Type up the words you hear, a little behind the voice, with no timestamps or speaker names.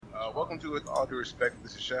Welcome to With All Due Respect.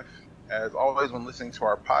 This is Chef. As always, when listening to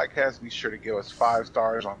our podcast, be sure to give us 5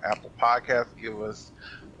 stars on Apple Podcasts. Give us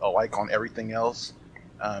a like on everything else.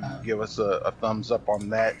 Give us a thumbs up on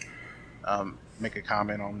that. Make a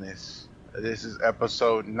comment on this. This is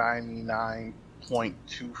episode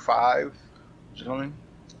 99.25, gentlemen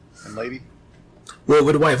and lady. Well,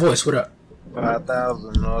 with a white voice, what up?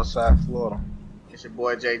 5,000 Northside Florida. It's your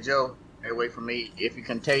boy J. Joe. Hey, wait for me. If you're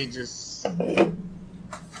contagious,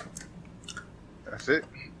 That's it.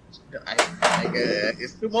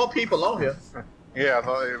 It's 2 more people on here. Yeah, I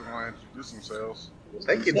thought they were going to introduce themselves.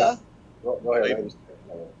 They can. Go ahead.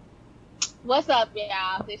 What's up,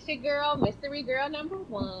 y'all? It's your girl, Mystery Girl number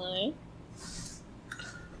 1.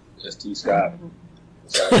 It's T. Scott.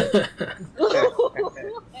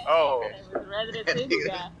 Oh, Resident Two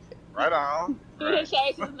guy. right on. He done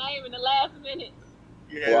changed his name in the last minute.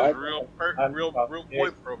 Yeah, What? real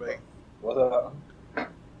voice probate. What's up?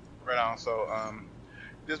 Right on. So,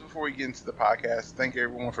 just before we get into the podcast, thank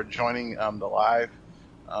everyone for joining the live.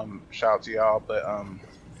 Shout out to y'all. But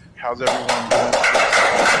how's everyone doing?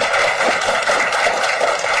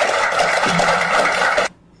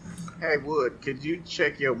 Hey, Wood, could you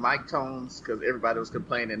check your mic tones? Because everybody was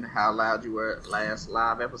complaining how loud you were last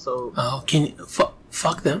live episode. Oh, can you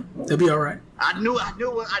fuck them? They'll be all right. I knew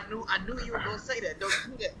you were gonna say that. Don't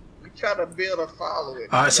do that. We try to build a following.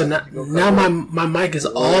 All right, so now my mic is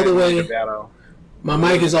all the way. My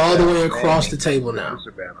mic is all the way across the table now.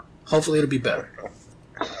 Hopefully, it'll be better.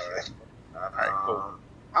 All right. Alright, cool.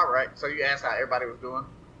 All right. So you asked how everybody was doing.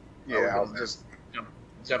 Yeah, We'll just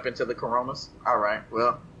jump into the coronas. All right.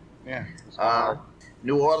 Well. yeah.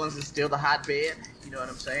 New Orleans is still the hotbed. You know what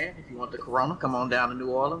I'm saying? If you want the Corona, come on down to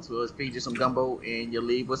New Orleans. We'll feed you some gumbo and you'll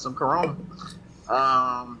leave with some Corona.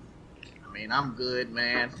 I'm good,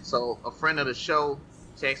 man. So a friend of the show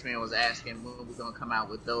texted me and was asking when we're gonna come out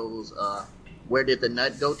with those "Where Did the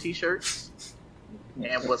Nut Go" T-shirts.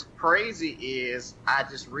 And what's crazy is I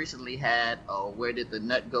just recently had a "Where Did the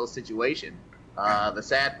Nut Go" situation. The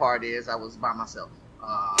sad part is I was by myself.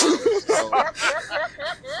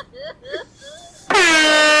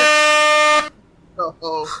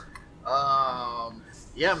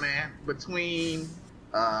 Yeah, man. Between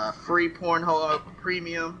free Pornhub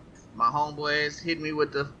Premium, my homeboys hit me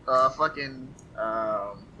with the the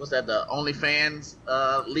OnlyFans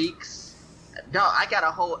leaks. Dog, I got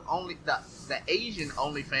a whole the Asian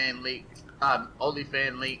OnlyFans leak.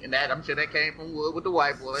 OnlyFans leak, and that I'm sure that came from Wood with the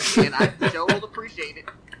white boys, and I sure appreciate it.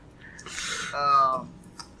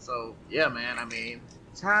 So yeah, man. I mean,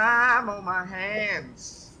 time on my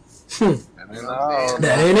hands.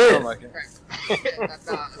 That ain't it.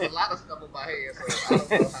 There's a lot of stuff on my hands, so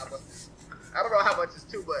I don't know how much is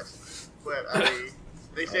too much. But I mean,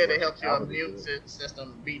 they said it helps your immune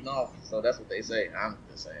system beating off, so that's what they say. I'm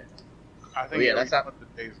just saying. I think that's how. the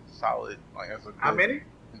days solid. Like that's a How many?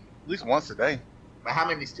 At least once a day. But how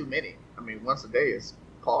many is too many? I mean, once a day is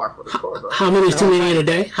par for the course. Right? How many is too many in a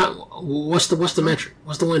day? What's the metric?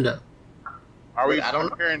 What's the window? Are we I don't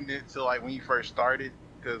comparing it to like when you first started?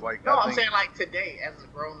 Because like no, I'm saying like today as a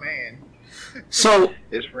grown man. So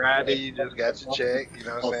It's Friday, you just got your check, you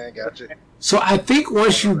know what I'm saying? Got your... So I think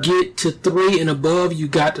once you get to 3 and above, you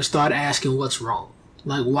got to start asking what's wrong.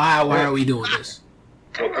 Like why are we doing this?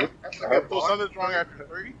 That's a good So bar. something's wrong after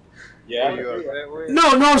 3? Yeah, you upset with? No,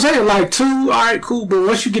 I'm saying like 2, all right, cool. But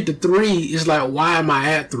once you get to 3, it's like why am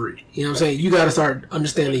I at 3? You know what I'm saying? You got to start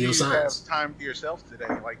understanding your You signs. have time to yourself today.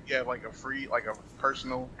 Like you have like a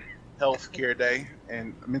personal health care day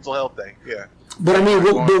and a mental health day. Yeah. But I mean,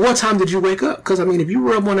 but what time did you wake up? Because I mean, if you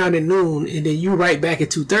rub one out at noon and then you right back at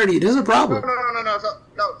 2:30, there's a problem. No.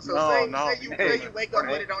 So say you wake up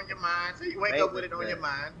with it on your mind. Say you wake up with it on your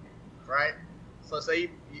mind, right? So say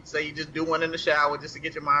you just do one in the shower just to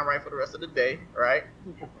get your mind right for the rest of the day, right?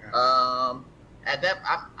 At that,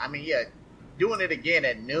 I mean, yeah, doing it again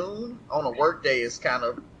at noon on a work day is kind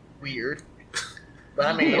of weird. But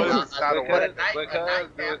I mean, Because a night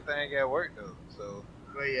do nap. his thing at work though, so...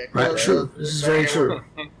 Well, yeah, Right, true. This is very true.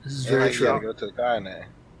 This is very You gotta true. go to the car now.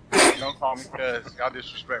 Don't call me cuz y'all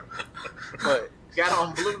disrespectful. But got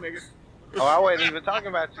on blue, nigga. Oh, I wasn't even talking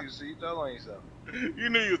about you, so you told on yourself. you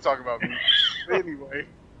knew you were talking about me. Anyway.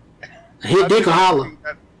 Hit dick or holler.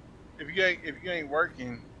 If you ain't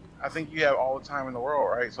working, I think you have all the time in the world,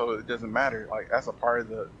 right? So it doesn't matter. Like that's a part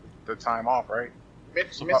of the time off, right?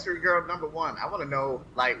 Mystery girl number 1. I want to know,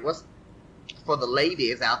 like, what's for the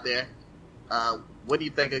ladies out there? What do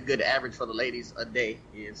you think a good average for the ladies a day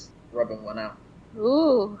is rubbing one out?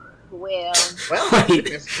 Ooh, well. Well, Wait.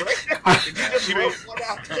 Miss Drake, did you just rub one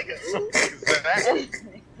out, nigga? Ooh. Exactly.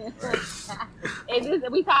 Is this, are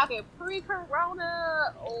we talking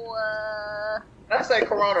pre-corona or Let's say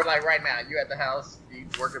Corona, like right now, you at the house, you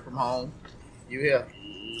working from home, you here.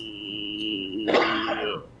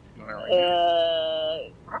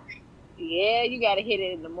 Yeah, you gotta hit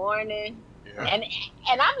it in the morning. Yeah. And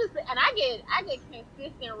I get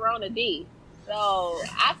consistent Rona D. So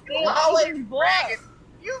I feel always bragging.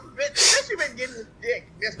 You've been getting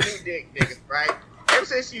this new dick nigga, right? Ever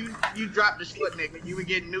since you dropped the short nigga, you been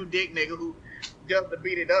getting new dick nigga who does the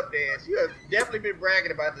beat it up dance. You have definitely been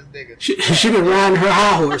bragging about this nigga. She been riding her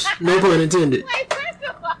high horse. No pun intended. Wait, first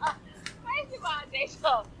of all,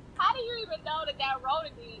 J-Show, how do you even know that Rona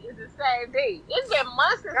D is the same D? It's been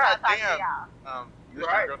months since I talked to y'all.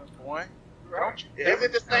 Right. Boy. Right. Is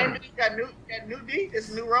it the same D? You got new D? It's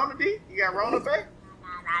new Rona D? You got Rona Bay?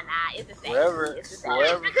 Nah. It's the same. Whoever.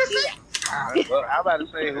 Well, I'm about to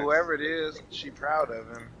say, whoever it is, she proud of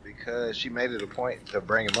him because she made it a point to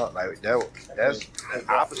bring him up. Like that's the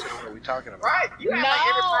opposite of what we're talking about. Right. You act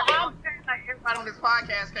like everybody on this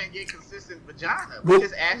podcast can't get consistent vagina. We're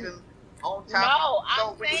just asking on top. No,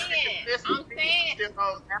 I'm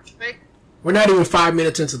saying. We're not even 5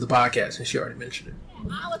 minutes into the podcast, and she already mentioned it.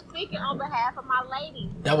 I was speaking on behalf of my ladies.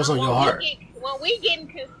 That was on your heart. When we getting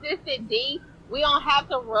consistent D, we don't have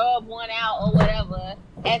to rub one out or whatever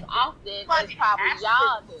as often as probably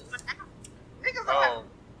y'all do. Niggas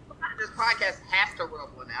this podcast has to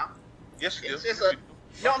rub one out. Yes, it's just you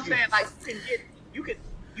know what I'm saying? Like you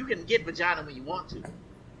can get vagina when you want to.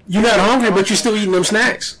 You're not hungry, but you're still eating them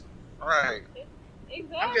snacks. Right.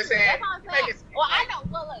 Exactly. I'm just saying. That's what I'm saying. Well, I know.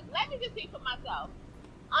 Well, look, let me just speak for myself.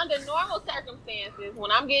 Under normal circumstances, when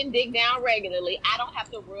I'm getting dick down regularly, I don't have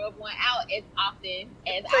to rub one out as often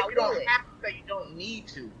as I would. You don't have to say you don't need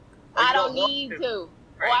to. I don't need to.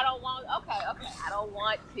 Right. Or I don't want. Okay. I don't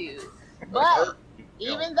want to. But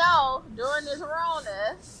even though during this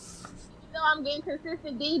Rona, I'm getting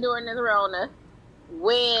consistent D during this Rona,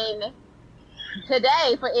 when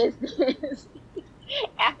today, for instance,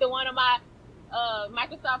 after one of my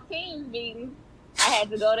Microsoft Teams meetings, I had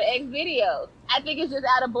to go to X videos. I think it's just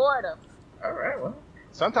out of boredom. All right, well.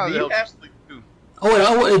 Sometimes it helps you sleep too.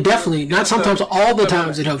 It definitely. Not sometimes, all the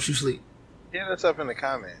times it helps you sleep. Hit us up in the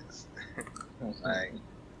comments. Like,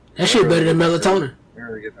 that shit better than melatonin. We're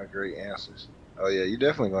going to get no great answers. Oh, yeah, you're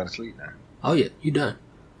definitely going to sleep now. Oh, yeah, you done.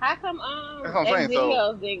 How come X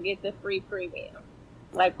videos didn't get the free premium?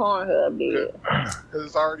 Like Pornhub did. Because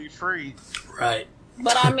it's already free. Right.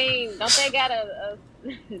 But I mean, don't they got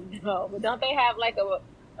no, but don't they have like a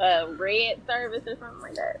red service or something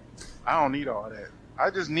like that? I don't need all that. I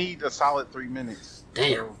just need a solid 3 minutes.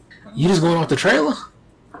 Damn. You just going off the trailer?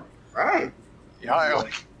 Right. Y'all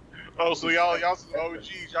so y'all some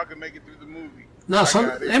OGs, y'all can make it through the movie. No,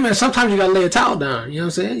 sometimes you gotta lay a towel down, you know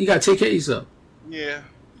what I'm saying? You gotta take care of yourself. Yeah.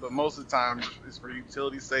 But most of the time it's for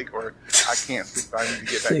utility's sake or I can't sleep. I need to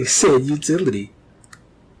get back. They said utility.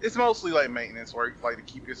 It's mostly like maintenance work, like to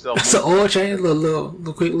keep yourself. It's an oil change, little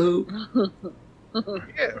quick lube.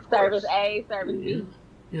 Yeah. Service A, service B.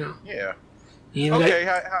 Yeah. Yeah. Okay.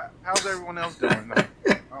 How's everyone else doing? I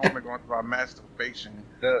don't want to go into my masturbation.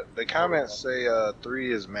 The comments say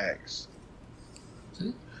 3 is max.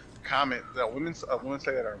 See? Comment that women say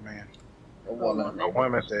that or a man? A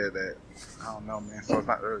woman said that. I don't know, man. So it's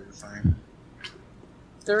not really the same.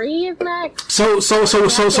 3 is max. So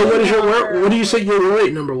what is your word? What do you say your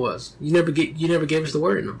word number was? You never gave us the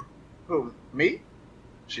word number. Who? Me?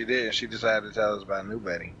 She did. She decided to tell us about New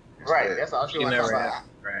Betty. Right. That's all she wanted to talk about.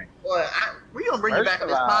 Right. Well, we gonna bring you back on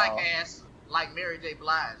this podcast like Mary J.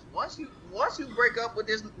 Blige. Once you break up with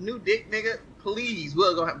this new dick nigga, please,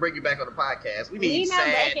 we're gonna bring you back on the podcast. We need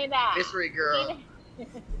sad mystery girl.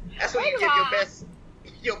 That's what you get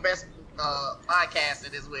your best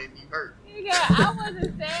podcasting is when you hurt. Yeah, I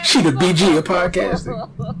wasn't saying she the BG of podcasting.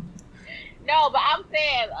 No, but I'm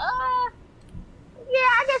saying, yeah,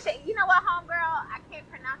 I guess you know what, homegirl, I can't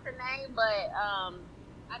pronounce her name, but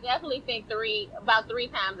I definitely think about 3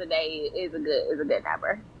 times a day is a good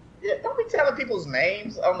number. Yeah, don't be telling people's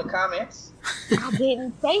names on the comments. I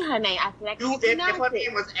didn't say her name. I said I can't pronounce if her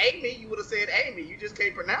name was Amy, you would have said Amy. You just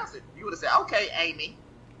can't pronounce it. You would have said, okay, Amy.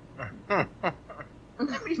 let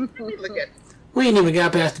me look at it. We ain't even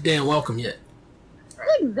got past the damn welcome yet.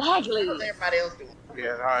 Exactly. How's everybody else doing?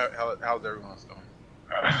 Yeah, how's everyone else doing?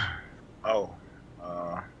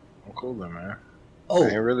 I'm cooler, man. Oh.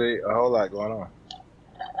 Ain't really a whole lot going on.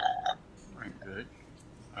 Right, good.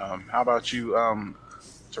 How about you,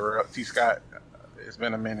 Terrell T. Scott? It's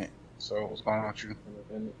been a minute. So what's going on with you?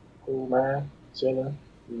 Cool, man. Chilling.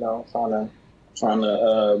 You know, trying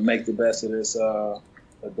to make the best of this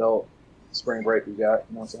adult spring break we got.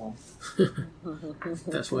 You know what I'm saying?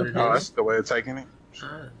 That's what it is. Oh, that's the way of taking it.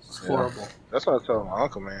 It's horrible. That's what I told my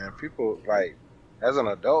uncle, man. People like as an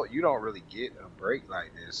adult, you don't really get a break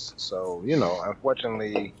like this. So, you know,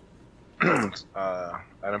 unfortunately,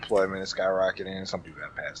 unemployment is skyrocketing. Some people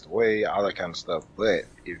have passed away, all that kind of stuff. But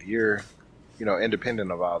if you're, you know,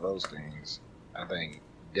 independent of all those things, I think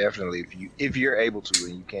definitely if you're able to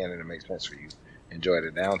and you can and it makes sense for you, enjoy the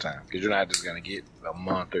downtime, because you're not just going to get a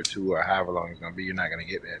month or two or however long it's going to be. You're not going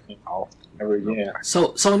to get that off every year.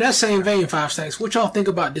 So in that same vein, 5 Stacks, what y'all think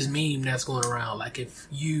about this meme that's going around? Like, if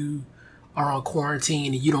you are on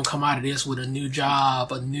quarantine and you don't come out of this with a new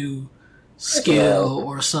job, a new skill,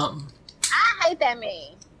 or something. I hate that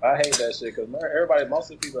meme. I hate that shit because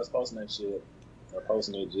most of the people that's posting that shit are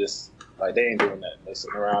posting it just like they ain't doing that. They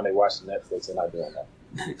sitting around, they watching Netflix and not doing that.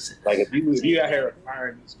 Like if you out here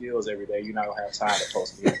acquiring new skills every day, you're not gonna have time to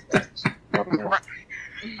post new things.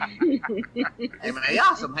 Hey man,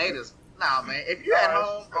 y'all some haters. Nah, man. If you're at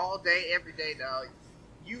home all day, every day, dog,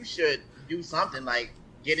 you should do something like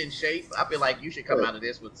get in shape. I feel like you should come out of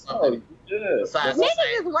this with something. Besides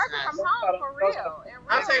niggas is working from home for real.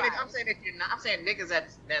 I'm saying if you're not. I'm saying niggas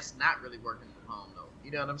that's not really working from home though.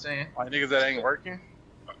 You know what I'm saying? Like niggas that ain't working.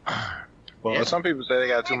 Well, some people say they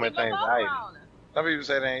got too much anxiety. Some people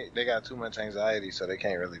say they got too much anxiety, so they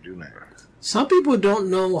can't really do nothing. Some people don't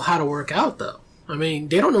know how to work out, though. I mean,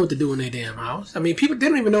 they don't know what to do in their damn house. I mean, they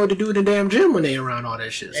don't even know what to do in the damn gym when they around all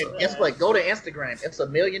that shit. So. Hey, guess what? Go to Instagram. It's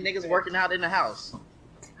 1 million niggas working out in the house.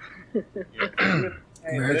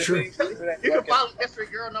 Very true. You can follow Mystery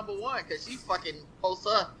Girl #1 because she fucking posts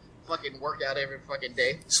her fucking workout every fucking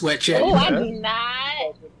day. Sweat check. Oh, I do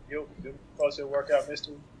not. You post your workout,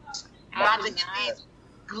 Mystery? I think these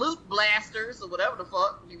glute blasters or whatever the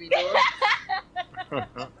fuck you be doing.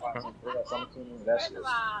 First of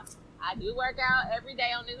all, I do work out every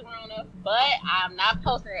day on this Rona, but I'm not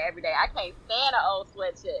posting it every day. I can't stand an old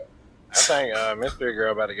sweat check. I think Mystery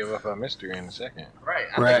Girl about to give up her mystery in a second. Right.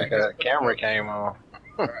 Right. The camera came on.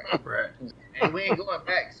 Right. And we ain't going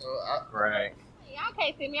back, so. Right. Y'all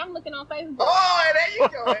can't see me. I'm looking on Facebook. Oh, there you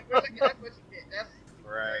go. That's what you get. That's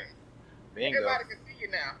right. Bingo. Everybody can see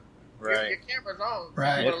you now. Right. Your camera's on.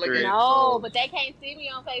 Right. No, but they can't see me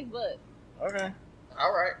on Facebook. Okay.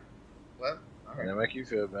 All right. Well, all right. That'll make you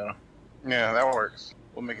feel better. Yeah, that works.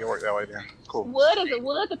 We'll make it work that way then. Cool. Wood,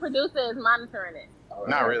 the producer, is monitoring it.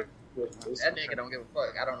 Not really. That nigga don't give a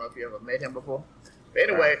fuck. I don't know if you ever met him before. But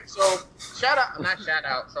anyway, so not shout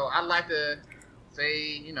out. So I'd like to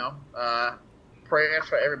say, you know, prayers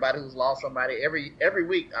for everybody who's lost somebody. Every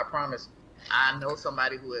week, I promise, I know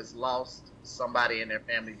somebody who has lost somebody in their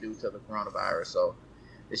family due to the coronavirus. So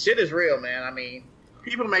the shit is real, man. I mean,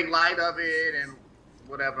 people make light of it and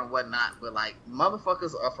whatever and whatnot, but like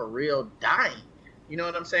motherfuckers are for real dying. You know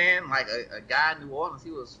what I'm saying? Like a guy in New Orleans,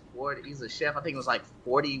 he was 40. He's a chef. I think he was like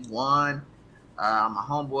 41. My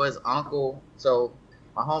homeboy's uncle. So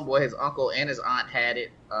my homeboy, his uncle and his aunt had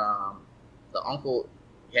it. The uncle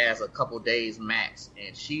has a couple days max,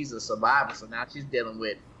 and she's a survivor. So now she's dealing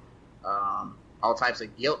with all types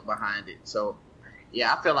of guilt behind it. So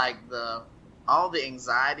yeah, I feel like all the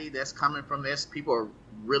anxiety that's coming from this, people are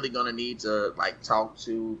really gonna need to like talk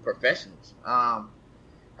to professionals.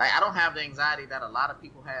 I don't have the anxiety that a lot of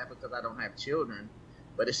people have because I don't have children,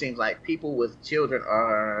 but it seems like people with children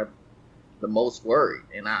are the most worried,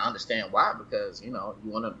 and I understand why, because, you know, you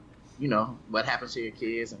want to, you know, what happens to your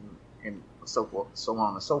kids and so forth, so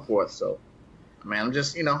on and so forth. So, man, I'm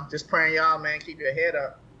just, you know, just praying y'all, man, keep your head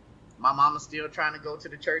up. My mama's still trying to go to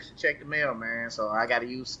the church to check the mail, man, so I got to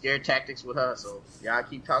use scare tactics with her. So y'all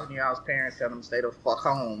keep talking to y'all's parents, tell them to stay the fuck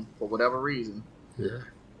home for whatever reason. Yeah.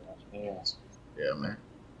 Yeah, man.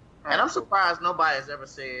 And I'm surprised nobody has ever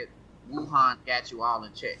said Wuhan got you all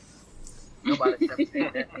in check. Nobody's ever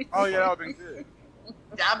said that. Oh yeah, that would've been good.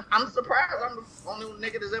 I'm surprised. I'm the only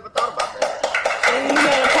nigga that's ever thought about that.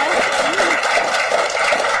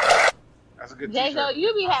 That's a good Jago,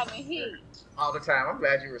 you be having heat all the time. I'm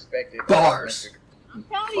glad you respect it. Bars. I'm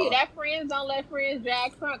telling you, that Friends Don't Let Friends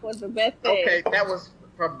Drag Crunk was the best thing. Okay, that was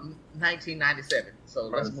from 1997. So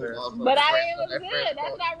let's move on. But I mean, it was good.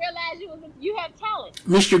 That's when I realized you had talent.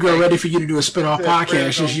 Mr. Girl ready for you to do a spin-off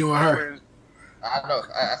podcast, just you and her. I know.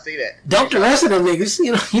 I see that. Don't the rest of them niggas.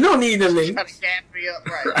 You know, you don't need them niggas. Trying to gas me up,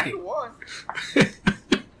 right? You won. You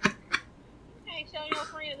can't show your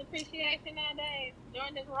friends appreciation nowadays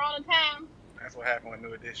during this Corona time. That's what happened with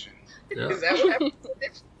New Edition. Yeah. Is that what happened?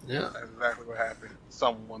 Yeah. That's exactly what happened.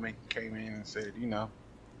 Some woman came in and said, you know,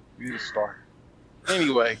 you're the star.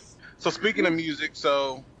 Anyway, so speaking of music,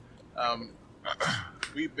 so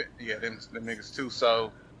we've been them niggas too.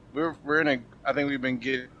 So we're in a. I think we've been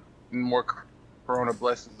getting more Corona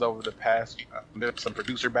blessings over the past. There's some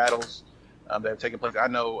producer battles that have taken place. I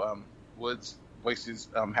know Woods voices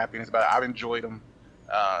happiness about it. I've enjoyed them.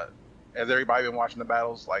 Has everybody been watching the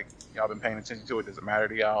battles? Like, y'all been paying attention to it? Does it matter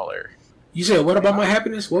to y'all? Or you said what about my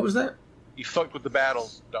happiness? What was that? You fucked with the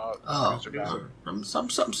battles, dog. Oh,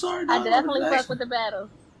 I'm sorry. I definitely fucked with the battles.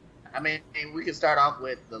 I mean, we can start off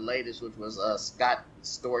with the latest, which was Scott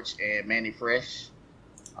Storch and Mannie Fresh.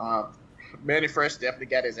 Mannie Fresh definitely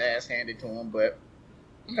got his ass handed to him, but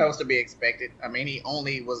that was to be expected. I mean, he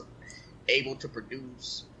only was able to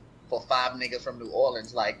produce for 5 niggas from New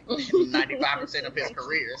Orleans, like 95% of his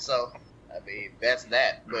career. So, I mean, that's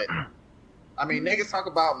that. But, I mean, niggas talk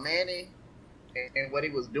about Mannie and what he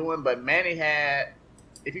was doing, but Mannie had,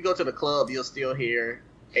 if you go to the club, you'll still hear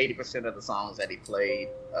 80% of the songs that he played.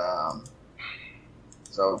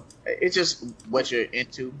 So, it's just what you're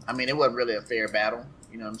into. I mean, it wasn't really a fair battle.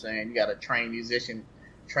 You know what I'm saying? You got a trained musician,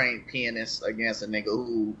 trained pianist against a nigga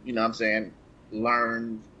who, you know what I'm saying,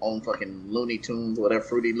 learn on fucking Looney Tunes, whatever,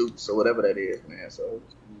 Fruity Loops or whatever that is, man. So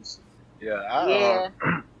yeah.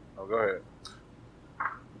 Oh, go ahead.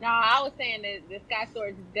 No, I was saying that Scott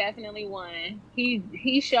Storch definitely won.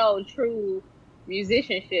 He showed true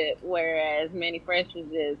musicianship, whereas Mannie Fresh was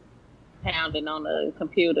just pounding on the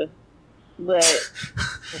computer. But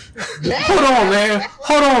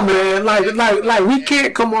hold on, man. Like we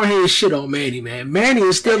can't come on here and shit on Mannie, man. Mannie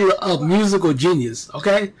is still a musical genius,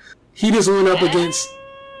 okay? He just went up against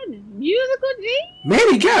musical genius.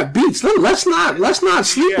 Mannie got beats. Let's not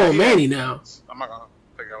sleep on Mannie now. I'm not gonna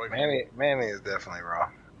take away. Mannie is definitely raw.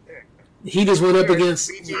 He just went up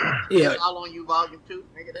against All on You Volume 2,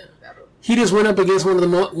 nigga. He just went up against one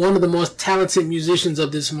of the most talented musicians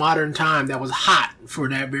of this modern time that was hot for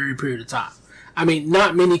that very period of time. I mean,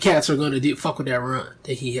 not many cats are going to fuck with that run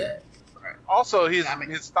that he had. Also, his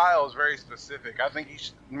style is very specific. I think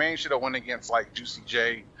Mannie should have went against like Juicy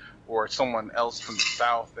J or someone else from the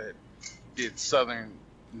South that did Southern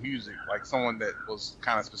music, like someone that was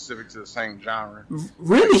kind of specific to the same genre.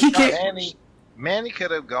 Really, he can't. Mannie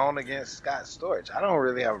could have gone against Scott Storch. I don't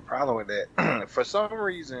really have a problem with that. For some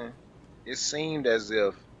reason, it seemed as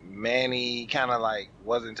if Mannie kind of like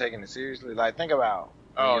wasn't taking it seriously. Like, think about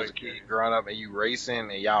when you was a kid growing up and you racing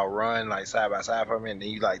and y'all run like side by side for me, and then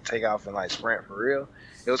you like take off and like sprint for real.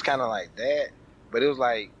 It was kind of like that, but it was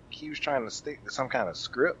like he was trying to stick to some kind of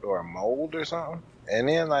script or a mold or something. And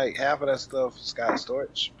then like half of that stuff Scott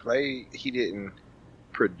Storch played, he didn't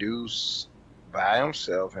produce by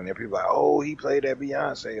himself, and then people are like, oh, he played that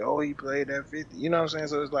Beyonce, oh, he played that 50. You know what I'm saying?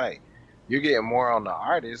 So it's like you're getting more on the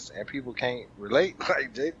artist, and people can't relate.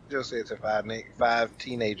 Like Jay just said, to 5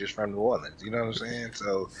 teenagers from New Orleans. You know what I'm saying?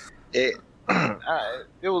 So it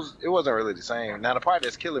wasn't really the same. Now the part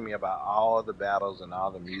that's killing me about all the battles and all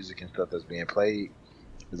the music and stuff that's being played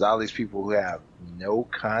is all these people who have no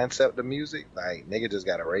concept of music. Like, nigga just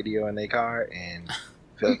got a radio in their car and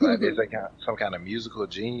feels like they're some kind of musical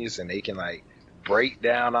genius, and they can like break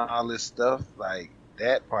down all this stuff. Like,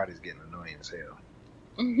 that part is getting annoying as hell.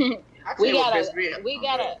 we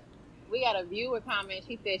got a viewer comment.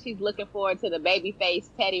 She said she's looking forward to the Babyface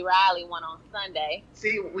Teddy Riley one on Sunday.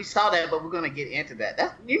 See, we saw that, but we're gonna get into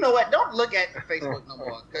that. You know what? Don't look at Facebook no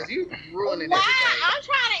more, because you ruining everything. I'm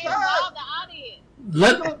trying to involve the audience.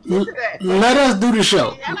 Let us do the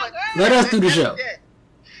show. Let us do the show.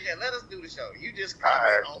 Yeah, let us do the show. You just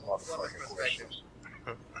comment on one perspective.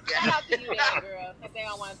 Shout out to you, that girl, if they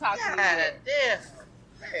don't want to talk to you. Damn,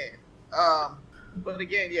 man. But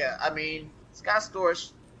again, yeah, I mean, Scott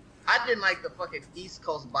Storch, I didn't like the fucking East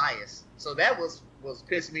Coast bias, so that was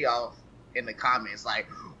pissed me off in the comments. Like,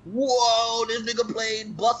 whoa, this nigga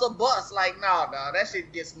played Bus a Bus. Like, no, that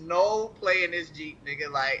shit gets no play in this Jeep,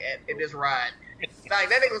 nigga. Like, in this ride, like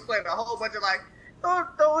that nigga was playing a whole bunch of like,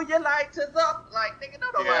 throw your lights up. Like, nigga,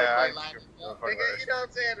 nobody play lights up, nigga. You know what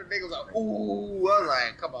I'm saying? The nigga was like, ooh, I was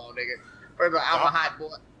like, come on, nigga. First of all, I'm a hot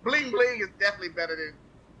boy. Bling bling is definitely better than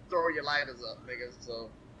throw your lighters up, nigga. So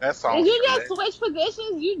that song. Did you just switch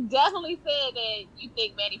positions? You definitely said that you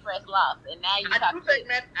think Mannie Fresh lost, and now you. I do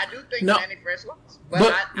think Mannie Fresh lost, but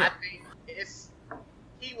I think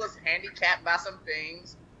he was handicapped by some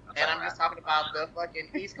things, and I'm just talking about the fucking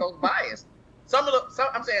East Coast bias. Some of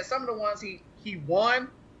the ones he won,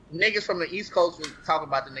 niggas from the East Coast was talking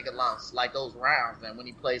about the nigga lost, like those rounds, and when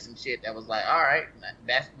he played some shit that was like, all right,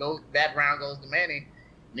 that round goes to Mannie.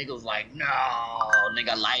 Nigga was like, no,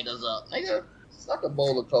 nigga, light us up. Nigga, suck a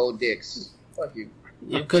bowl of cold dicks. Fuck you.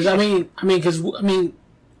 Yeah, because,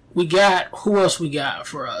 we got, who else we got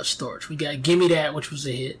for Storch? We got Gimme That, which was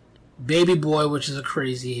a hit. Baby Boy, which is a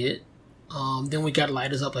crazy hit. Then we got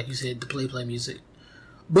Light Us Up, like you said, the play music.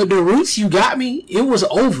 But the Roots, You Got Me, it was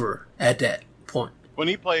over at that point. When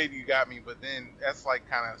he played You Got Me, but then that's like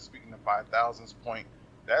kind of, speaking to 5000's point,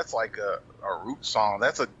 that's like a root song.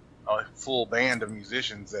 That's a a full band of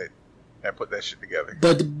musicians that put that shit together.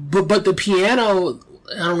 But the piano,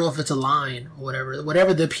 I don't know if it's a line or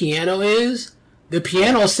whatever the piano is, the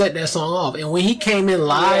piano set that song off. And when he came in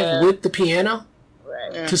live with the piano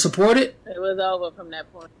to support it was over from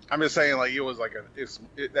that point. I'm just saying, like, it was like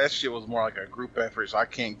that shit was more like a group effort, so I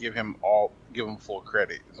can't give him full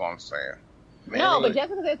credit, is what I'm saying. No, but just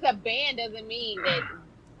because it's a band doesn't mean that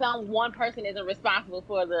one person isn't responsible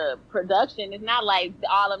for the production. It's not like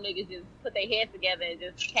all them niggas just put their heads together and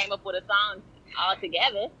just came up with a song all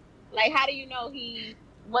together. Like, how do you know he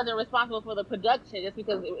wasn't responsible for the production just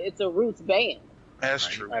because it's a Roots band? That's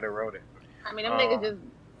true. He might have wrote it. I mean, them niggas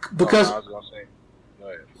just... Because I was gonna say, go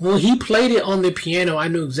ahead. When he played it on the piano, I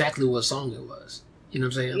knew exactly what song it was. You know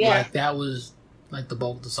what I'm saying? Yeah. Like, that was like the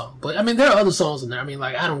bulk of the song. But, I mean, there are other songs in there. I mean,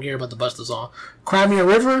 like, I don't care about the Busta song. Cry Me a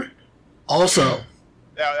River, also...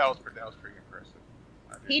 That was pretty impressive.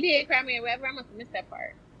 He did Cry Me a River. I must have missed that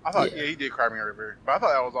part. I thought, he did Cry Me a River, but I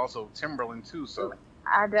thought that was also Timberland too. So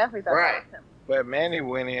I definitely thought that was him. But Manny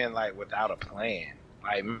went in like without a plan.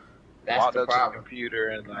 Like walked up to the computer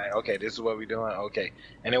and like, okay, this is what we're doing. Okay,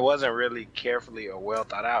 and it wasn't really carefully or well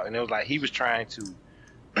thought out. And it was like he was trying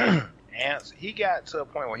to answer. He got to a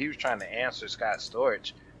point where he was trying to answer Scott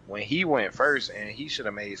Storch when he went first, and he should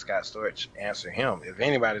have made Scott Storch answer him if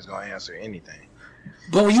anybody's gonna answer anything.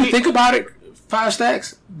 But when you think about it, 5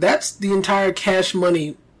 Stacks, that's the entire Cash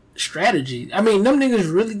Money strategy. I mean, them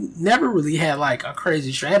niggas really never really had like a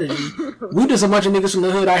crazy strategy. We just a bunch of niggas from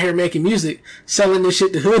the hood out here making music, selling this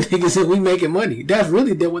shit to hood niggas, and we making money. That's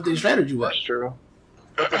really what their strategy was. That's true.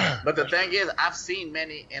 But the thing is, I've seen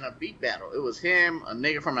Manny in a beat battle. It was him, a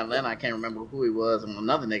nigga from Atlanta, I can't remember who he was, and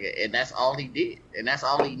another nigga, and that's all he did. And that's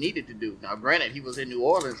all he needed to do. Now, granted, he was in New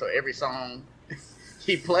Orleans, so every song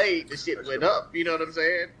he played, the shit went up. You know what I'm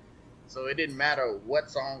saying? So it didn't matter what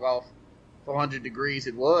song off 400 Degrees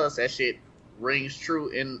it was. That shit rings true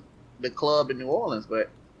in the club in New Orleans. But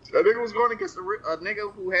that nigga was going against a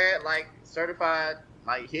nigga who had like certified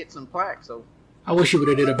like hits and plaques. So I wish he would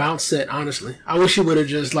have did a bounce set. Honestly, I wish he would have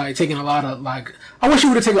just like taken a lot of like. I wish he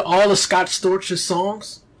would have taken all of Scott Storch's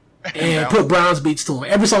songs and put Brown's beats to him.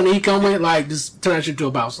 Every song that he come with, like just turn that shit to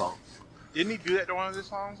a bounce song. Didn't he do that to one of his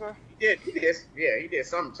songs though? He did. Yeah, he did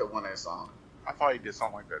something to one of his songs. I thought he did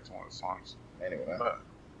something like that to one of his songs. Anyway, but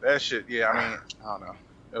that shit, yeah. I mean, I don't know.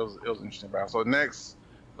 It was interesting about. So next,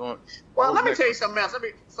 let me tell you something else.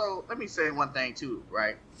 Let me say one thing too,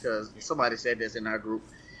 right? Because somebody said this in our group.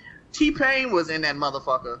 T-Pain was in that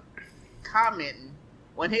motherfucker commenting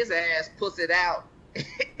when his ass puts it out.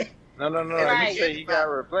 No. Right. He said he got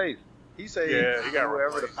replaced. He said he got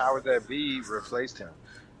whoever the powers that be replaced him.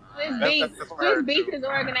 Swiss Beats is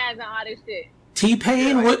organizing all this shit.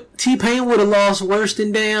 T-Pain would have lost worse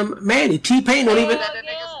than damn Manny. T-Pain don't even.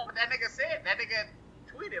 That nigga said. That nigga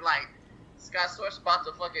tweeted like Scott Storch about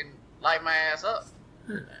to fucking light my ass up.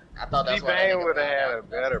 I thought that's why T-Pain would have had a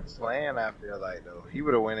better plan. I feel like though he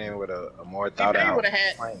would have went in with a more thought out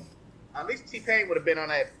plan. At least T-Pain would have been on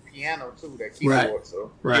that piano too, that keyboard. Right.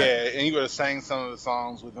 So Right. Yeah, and he would have sang some of the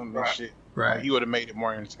songs with him and shit. Right. Like, he would have made it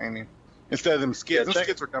more entertaining instead of them skits. Them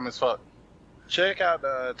skits were dumb as fuck. Check out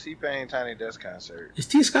the T-Pain Tiny Desk concert. Is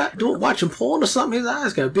T Scott watching porn or something? His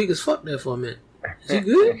eyes got big as fuck there for a minute. Is he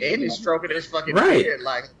good? And he's stroking his fucking Right. beard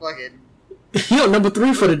like fucking. He on number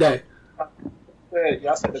 3 for the day.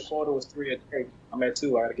 Y'all said the quota was 3 a day. I'm at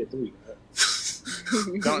 2. I gotta get 3.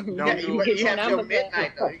 Don't do You it. have your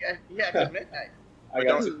midnight though. You have your midnight.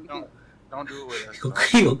 Don't do it with us.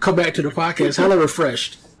 He gonna come back to the podcast hella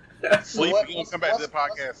refreshed. Sleep. You can come back to the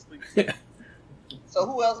podcast. Sleep. So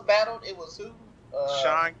who else battled? It was who?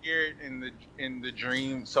 Sean Garrett in the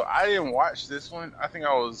Dream. So I didn't watch this one. I think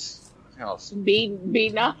I was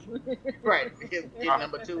Beating up. Right. Get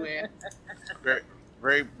number 2 in.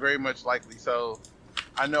 very, very much likely. So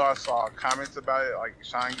I know I saw comments about it. Like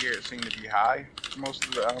Sean Garrett seemed to be high most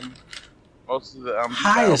of the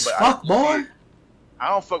High as fuck, boy. I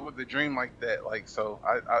don't fuck with the Dream like that. Like, so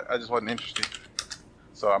I just wasn't interested.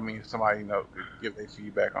 So I mean, if somebody could give their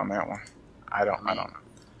feedback on that one. I don't know.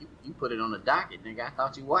 You put it on the docket, nigga. I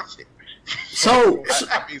thought you watched it. So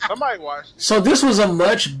I mean, somebody watched it. So this was a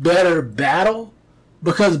much better battle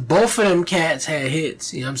because both of them cats had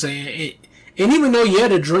hits. You know what I'm saying? And even though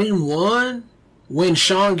the Dream won, when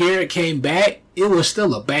Sean Garrett came back, it was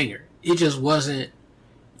still a banger. It just wasn't.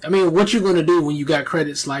 I mean, what you gonna do when you got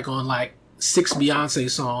credits like on like 6 Beyonce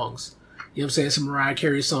songs? You know what I'm saying? Some Mariah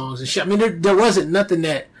Carey songs and shit. I mean, there wasn't nothing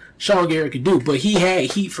that Sean Garrett could do, but he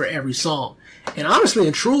had heat for every song. And honestly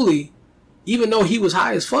and truly, even though he was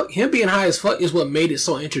high as fuck, him being high as fuck is what made it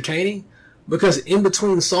so entertaining. Because in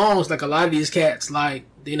between songs, like a lot of these cats, like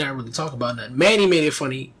they not really talking about nothing. Manny made it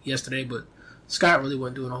funny yesterday, but Scott really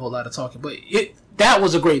wasn't doing a whole lot of talking. But that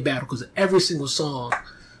was a great battle because every single song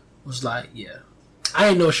was like, yeah. I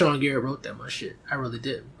didn't know Sean Garrett wrote that much shit. I really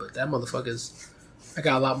didn't. But that motherfucker's... I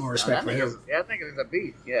got a lot more respect for him. I think it's a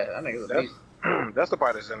beat. Yeah, I think it's a beat. That's the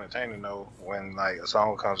part that's entertaining, though, when like a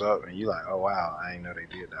song comes up and you like, oh, wow, I didn't know they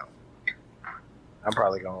did that one. I'm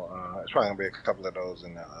probably going to... it's probably going to be a couple of those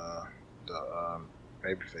in the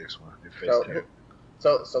Babyface one.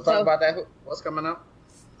 So talk about that. What's coming up?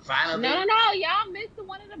 Finally. No. Y'all missed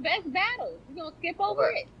one of the best battles. You're going to skip over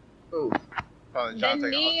it. Who? The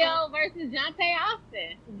Neo versus Jonte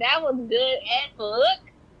Austin. That was good as fuck.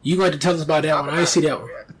 You going to tell us about that one? I didn't see that one.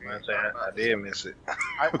 I did miss it.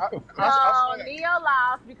 Neo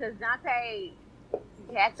lost because Jonte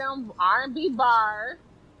had them R&B bars.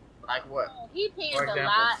 Like what? He penned a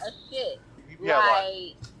lot of shit.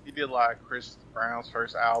 He did like Chris Brown's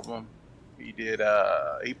first album. He did.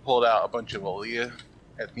 He pulled out a bunch of Aaliyah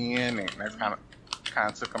at the end, and that kind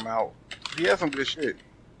of took him out. He had some good shit.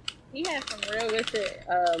 He had some real good shit.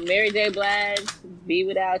 Mary J. Blige, Be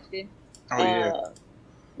Without You. Oh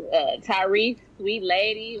yeah. Tyrese, Sweet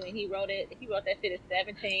Lady, when he wrote that shit at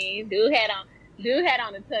 17. Dude had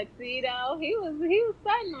on a tuxedo. He was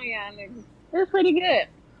starting on y'all niggas. It was pretty good.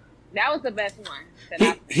 That was the best one.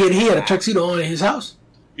 He had a tuxedo on in his house.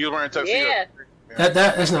 He was wearing a tuxedo. Yeah.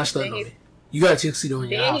 That's not stuff on me. You got a tuxedo in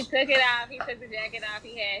your house. Then he took it off. He took the jacket off.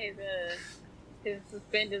 He had his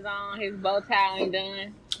suspenders on, his bow tie ain't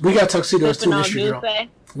done. We got tuxedos too, Mr.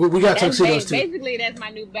 Girl. We got tuxedos too. Basically, that's my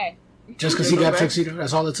new bae. Just because he got a tuxedo,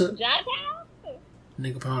 that's all it took? Jonte?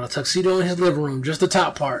 Nigga put on a tuxedo in his living room, just the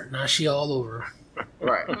top part. Now she all over.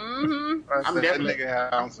 Right. Mm-hmm. I'm definitely nigga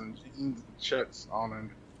had some jeans and shirts on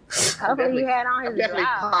him. Hopefully he had on his I'm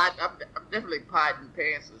definitely potting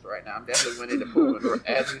pants right now. I'm definitely winning the pool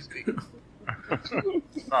as we speak.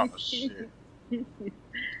 Oh shit.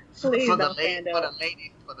 Please for don't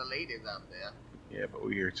the ladies out there. Yeah, but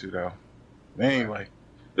we're here too though. Anyway,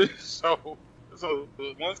 so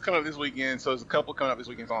one's coming up this weekend. So there's a couple coming up this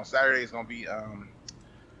weekend. So on Saturday it's gonna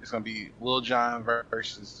be Lil Jon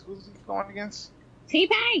versus who's he going against?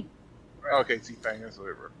 T-Pain. Okay, T-Pain. That's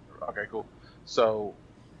whatever. Okay, cool. So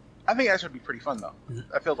I think that should be pretty fun though.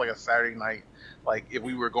 That feels like a Saturday night. Like if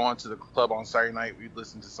we were going to the club on Saturday night, we'd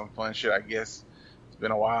listen to some fun shit. I guess it's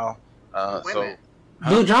been a while.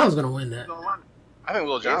 Lil Jon's gonna win that. I think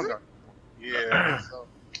Lil Jon's gonna. Yeah. So.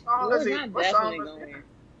 Let's see. What song?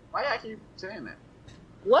 Why y'all keep saying that?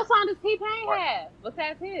 What song does T-Pain have?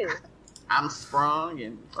 Besides his? I'm Sprung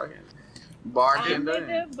and fucking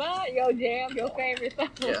Bartender. Your jam, your favorite song.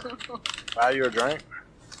 Yeah. Buy you a drink?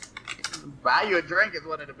 Buy You a Drink is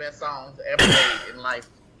one of the best songs ever made in life.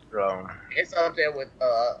 It's up there with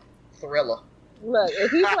Thriller. Look,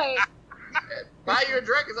 if he played Buy You a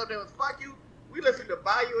Drink is up there with Fuck You. We listened to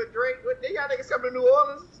Buy You a Drink. Did y'all niggas come to New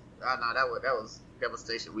Orleans? Oh no, that was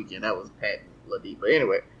Devastation Weekend. That was Pat Ladee. But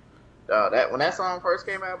anyway, when that song first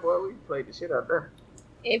came out, boy, we played the shit out there.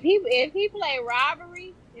 If he played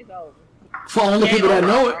Robbery, it's over. For all the people that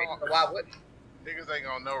know it. Why wouldn't? Niggas ain't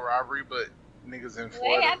gonna know Robbery, but niggas in Wait,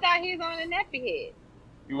 Florida. I thought he was on the Nappy Head.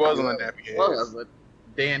 He was on the Nappy Head. But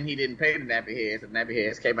then he didn't pay the Nappy Heads. The Nappy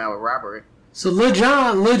Heads came out with Robbery. So Lil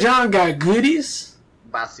Jon got goodies?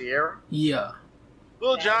 By Sierra? Yeah.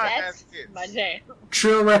 Lil Jon has hits. My jam.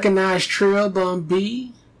 Trill recognized Trill Bun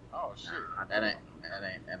B. Oh shit. That ain't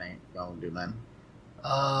gonna do nothing.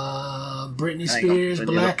 Britney Spears,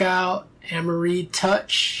 Blackout, Anne-Marie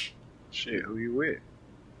Touch. Shit, who you with?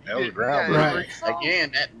 That was Right.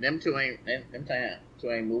 Again, them two ain't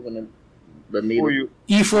moving the needle.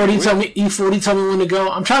 E40 told me when to go.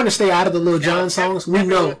 I'm trying to stay out of the Lil Jon songs. We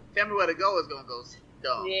know. Tell me where to go is gonna go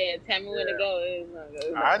dumb. Yeah, tell me where to go is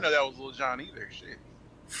gonna go. I know that was Lil Jon either. Shit.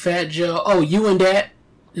 Fat Joe. Oh, You and That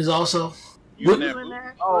is also. What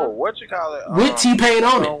you call it? With T-Pain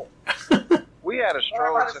on it. We had a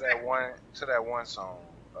stroll to that one song,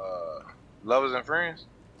 Lovers and Friends.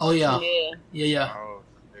 Oh yeah. Oh,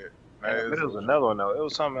 shit. But it was another one though. It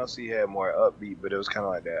was something else he had more upbeat, but it was kind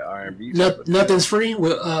of like that R&B. Nothing's Free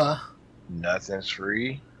with Nothing's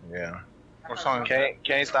Free. Yeah. What song?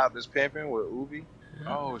 Can't Stop This Pimpin' with Ubi.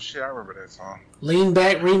 Oh shit, I remember that song. Lean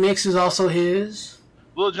Back remix is also his.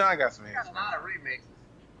 Lil Jon got some hits. Got a lot of remixes.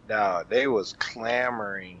 No, they was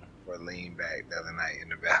clamoring for Lean Back the other night in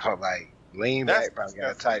the battle. Like Lean Back probably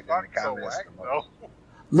got typed in the comments.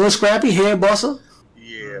 Lil Scrappy, Head Bustle.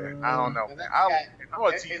 Yeah, I don't know.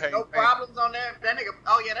 There's no problems on that. That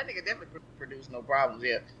nigga definitely produced No Problems.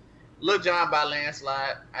 Yeah, Lil Jon by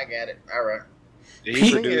landslide. I got it. All right.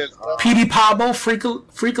 Petey Pablo, Freak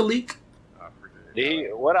a Leak.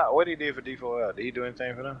 What he did for D4L? Did he do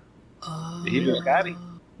anything for them? Did he do Scotty?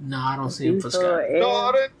 No, I don't see him for Scotty. I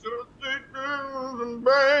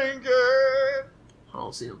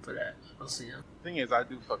don't see him for that. I don't see him. Thing is, I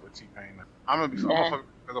do fuck with T-Pain. I'm gonna fuck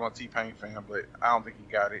because I'm a T-Pain fan, but I don't think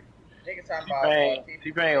he got it.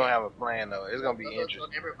 T-Pain gonna have a plan though. It's gonna be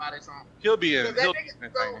interesting. Everybody's on. He'll be in.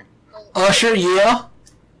 Usher, yeah.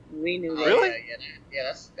 We knew that. Really? Yeah,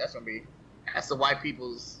 that's gonna be. That's the white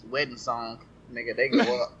people's wedding song, nigga. They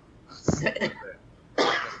go up.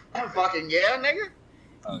 Fucking yeah, nigga.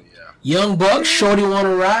 Oh yeah. Young Buck, Shorty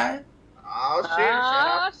Wanna Ride.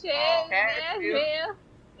 Oh shit! Nashville.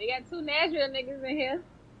 They got 2 Nashville niggas in here.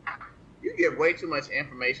 You get way too much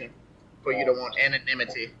information for you to want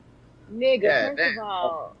anonymity. Nigga, Yeah, first damn. of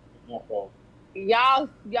all,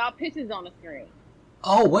 y'all pictures on the screen.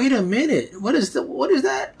 Oh, wait a minute. What is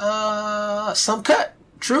that? Some cut.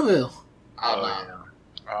 Trueville. Oh, yeah.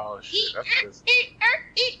 Oh shit! That's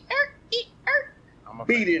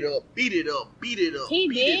beat it up. He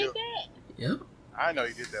did that? Yep. I know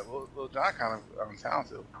he did that. Lil Jon kind of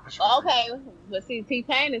talented. Okay, but see,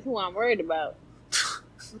 T-Pain is who I'm worried about.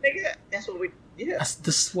 Nigga, that's what we. Yeah.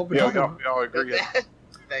 This is what we're talking about. Y'all agree?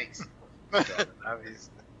 Thanks.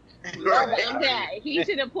 He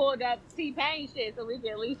should have pulled up T-Pain shit so we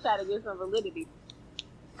can at least try to get some validity.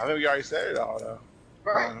 I think we already said it all though.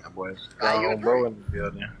 Right. Boys, you bro in the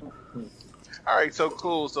building. All right, so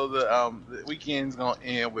cool. So the weekend's gonna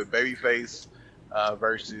end with Babyface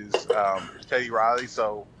versus Teddy Riley.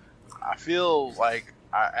 So I feel like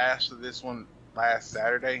I asked for this one last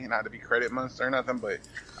Saturday, not to be credit monster or nothing, but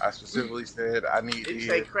I specifically said I need. Did you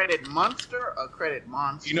say credit monster or credit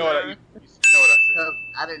monster? You know what I said.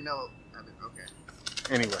 I didn't know. Okay.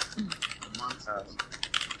 Anyway. Monster.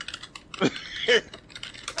 Fuck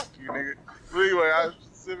you, nigga. But anyway, I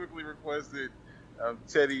specifically requested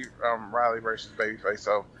Teddy Riley versus Babyface.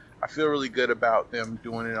 So I feel really good about them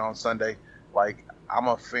doing it on Sunday. Like, I'm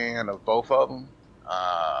a fan of both of them.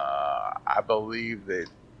 I believe that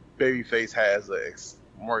Babyface has a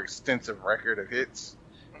more extensive record of hits,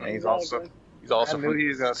 and he's also. I knew he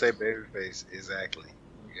was gonna say Babyface. Exactly.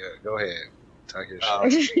 Yeah, go ahead. Talk your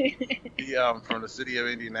shit. He from the city of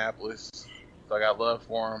Indianapolis, so I got love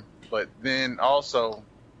for him. But then also,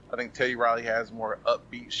 I think Teddy Riley has more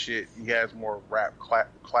upbeat shit. He has more rap,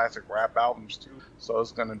 classic rap albums too. So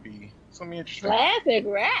it's gonna be interesting. Classic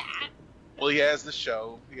rap. Well, he has the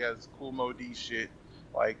show. He has Cool Mo D shit.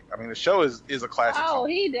 Like, I mean, the show is a classic. Oh, song.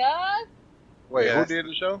 he does? Wait, Yeah. who did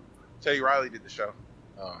the show? Teddy Riley did the show.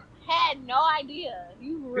 Oh. Had no idea.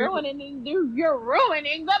 You're ruining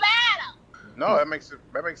the battle. No, that makes it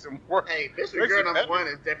worse. Hey, Mystery Girl number 1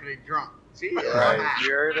 is definitely drunk. She is Right. high.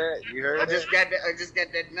 You heard that? I just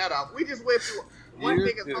got that nut off. We just went through one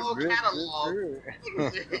nigga's whole catalog.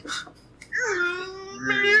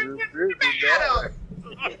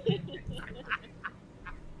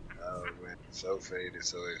 Oh man, so faded,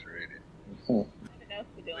 so it's rated. What else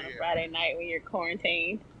we doing on Friday night when you're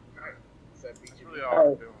quarantined? That's really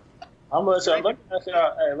all I'm doing. I'm gonna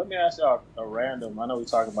let me ask y'all a random. I know we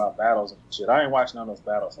talking about battles and shit. I ain't watching none of those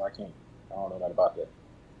battles, so I don't know nothing about that.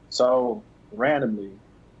 So randomly,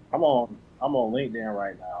 I'm on LinkedIn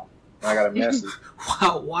right now. And I got a message.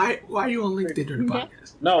 Wow, why are you on LinkedIn during the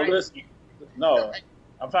podcast? No, listen. No,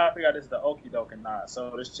 I'm trying to figure out this is the okie doke or not.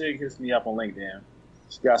 So this chick hits me up on LinkedIn.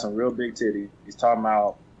 She got some real big titties. He's talking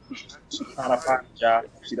about she's trying to find a job.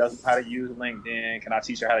 She doesn't know how to use LinkedIn. Can I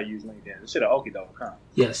teach her how to use LinkedIn? This shit a okie doke, huh?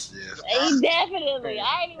 Yes. Definitely.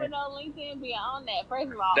 I didn't even know LinkedIn be on that.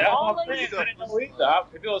 First of all, That's all what I'm saying. I didn't know either.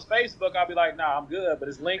 If it was Facebook, I'd be like, nah, I'm good. But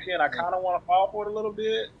it's LinkedIn. I kind of want to fall for it a little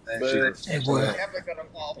bit. But Hey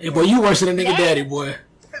boy, you worse than a nigga daddy, boy.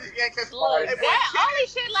 Look, that only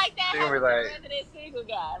shit like that She gonna be happens like- to resident single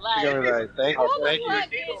guy. She gonna be like,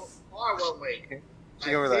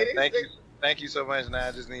 thank you. Thank you so much. Now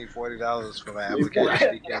I just need $40 for my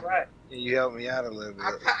application. right. Can you help me out a little bit?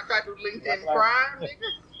 I tried to LinkedIn Prime, nigga.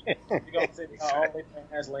 You gonna take my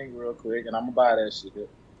OnlyFans link real quick, and I'm gonna buy that shit.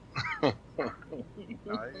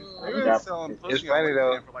 It's funny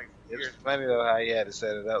though. It's funny though how he had to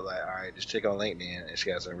set it up. Like, all right, this chick on LinkedIn, and she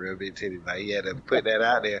got some real big titties. Like, he had to put that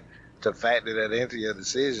out there to factor that into your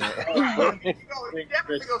decision. You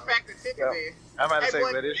definitely go factor tickets in. I'm about to Hey, say,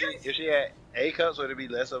 boy, but if she had A cups, would it be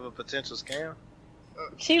less of a potential scam?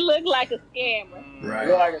 She looked like a scammer. Right.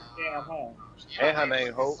 You're like a scam, huh? And her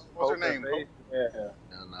name Hope. What's her name? Hope. Yeah.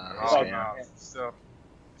 Oh, no.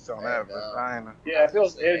 So that vagina. Yeah, if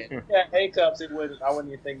it had A cups, I wouldn't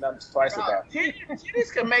even think nothing twice about it.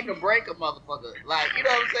 Titties can make or break a motherfucker. Like, you know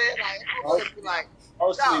what I'm saying? Like, motherfuckers be like,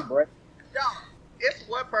 Mostly break. yo, it's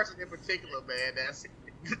one person in particular, man,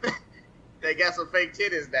 They got some fake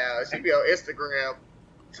titties now. She be on Instagram,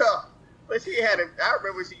 tough. But she had him. I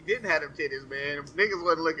remember she didn't have them titties, man. Niggas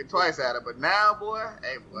wasn't looking twice at her. But now, boy,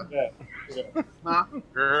 hey, boy. Yeah. Huh?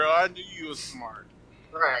 Girl, I knew you was smart.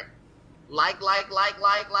 Right. Like,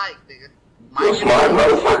 nigga. You're smart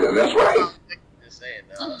motherfucker, that's right. Just saying,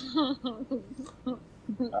 dog.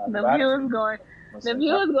 The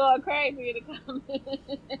viewers going crazy in the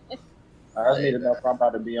comments. I just need to know if I'm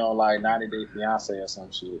about to be on like 90 Day Fiance or some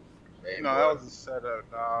shit. Hey, no, that was a setup,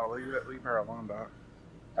 dog. Leave her alone, dog.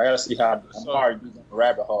 I gotta see how I'm already using the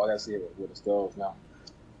rabbit hole. I gotta see it with the stove now.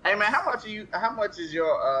 Hey man, how much is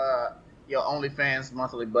your OnlyFans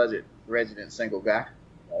monthly budget, resident single guy?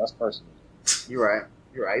 Yeah, that's personal. You're right.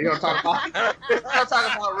 You don't talk about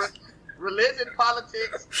religion,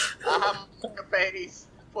 politics, how much he pays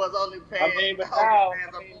for his OnlyFans. I mean,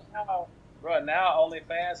 but now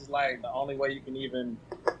OnlyFans is like the only way you can even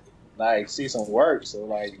like see some work. So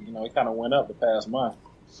like, you know, it kind of went up the past month.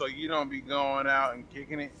 So you don't be going out and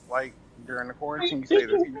kicking it like during the quarantine? The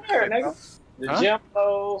gym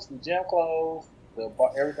closed, the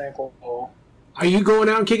bar, everything closed. Are you going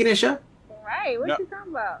out and kicking that shit? Right, what you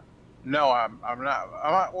talking about? No, I'm not.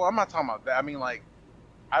 Well, I'm not talking about that. I mean, like,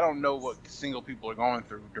 I don't know what single people are going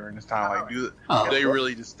through during this time. Like, do they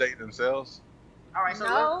really just stay themselves? All right,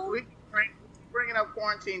 so we bringing up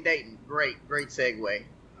quarantine dating. Great segue,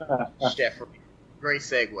 Jeffrey. Great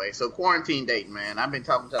segue. So quarantine dating, man. I've been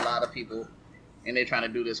talking to a lot of people, and they're trying to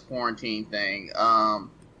do this quarantine thing.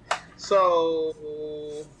 So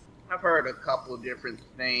I've heard a couple of different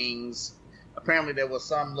things. Apparently, there was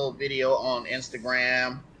some little video on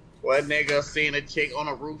Instagram where a nigga seen a chick on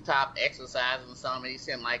a rooftop exercising or something. He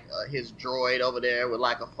sent like his droid over there with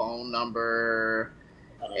like a phone number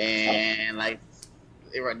and like,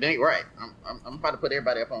 right. I'm about to put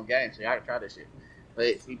everybody up on game, so y'all can try this shit.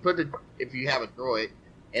 But he put if you have a droid,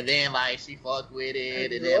 and then like she fucked with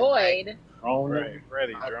it, and droid. Then like,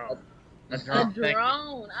 Ready, drone. A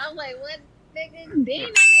drone. I was like, what nigga? Dang that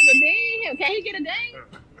nigga, dang him. Can he get a dang?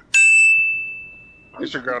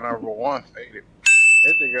 This your girl number one stated.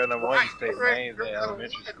 This your girl number one state names at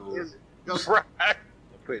elementary school. Right.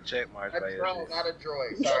 Put check marks a by drone, not a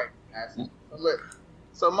droid. Sorry. So look.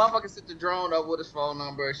 So motherfucker sent the drone up with his phone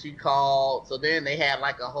number. She called. So then they had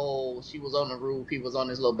like a whole. She was on the roof. He was on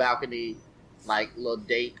this little balcony, like little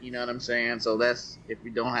date. You know what I'm saying? So that's if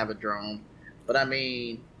you don't have a drone. But I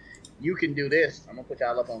mean, you can do this. I'm gonna put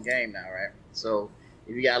y'all up on game now, right? So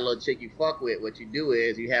if you got a little chick you fuck with, what you do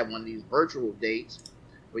is you have one of these virtual dates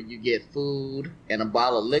where you get food and a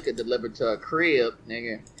bottle of liquor delivered to a crib,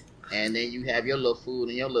 nigga, and then you have your little food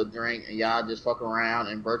and your little drink, and y'all just fuck around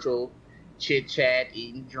and virtual chit chat,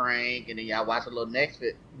 eating, drink, and then y'all watch a little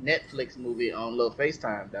Netflix movie on a little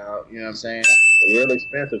FaceTime, dog. You know what I'm saying? It's real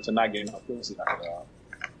expensive to not get no pussy, dog.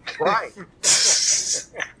 Right.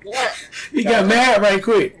 Yeah. He got mad right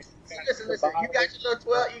quick. Listen. You got your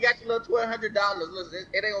little $1,200. Listen,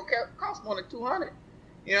 it ain't gonna cost more than $200.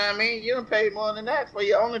 You know what I mean? You don't pay more than that for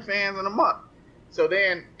your OnlyFans in a month. So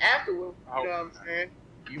then afterwards, you know what I'm saying?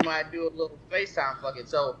 You might do a little FaceTime fucking.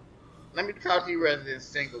 So let me talk to you, resident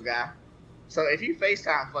single guy. So if you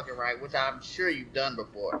FaceTime fucking right, which I'm sure you've done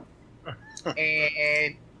before,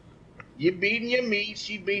 and you beating your meat,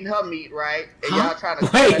 she beating her meat, right? And y'all trying to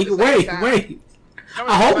wait.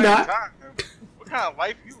 I hope not. What kind of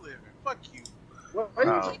life you living? Fuck you. Oh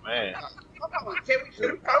man. Can we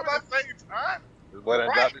talk about the same time? This boy done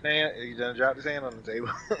dropped his hand. He done dropped his hand on the table.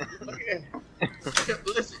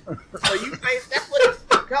 Listen. So you face. That's what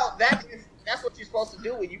that's what you're supposed to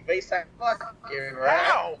do when you FaceTime fuck.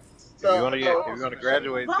 Right? So, if you're gonna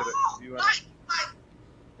graduate to the,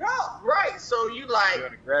 right. So you like,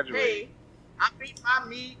 graduate. Hey, I beat my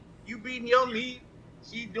meat, you beating your meat.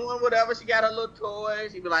 She doing whatever. She got her little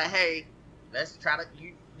toys. You be like, hey, let's try to.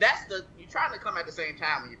 You trying to come at the same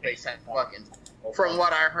time when you FaceTime fucking. From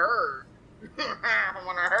what I heard,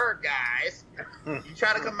 guys, you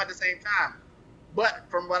try to come at the same time. But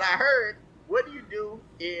from what I heard, what do you do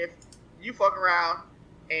if you fuck around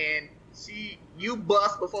and you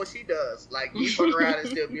bust before she does? Like, you fuck around and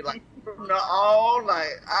still be like, from the all,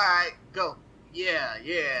 like, all right, go. Yeah.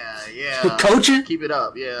 Coaching? Keep it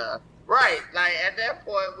up, yeah. Right. Like, at that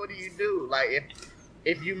point, what do you do? Like,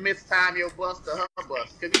 if you mistime your bust to her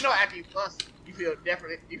bust. Because, you know, after you bust, you feel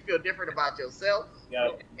different about yourself. Yeah.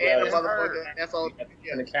 And the motherfucker, that's all.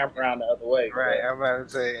 And the camera around the other way. Right, I'm about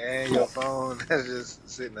to say, and your phone that's just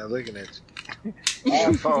sitting there looking at you.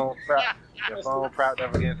 Your phone propped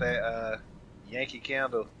up against that Yankee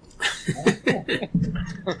candle.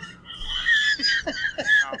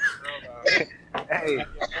 Hey,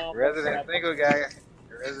 resident single guy.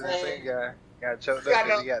 Got choked up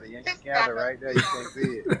because you got the Yankee Candle right there. You can't see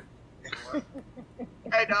it.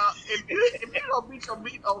 Hey, dog, if you gonna beat your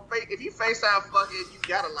meat on face, if you FaceTime fucking, you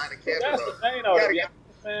gotta light a candle. That's the thing, though.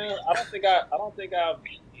 Man, I don't think I've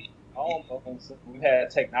we've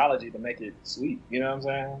had technology to make it sweet. You know what I'm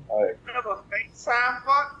saying? Like, never FaceTime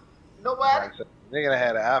fuck nobody. Like, so, nigga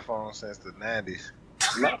had an iPhone since the 90s.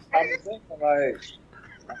 I'm thinking like,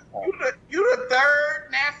 you the third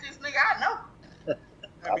nastiest nigga I know.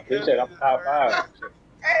 I appreciate it. I'm top 5.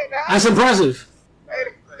 Hey, dog. That's impressive.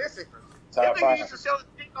 Hey, listen. Top This nigga 5. used to show the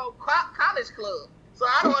thing on college club. So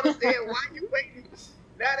I don't understand why you waiting.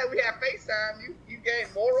 Now that we have FaceTime, you gain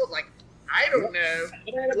morals. Like, I don't know.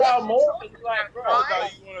 It ain't about more. It's like, bro, You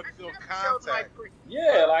want to feel contact.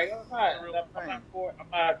 yeah, like I'm not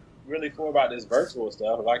really for about this virtual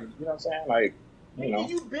stuff. Like, you know what I'm saying? Like, you know.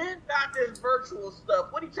 You been about this virtual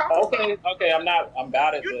stuff. What are you talking about? Okay, I'm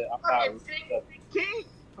about it. You I'm not. king.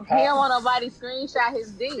 He don't want nobody screenshot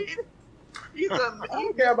his dick. I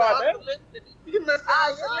don't care about that. You You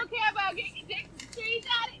don't care about getting your dick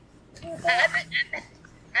screenshotted?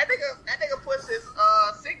 That nigga puts his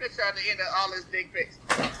signature at the end of all his dick pics.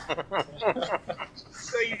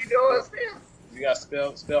 So you know what's him. You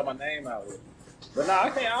gotta spell my name out with it. But no, I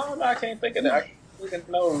can't think of that. I can't think of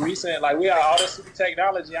no recent, like, we got all this super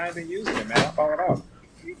technology. I ain't been using it, man. I found it out.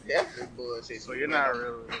 You definitely bullshit. So you're not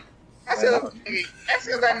really. That's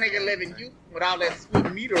because that nigga living you with all that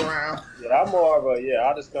sweet meat around. Yeah, I'm more of a,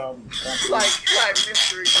 I just come. Like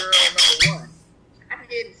mystery girl number 1. I'm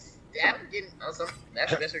getting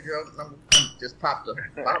that's mystery girl number 1. Just popped a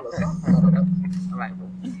bottle or something. I don't know. I'm like,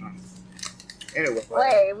 anyway.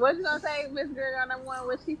 Wait, what you gonna say, Miss Girl number 1?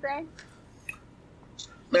 What she say?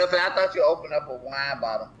 Listen, I thought you opened up a wine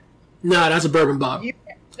bottle. Nah, that's a bourbon bottle.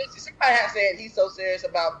 Somebody has said he's so serious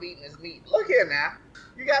about beating his meat. Look here now.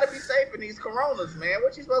 You gotta be safe in these coronas, man.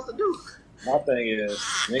 What you supposed to do? My thing is,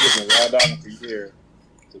 niggas been raw dogging for years.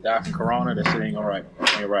 To die from corona, that shit ain't alright.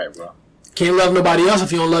 Ain't right, bro. Can't love nobody else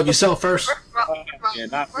if you don't love yourself first. First of all, you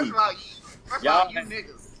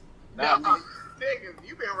niggas. Not me. Niggas,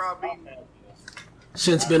 you been raw beating.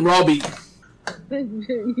 Since been raw beat.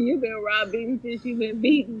 You've been raw beaten since you've been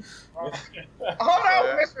beaten. Hold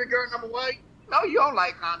on, mystery girl number 1. No, you don't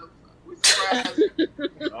like condoms. We surprised.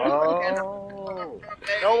 Oh.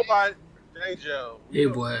 Nobody. Hey, Joe. Hey,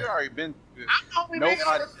 boy. We already been. I'm the only nigga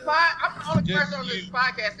on this I'm the only person on this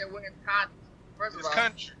podcast that wears condoms. First of all,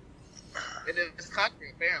 country. In this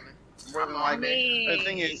country, apparently. More than likely. The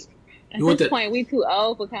thing is, at this point, we too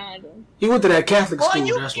old for condoms. He went to that Catholic Boy, school,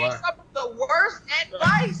 you that's get why. some of the worst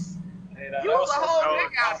advice. Hey, You was a whole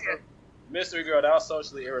nigga out here. Mystery girl, that was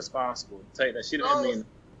socially irresponsible. Take that. She didn't mean.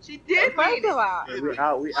 She did First mean of all,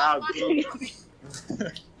 We out.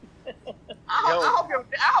 I hope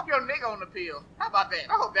your nigga on the pill. How about that?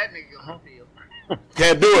 I hope that nigga on the pill.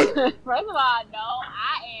 Can't do it. first of all, no,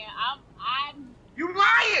 I'm You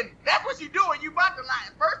lying. That's what you doing. You about to lie.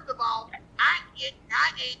 First of all, I ain't.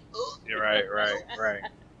 You're right.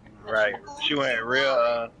 She went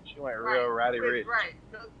real Roddy Rich. Right.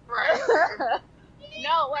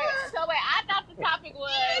 No, wait. So wait, I thought the topic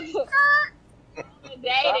was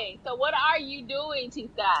dating. So what are you doing, T.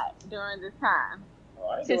 Scott, during this time?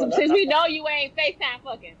 Since we know you ain't FaceTime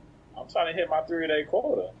fucking. I'm trying to hit my 3-day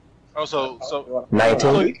quota. oh, so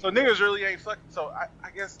 19. So niggas really ain't fucking. So I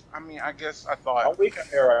guess I thought. I'm weak in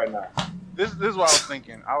here right now. This is what I was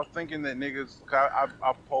thinking. I was thinking that niggas.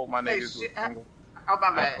 I polled my niggas. Oh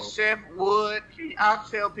my bad. Chef Wood. I'll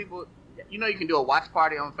tell people. You know you can do a watch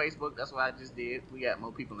party on Facebook. That's what I just did. We got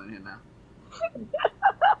more people in here now.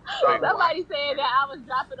 Somebody said that I was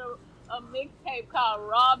dropping a mixtape called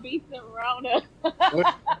Raw Beats and Rona.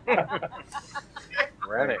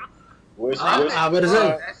 Ready. I better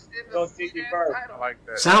say. Don't think you first. I like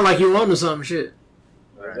that. Sound like you on to some shit.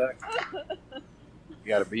 Exactly. You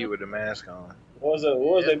gotta be with the mask on. What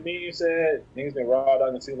was it meme you said? Niggas been raw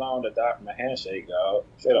dogging too long to die from a handshake, dog.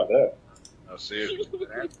 Shit out there. No, seriously. You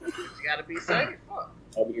gotta be safe.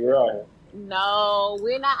 I'll be real here. No,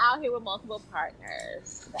 we're not out here with multiple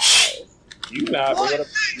partners, guys. You not. Let me tell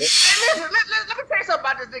you something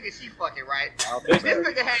about this nigga she fucking, right? This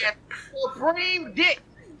nigga has supreme dick.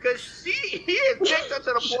 Because he is dicked up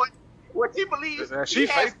to the point where she believes she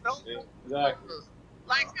has no Exactly.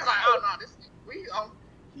 Like, she's like, oh no,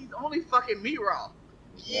 he's only fucking me raw.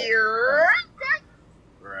 Yeah.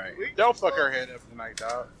 Right. Don't fuck her head up tonight,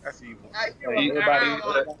 dog. That's evil. Everybody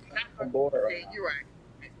on board right now. You're right.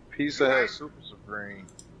 Pizza Hut Super Supreme.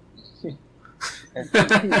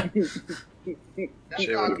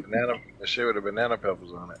 Shit with the banana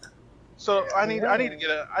peppers on it. So I need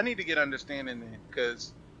to get understanding then,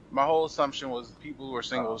 because My whole assumption was people who are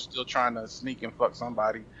single still trying to sneak and fuck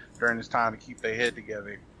somebody during this time to keep their head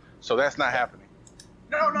together. So that's not happening.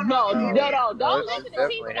 No. Don't listen to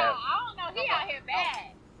people. I don't know. He out here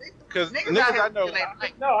bad. Because niggas I know.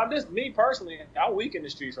 No, I'm just me personally. I'm weak in the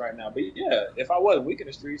streets right now. But yeah, if I wasn't weak in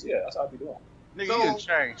the streets, yeah, that's how I'd be doing. Nigga, you didn't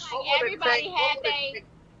change. Everybody had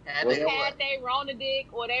they Rona dick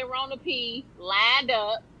or they Rona pee lined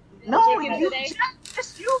up. No,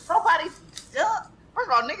 just you. Nobody's up. First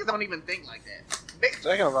of all, niggas don't even think like that.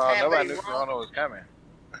 Second of all, nobody knew Corona was coming.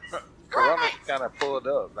 Corona kind of pulled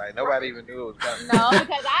up. Like, nobody even knew it was coming. No,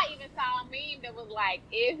 because I even saw a meme that was like,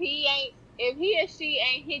 if he or she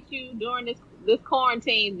ain't hit you during this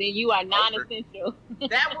quarantine, then you are non-essential.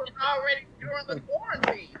 That was already during the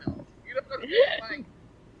quarantine, though. You know what I'm saying? Like,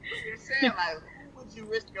 you're saying, like, who would you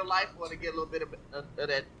risk your life for to get a little bit of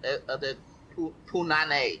that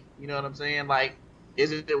punane? You know what I'm saying? Like,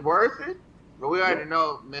 is it worth it? But we already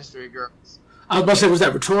know mystery girls. I was about to say, was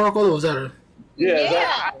that rhetorical or was that a...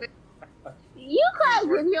 Yeah. You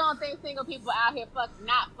crazy if you don't think single people out here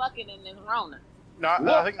not fucking in this Rona. No,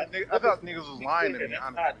 I thought niggas was lying to me,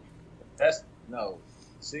 honestly.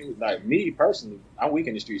 See, like me personally, I'm weak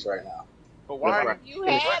in the streets right now. But why? If you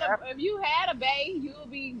had a bae, you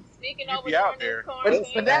would be sneaking over out there. But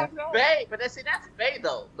that's bae. But that's bae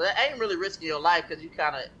though. But that ain't really risking your life because you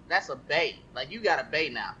that's a bae. Like you got a bae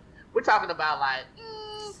now. We're talking about like,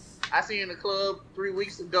 I see you in the club 3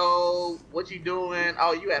 weeks ago. What you doing?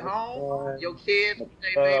 Oh, you at home? Your kid,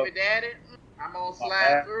 baby daddy? I'm gonna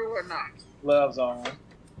slide through or not? Gloves on,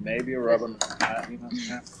 maybe a rubber. You know.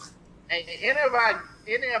 Hey,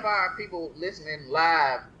 any of our people listening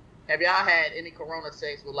live, have y'all had any Corona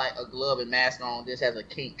sex with like a glove and mask on? This has a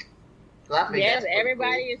kink. Yes,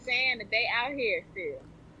 everybody is saying that they out here still.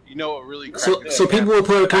 You know what really? So people will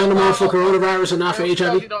put a condom on for coronavirus and not for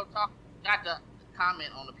HIV. You don't got to comment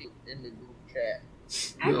on the people in the group chat.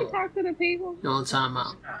 I can talk to the people. No on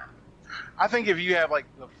timeout. I think if you have like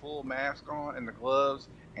the full mask on and the gloves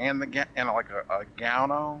and like a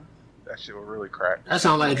gown on, that shit will really crack. That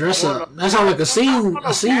sounds like a dress up. That sounds like a scene.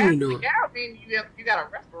 A scene you doing. Yeah, I mean you got a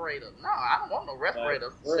respirator. No, I don't want no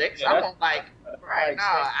respirator sex. I want like right now.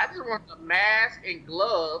 I just want the mask and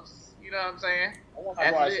gloves. You know what I'm saying?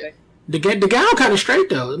 That's it. The gown kind of straight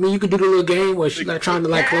though. I mean, you could do the little game where she's like trying to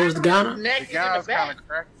like close the gown up. The gown's kind of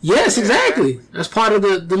cracked. Yes, exactly. That's part of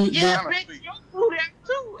the yeah, bitch, you do that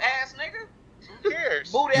too, ass nigga. Who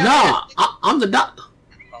cares? No, I'm the doctor.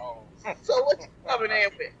 Oh. So what you coming in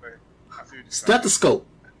with? Stethoscope.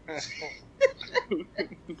 You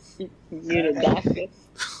the doctor.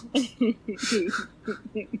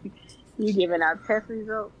 You giving out test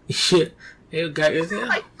results? Shit. It got it.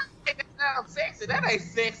 That sounds sexy. That ain't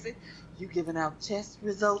sexy. You giving out test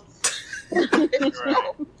results? Test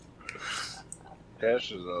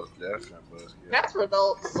results, definitely. Test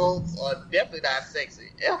results are definitely not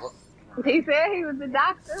sexy ever. He said he was the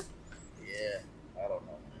doctor. Yeah, I don't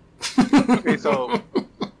know. Okay, so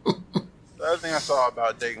the other thing I saw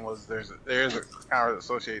about dating was there's a kind of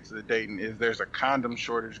associated to the dating is there's a condom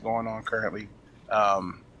shortage going on currently,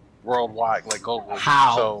 worldwide, like globally.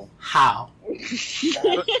 How? And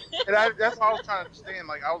that's what I was trying to understand.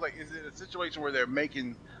 Like I was like, is it a situation where they're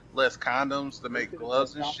making less condoms to make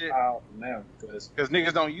gloves and shit? Because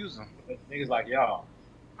niggas don't use them. Niggas like y'all.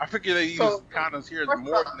 I figure they use condoms here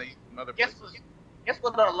more than they use in other places. Guess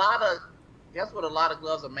what a lot of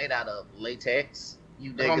gloves are made out of? Latex.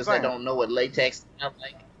 You niggas that don't know what latex sounds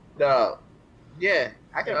like. Yeah,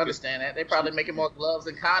 I can understand that. They probably making more gloves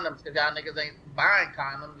than condoms because y'all niggas ain't buying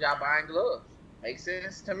condoms. Y'all buying gloves. Makes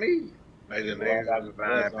sense to me. Maybe the niggas be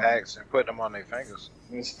buying packs and putting them on their fingers.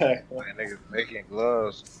 Exactly. Like niggas making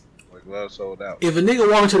gloves. With gloves sold out. If a nigga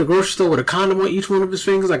walked to the grocery store with a condom on each one of his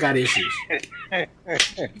fingers, I got issues. You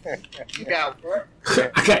got what?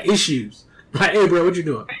 I got issues. Like, hey, bro, what you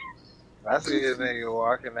doing? I see this nigga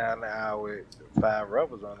walking down the aisle with 5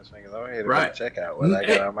 rubbers on his fingers. I'm here to right. check out. Well, I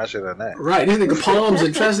got my shit on that. Right, this nigga palms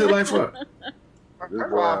infested like fuck. That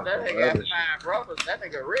nigga got 5 rubbers. That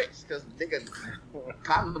nigga rich because nigga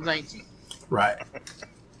condoms ain't cheap. Right.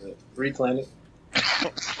 Free clinic.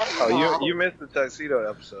 Oh, you missed the tuxedo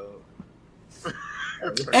episode.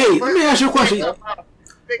 Hey, let me ask you a question.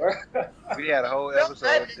 We had a whole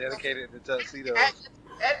episode dedicated to tuxedos. That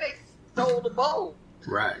nigga stole the bowl.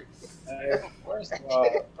 Right. First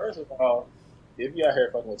of all, if you out here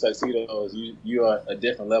fucking with tuxedos, you are a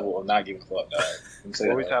different level of not giving a fuck, dog.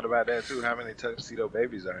 Well, we talked about that too. How many tuxedo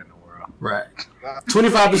babies are in the world? Right.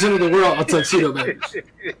 25% of the world are tuxedo babies.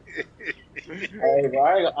 Hey,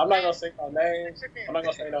 well, I'm not gonna say no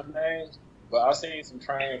names. But I've seen some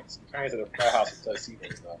trains at the frat house with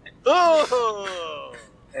tuxedos. Oh,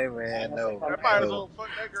 Hey man, no. Everybody as well fuck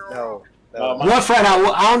that girl. No. What frat?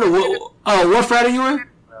 I don't know. What frat are you in?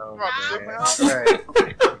 No, Right.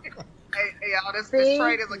 Hey, y'all, this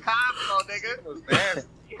trade is a combo, nigga. It was nasty.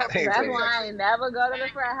 That's why I ain't never go to the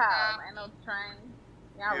frat house. Ain't no train.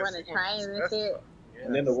 Y'all running trains and shit.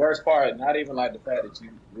 And then the worst part, not even like the fact that you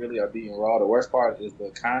really are being raw. The worst part is the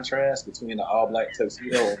contrast between the all black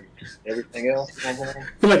tuxedo and everything else. You know what I'm saying?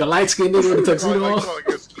 Feel like a light skinned nigga with a tuxedo on. Like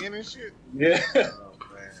your skin and shit. Yeah. Oh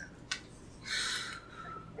man.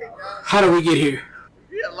 How do we get here?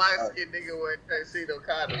 You a light-skinned nigga wearing tuxedo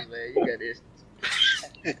condoms, man. You got this.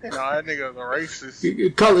 No, that nigga's a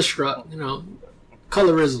racist. Color struck,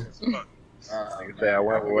 colorism. Nigga say I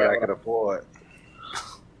went with what I could afford.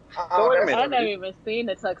 So wait a minute. I never even seen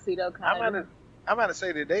the tuxedo condom. I'm about to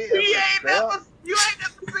say that they. You ain't never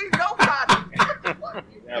seen no condom.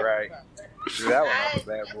 Right. Threw that one off a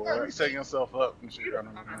bad boy. You setting yourself up and shit.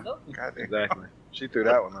 Goddamn. Exactly. She threw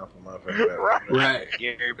that one off a motherfucker. Right.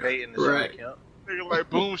 Gary Payton, the Right. Camp. Nigga like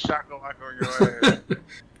boom shakalaka on your ass.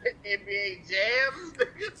 NBA jams.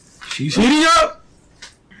 She's heating up.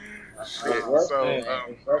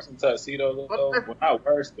 Worst in tuxedos, though. Well, not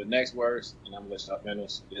worst, but next worst, and I'm gonna let y'all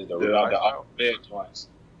finish, is the red joints.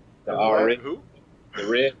 The red, Who? the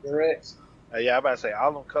red Durex. Yeah, I'm about to say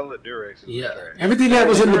all them colored Durex. Yeah. Everything that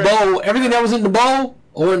was in the bowl,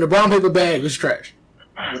 or in the brown paper bag was trash.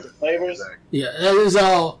 With the flavors. Yeah, that is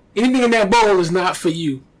all. Anything in that bowl is not for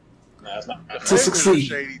you No, it's not. to succeed.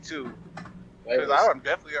 Shady too. Because I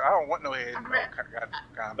don't want no head.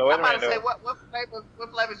 So wait a I'm about to say, minute.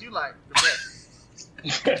 what flavors you like?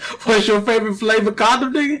 What's your favorite flavor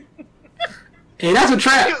condom, nigga? Hey, that's a He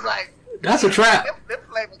trap. was like, That's a trap. them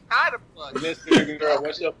flavors kind of fun. Miss Bigger Girl,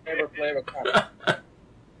 what's your favorite flavor condom?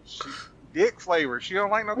 Dick flavor. She don't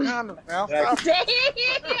like no condom now. Yeah. Stop.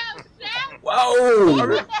 Damn, Whoa.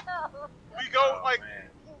 We go like.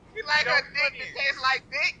 You like a dick that tastes like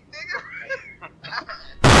dick, nigga?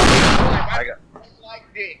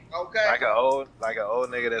 Like dick, okay? Like an old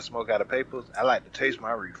nigga that smoke out of papers. I like to taste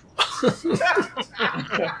my reefer.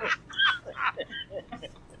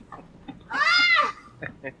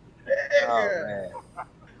 Oh man.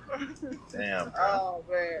 Damn. Oh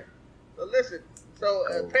man. So listen. So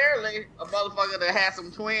apparently a motherfucker that had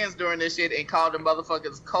some twins during this shit and called them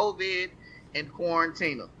motherfuckers COVID and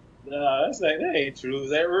quarantine. No, that ain't true.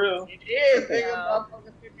 Is that real? It is, nigga.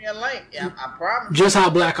 Motherfucker sent me a link. Yeah, I promise. Just how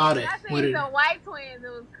black are they? I seen some white twins. It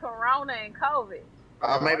was Corona and COVID.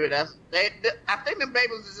 Maybe that's I think the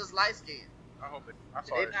babies is just light skinned. I hope it. I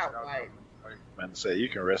saw They that not shit. white. Man, say you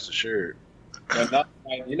can rest assured. But not,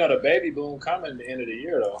 like, the baby boom coming at the end of the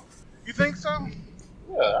year, though. You think so?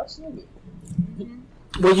 Yeah, absolutely.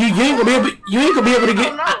 Well, you ain't gonna be able. You ain't gonna be able to I get.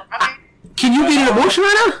 don't know. I mean, Can you get an abortion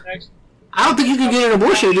right now? Next, I don't think you can get an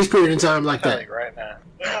abortion in this period of time like that. Like right now.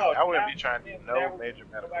 no, I wouldn't be trying to do no never major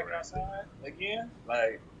go medical. back right. outside again.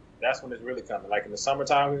 Like that's when it's really coming. Like in the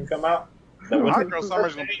summertime, we can come out. My girl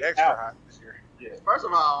summer's gonna be extra hot this year. Yeah. first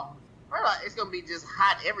of all, it's gonna be just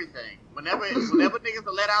hot everything. Whenever niggas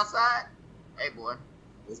are let outside, hey boy,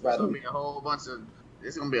 It's it's about gonna to be a whole bunch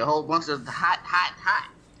of hot.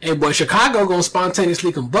 Hey, boy, Chicago gonna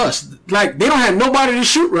spontaneously combust. Like they don't have nobody to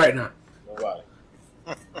shoot right now. nobody.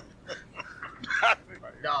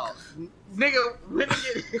 Dog, nigga,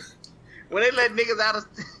 when they let niggas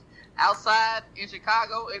outside in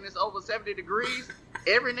Chicago and it's over 70 degrees,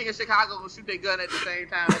 every nigga in Chicago gonna shoot their gun at the same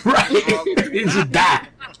time. Right? They just die.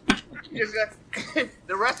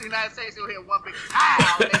 The rest of the United States will hear one big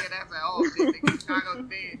pow, nigga. That's like, oh shit, nigga, Chicago's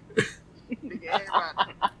dead. Nigga,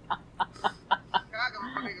 everybody. Chicago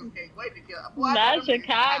niggas can't wait to kill. Boy, I Not know them niggas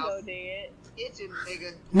Chicago out did. itching,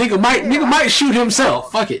 nigga. Nigga might shoot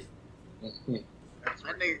himself. Fuck it.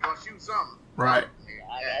 That nigga gonna shoot something. Right.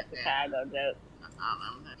 I got Chicago joke.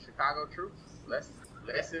 I'm not Chicago truth.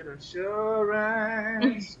 Blessed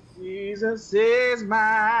assurance, Jesus is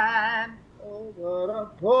mine. Oh, what a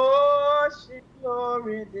portion,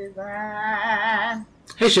 glory divine.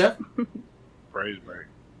 Hey, Chef. Praise break.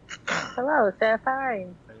 Hello, Chef. Hi.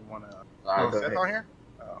 They want to. Alright, go Is that ahead. on here?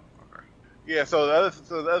 Oh, okay. Yeah. So the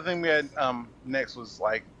other thing we had next was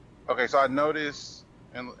like, okay. So I noticed,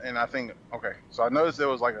 and I think, okay. So I noticed there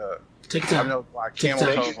was like a. Take your I time. know like Take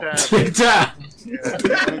camel your toes. time. Take your time.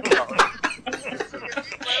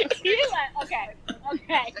 You like okay.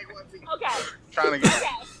 Take one beat. Okay. Trying to get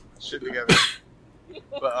shit together.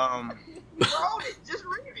 But Hold it. Just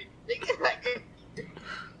read it. Nigga, like,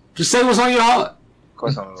 Just say what's on your heart. Of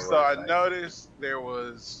course, I'm so I noticed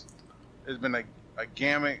there's been a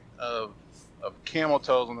gamut of camel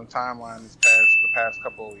toes on the timeline the past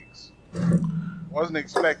couple of weeks. Wasn't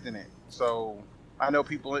expecting it. So I know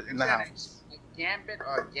people in the house. Gambit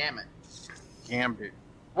or Gambit? Gambit.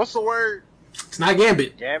 What's the word? It's not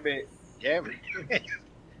Gambit. Gambit.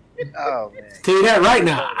 Oh man. Tell you that right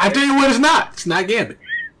now. I tell you what, it's not. It's not Gambit.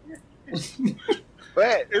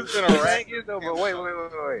 But it's been a rank though. But wait.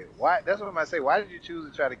 Why? That's what I'm gonna say. Why did you choose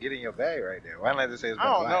to try to get in your bag right there? Why not just say it's been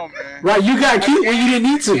I don't know, man. Right, you got cute when you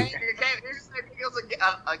didn't need to. It was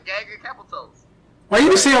a gang of camel toes. Why you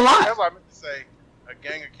didn't say a lot? That's what I meant to say. A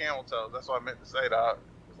gang of camel toes. That's what I meant to say, dog.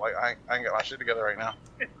 It's like I ain't got my shit together right now.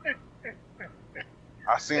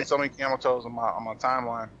 I've seen so many camel toes on my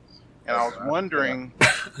timeline, and I was wondering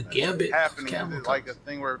Gambit. happening. Is it like a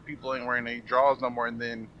thing where people ain't wearing any drawers no more? And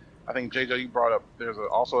then I think JJ, you brought up there's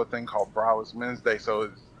also a thing called Braless Wednesday.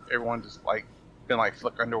 So everyone just like been like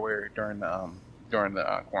flick underwear during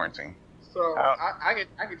the quarantine. So I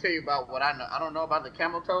can tell you about what I know. I don't know about the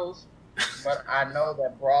camel toes, but I know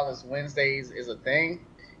that Braless Wednesdays is a thing.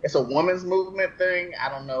 It's a women's movement thing. I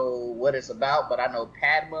don't know what it's about, but I know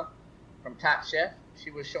Padma from Top Chef. She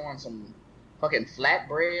was showing some fucking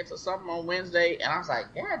flatbreads or something on Wednesday, and I was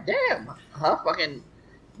like, God damn, her fucking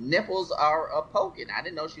nipples are poking. I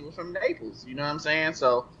didn't know she was from Naples. You know what I'm saying?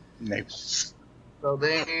 So Naples. So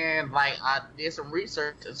then, like, I did some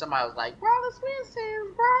research, and somebody was like, Braless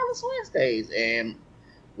Wednesdays, and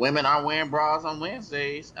women aren't wearing bras on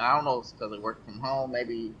Wednesdays. And I don't know if it's because they work from home.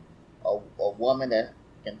 Maybe a woman that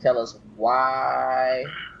can tell us why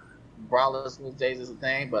Braless Wednesdays is a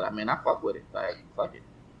thing, but I mean, I fuck with it. Like, fuck it.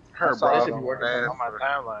 Her bras on my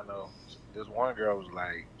timeline though. This one girl was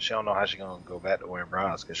like, she don't know how she gonna go back to wearing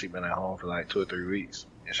bras because she been at home for like 2 or 3 weeks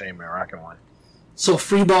and she ain't been rocking one. So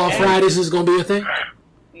Free Ball Fridays is gonna be a thing.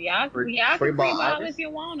 Y'all can free ball if you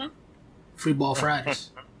wanna. Free Ball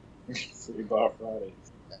Fridays. Free Ball Fridays.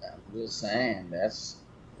 I'm just saying I'm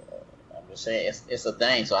just saying it's a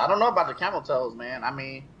thing. So I don't know about the camel toes, man. I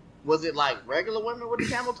mean, was it like regular women with the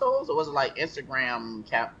camel toes, or was it like Instagram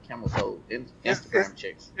camel toes? Instagram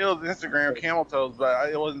chicks. It was Instagram camel toes, but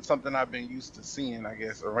it wasn't something I've been used to seeing, I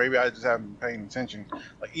guess, or maybe I just haven't been paying attention.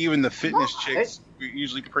 Like even the fitness chicks are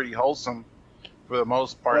usually pretty wholesome for the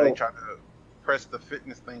most part. They try to press the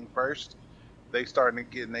fitness thing first. They starting to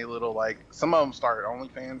get in a little like some of them started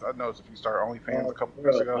OnlyFans. I noticed if you started OnlyFans a couple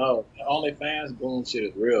years ago. No, OnlyFans boom shit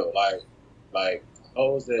is real. Like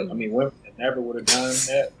hoes that women that never would have done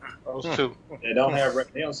that. Those two. They don't have. You know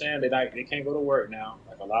what I'm saying? They can't go to work now.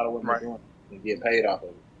 Like a lot of women are doing it and get paid off of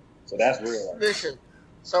it. So that's real. Listen,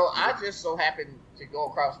 so I just so happened to go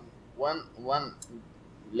across one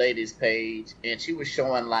lady's page, and she was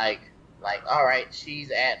showing like all right,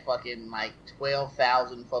 she's at fucking like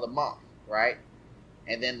 12,000 for the month, right?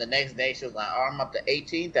 And then the next day she was like, oh, I'm up to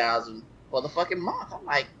 18,000 for the fucking month. I'm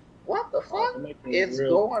like, what the fuck is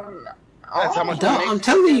going on? That's how much I'm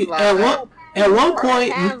telling you, at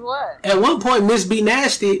one point, Miss B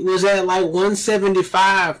Nasty was at like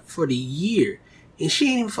 175 for the year, and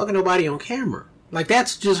she ain't even fucking nobody on camera. Like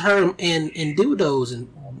that's just her and dildos and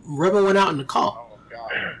rubbing one out in the car. Oh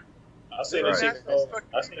god! I seen a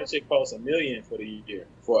chick post $1 million for the year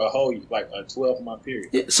for a whole like a 12-month period.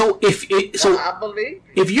 Yeah, so I believe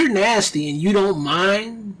if you're nasty and you don't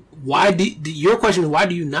mind, why your question is why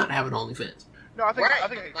do you not have an OnlyFans? No, I think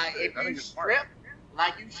like if you strip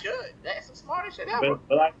like you should. That's the smartest shit ever.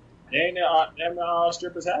 But like, ain't all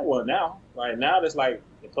strippers have one now. Like now, that's like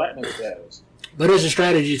the platinum status. But there's a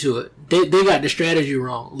strategy to it. They got the strategy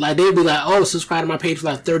wrong. Like they'd be like, "Oh, subscribe to my page for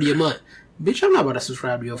like $30 a month." Bitch, I'm not about to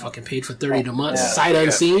subscribe to your fucking page for $30 a month. Sight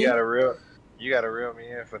unseen. You gotta reel me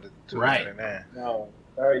in for the $299. Right.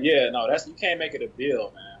 No, that's you can't make it a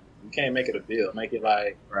bill, man. You can't make it a bill. Make it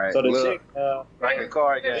like So the chick, like a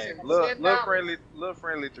card game. Little friendly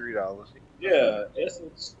 $3. Yeah,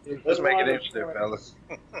 let's make it interesting, fellas.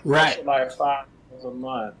 Right. Like $5 a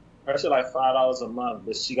month. Actually, like $5 a month,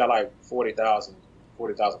 but she got like 40,000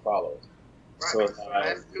 followers. Right. So it's like,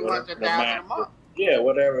 that's 200,000 a month. Yeah,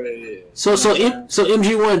 whatever it is. So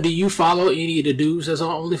MG1, do you follow any of the dudes that's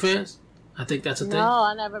on OnlyFans? I think that's a thing. No,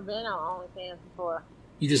 I've never been on OnlyFans before.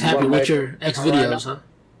 You just happy with your ex videos, huh?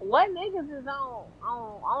 What niggas is on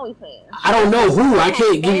OnlyFans? I don't know who. I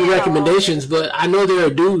can't give you recommendations, but I know there are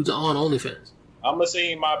dudes on OnlyFans. I'm gonna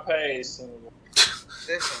see my page soon.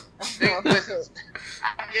 Listen,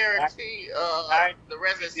 I guarantee the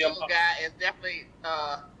Resident Evil guy is definitely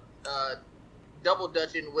double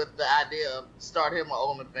dutching with the idea of start him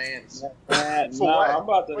on OnlyFans. So what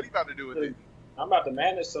are you about to do with it? I'm about to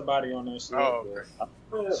manage somebody on that shit. Oh,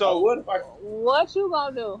 okay. So what you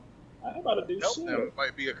gonna do? I ain't about to do shit. That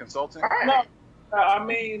might be a consultant. No, I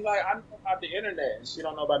mean, like, I know about the internet, and she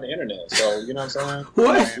don't know about the internet, so, you know what I'm saying?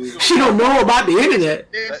 What? She don't know about the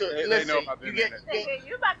internet? They know about the internet.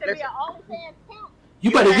 You about to be an OnlyFans pimp?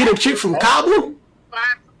 You better get a chick from Cobbler.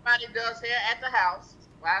 Find somebody does hair at the house.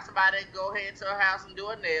 Find somebody that go ahead to her house and do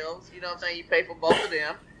her nails. You know what I'm saying? You pay for both of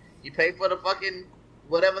them. You pay for the fucking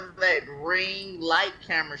whatever that ring light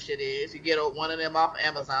camera shit is. You get one of them off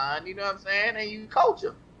Amazon. You know what I'm saying? And you coach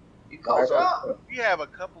them. You coach them. We have a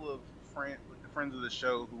couple of friends of the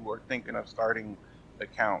show who are thinking of starting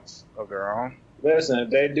accounts of their own. Listen, if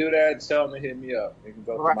they do that, tell them to hit me up. They can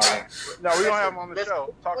go to my link. No, we don't have them on the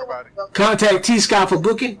show. Talk about it. Contact T Scott for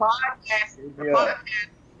booking. Podcast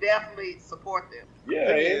definitely support them. Yeah,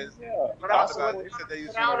 it is. Yeah. But also,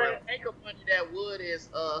 without that makeup money that Wood is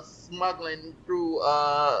smuggling through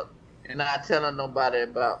and not telling nobody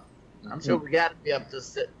about. I'm sure we got to be up to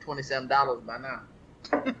 $27 by now.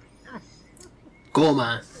 Gold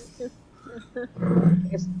mine.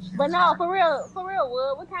 But no, for real,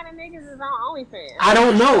 Wood, what kind of niggas is on OnlyFans? I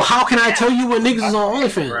don't know. How can I tell you what niggas is on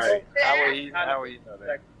OnlyFans? Right. How would you know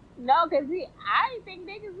that? No, because I didn't think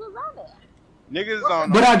niggas was on there. Niggas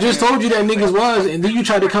on. But I just told you that niggas was, and then you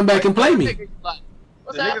tried to come back and play me.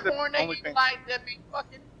 What's that porn niggas like that be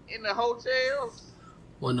fucking in the hotels?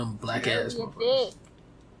 One of them black ass.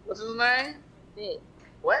 What's his name? Dick.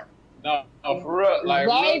 What? No, for real. Like,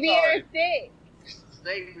 Xavier Thick.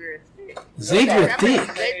 Xavier Thick. Xavier Thick.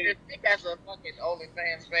 Xavier Thick has a fucking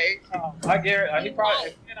OnlyFans page. I guarantee. He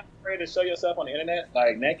probably. If you're not afraid to show yourself on the internet,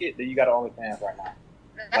 like naked, then you got an OnlyFans right now.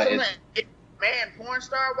 That's what man, porn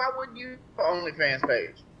star. Why wouldn't you for OnlyFans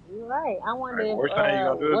page? You're right. I wonder if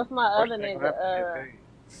what's my other nigga,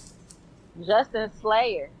 Justin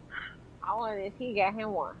Slayer. I wonder if he got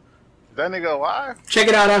him one. Is that nigga alive? Check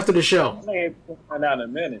it out after the show. I'm gonna find out in a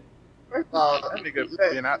minute. That nigga's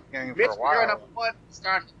been out the game for a while. Bitch,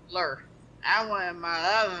 starting to blur. I want my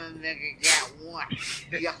other nigga got one.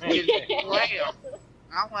 I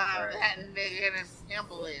want that nigga in his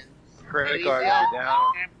Timberlands. Credit card gonna be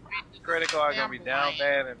down. Credit card gonna be down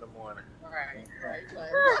bad in the morning. Right.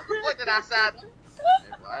 What did I sign?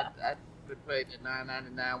 I paid the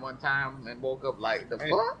 $9.99 one time and woke up like the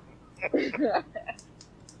fuck.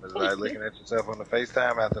 Was like looking at yourself on the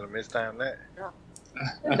FaceTime after the missed time that?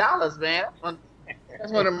 $, man.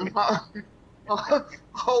 That's one of them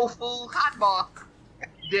Whole Foods hot bar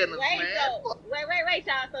dinners, man. Wait,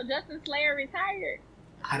 y'all. So Justin Slayer retired?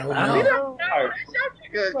 I don't know.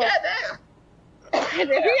 Good. Goddamn. If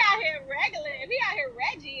he out here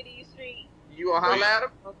Reggie in these streets. You gonna holler at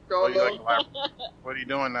him? What are you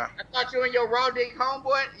doing now? I thought you and your raw dick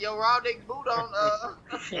homeboy, your raw dick boot on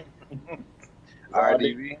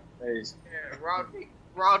RDB. Yeah,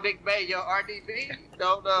 raw dick bay, your RDB.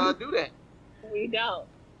 Don't do that. We don't.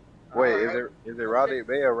 Wait, is it Raw Dick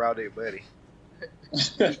Bay or Raw Dick Buddy?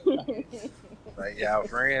 Like y'all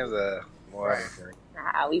friends or more than friends?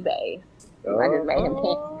 Nah, we bae. I just made him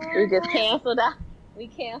we just canceled our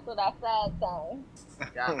side thing.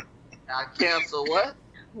 Y'all cancel what?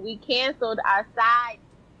 We canceled our side.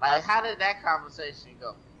 Like, how did that conversation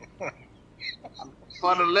go?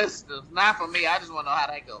 For the listeners, not for me. I just want to know how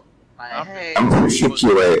that go. Like, hey, I'm gonna shoot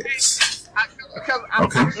your ass. Because I'm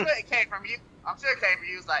sure it came from you.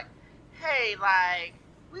 It's like, hey, like,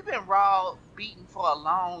 we've been raw beaten for a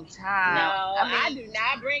long time. No, I do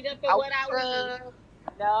not bring up the what I read.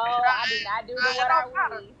 No, I do not do the what I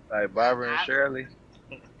read. Like Barbara and Shirley.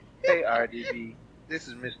 Hey, RDB. This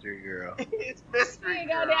is Mystery Girl. It's Mystery You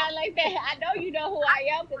Girl. go down like that. I know you know who I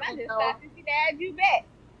am because I just stopped to see to add you back.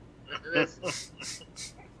 I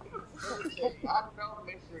know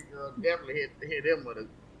Mystery Girl definitely hit him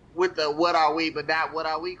with the what are we, but not what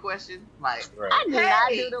are we question. Like, Right. I do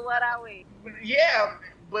not do the what I read. yeah,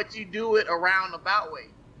 but you do it a roundabout way.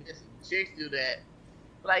 Just chicks do that.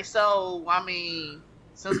 Like, so, I mean,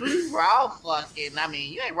 since we raw fucking, I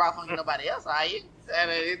mean, you ain't raw fucking nobody else, are you? And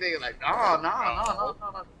they like, oh, no.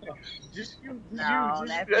 Just you. No,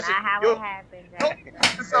 that's not how it happened,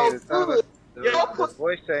 Jackson. So Hey, good. the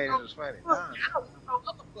voice change is funny. I don't know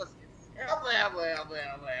other pussies.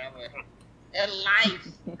 In life.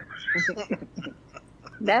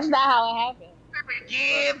 That's not how it happened. It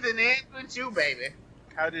begins and ends with you, baby.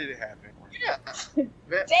 How did it happen? Yeah.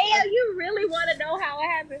 Damn, you really want to know how it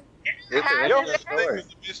happened? It's How an did interesting it story.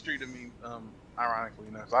 It's a mystery to me, ironically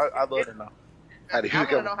enough. So I'd love to know. How did you I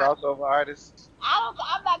become wanna a know how- crossover artist? I'm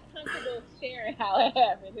not comfortable sharing how it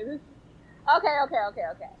happened. Okay.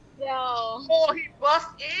 So, Or he bust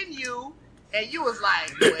in you, and you was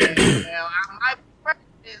like, well, I might be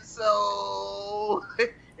pregnant, so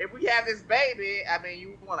if we have this baby, I mean,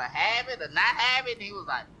 you want to have it or not have it? And he was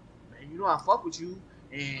like, man, you know I fuck with you,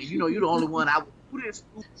 and you know you're the only one I would do this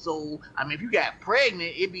to. So, I mean, if you got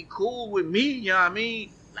pregnant, it'd be cool with me, you know what I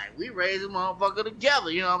mean? Like, we raised a motherfucker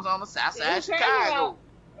together, you know what I'm saying, on the south side of Chicago.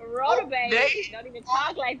 Rona Bay don't even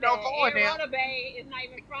talk like that. And Rona Bay is not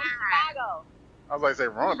even from Chicago. I was like, say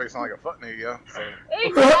Rona Bay sound like a fuck nigga, yo. So.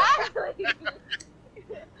 Exactly.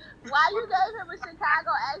 Why you gave him a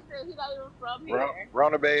Chicago accent? He not even from here.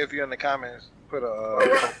 Rona Bay, if you're in the comments, put a. All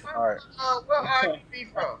right. Where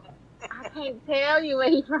RDB from? I can't tell you where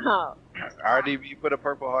he from. RDB, put a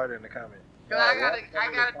purple heart in the comments. I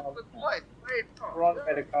gotta put what?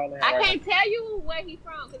 I can't tell you where he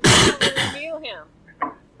from because I don't reveal him.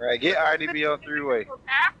 Right, get RDB on three-way.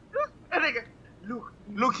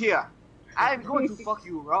 Look here. I'm going to fuck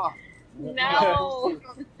you raw. No.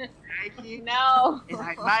 No. And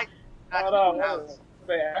I might. Rona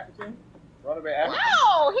Bay African? Rona Bay African?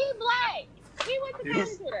 No, he black. He went to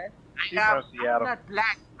Canada. From Seattle. I'm not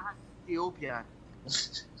black. I'm Ethiopian.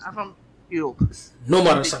 I'm from Ethiopia. No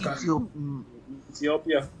Marasaka.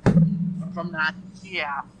 Ethiopia. From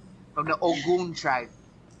Nigeria. From the Ogun tribe.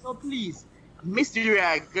 So please, mystery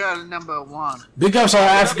girl number 1. Big ups our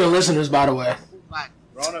African listeners, by the way.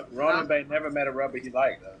 Rona Bay never met a rubber he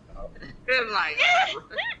liked, though. Like,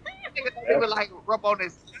 they would like rub on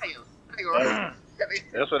his tires.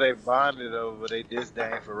 That's what they bonded over. They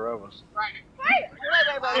disdain for rubbers. Right. Wait.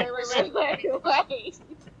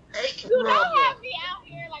 Do not have me out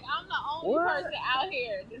here like I'm the only person out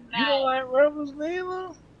here. You don't like rubbers,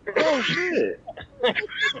 neither? Oh, shit.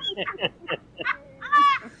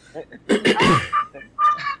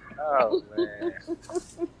 Oh, man.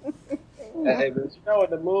 Hey, but you know what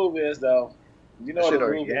the move is, though? You know that what shit the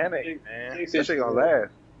move organic, is? man. That shit gonna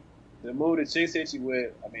last. The move that chicks hit you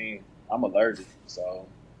with, I mean, I'm allergic, so.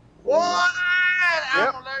 What?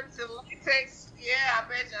 I'm allergic to latex. Yeah, I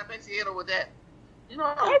bet you hit her with that. You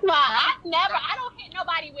know, that's why I don't hit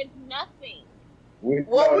nobody with nothing.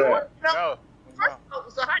 No. First,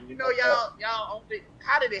 so how do you know y'all only?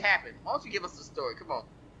 How did it happen? Why don't you give us the story? Come on.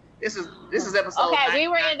 This is episode. Okay, we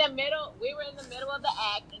were in the middle of the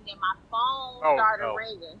act, and then my phone started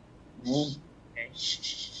ringing. Mm-hmm.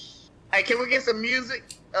 Hey, can we get some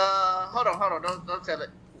music? Hold on. Don't tell it.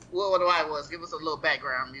 What the I was. Give us a little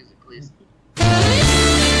background music, please.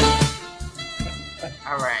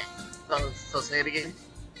 All right. So say it again.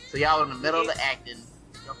 So y'all in the middle of the acting,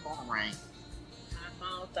 your phone rang. My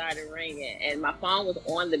phone started ringing, and my phone was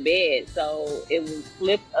on the bed, so it was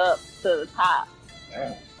flipped up to the top.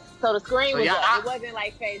 Yeah. So the screen was up. It wasn't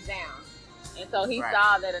like face down. And so he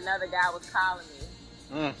saw that another guy was calling me.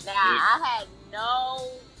 I had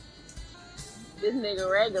this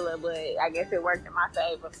nigga regular, but I guess it worked in my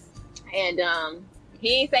favor. And he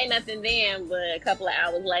ain't say nothing then, but a couple of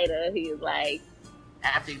hours later, he was like,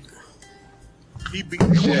 after he beat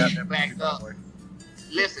the shit back up.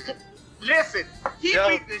 Listen. He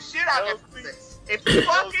beat the shit out of that. If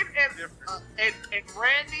fucking and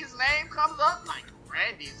Randy's name comes up, like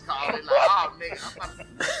Randy's calling, like, oh nigga, I'm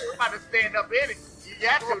about to stand up in it. You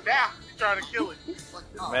got to now. He's trying to kill it.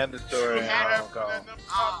 Mandatory.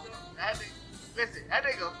 Listen, that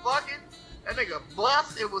nigga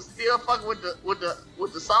bust. It was still fucking with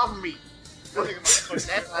the soft meat.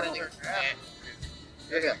 That's how that nigga bad.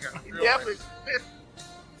 He definitely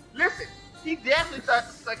listen. He definitely tried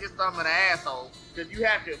to suck his thumb in the asshole because you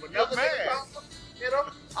have to. But another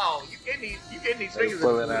nigga, oh, you getting these fingers.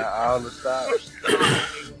 Pulling out all the stops.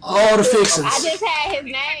 All the fixings. I just had his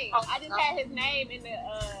name. In the.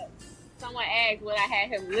 Someone asked what I had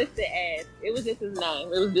him listed as. It was just his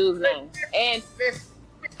name. It was dude's name.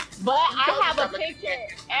 But I have a picture.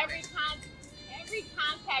 Every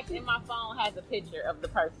contact in my phone has a picture of the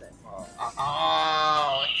person.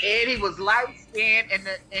 Oh, and he was light skinned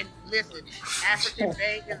and listen, African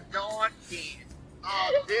Day is dawn skinned.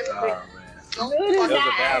 Oh, this man. Dude is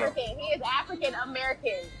not African. He is African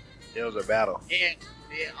American. It was a battle. And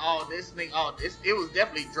it was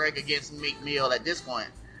definitely Drake against Meek Mill at this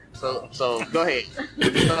point. So go ahead.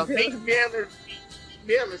 So Meek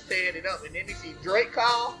Mill is tearing it up, and then you see Drake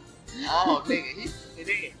call. Oh nigga, he put it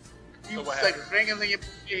in. He was stuck his fingers in your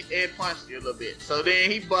and punched you a little bit. So then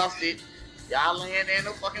he busted. Y'all laying there in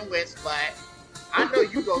the fucking wet spot. I know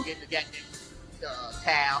you gonna get the goddamn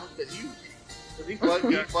towel because he fucked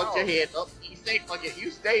your head up. You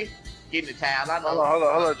stay getting the towel. I know.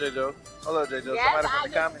 Hold on, J-Joe. Yes,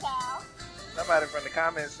 Somebody from the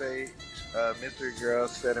comments say mystery girl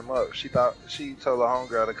set him up. She told her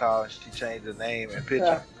homegirl to call and she changed the name and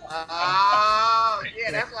picture. Oh,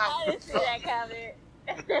 yeah, that's why I didn't see that comment.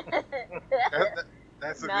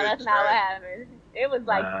 That's not what happened. It was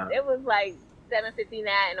like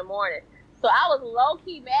 7:59 in the morning. So I was low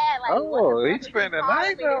key mad. Like, he spent the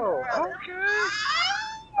night though. Okay.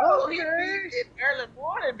 He early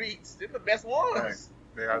morning beats. They're the best ones.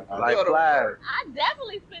 Like flies. I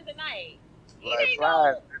definitely spent the night. Like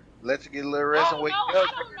flies. Let you get a little rest and wake you up.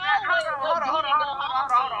 Hold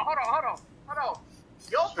on.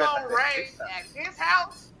 Your phone rang at his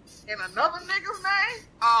house in another nigga's name?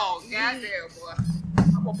 Oh, goddamn, boy.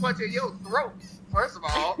 I'm gonna punch in your throat. First of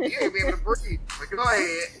all, you ain't be able to breathe. But go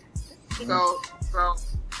ahead. So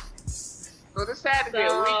this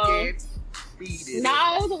Saturday weekend.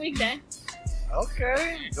 No, it was a weekday.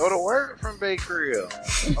 Okay. Go to work from Bay Crib.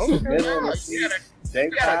 Okay.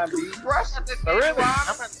 Daytime beat. So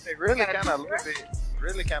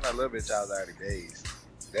really kind of a little bit y'all's already days.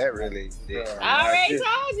 That really did. I already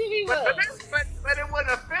told you he was. But it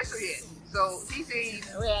wasn't official yet. So he seen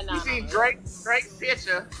Drake's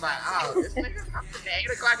picture. Like, oh, this nigga at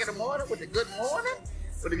 8 o'clock in the morning with the good morning?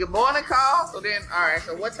 With the good morning call? So then, alright,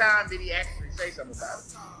 so what time did he actually say something about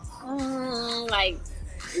it? Like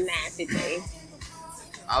 9:15.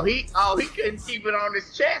 Oh, he couldn't keep it on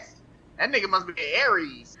his chest. That nigga must be an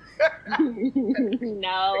Aries.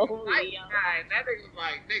 No. That nigga's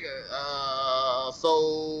like, nigga,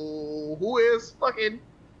 so who is fucking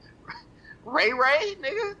Ray,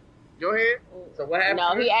 nigga? Go ahead. So what happened?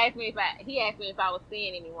 No, he asked me if I was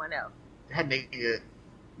seeing anyone else. That nigga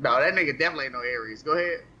definitely ain't no Aries. Go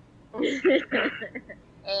ahead. And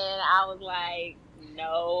I was like,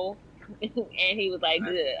 no. And he was like,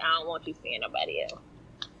 good, I don't want you seeing nobody else.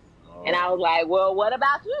 Oh. And I was like, well, what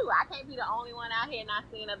about you? I can't be the only one out here not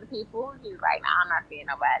seeing other people. He was like, no, I'm not seeing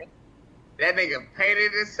nobody. That nigga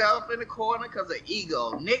painted himself in the corner because of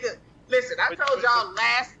ego. Nigga, listen, I told y'all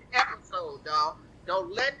last episode, dog,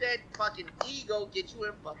 don't let that fucking ego get you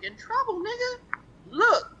in fucking trouble, nigga.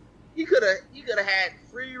 Look, you could have had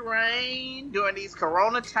free reign during these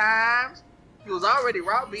corona times. He was already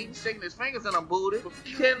raw beating, sticking his fingers in a booty.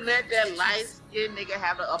 He couldn't let that light-skinned nigga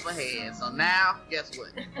have the upper hand. So now, guess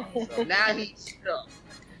what? So now he's stuck.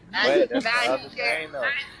 Why can't he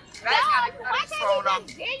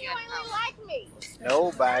genuinely like me?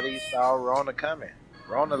 Nobody saw Rona coming.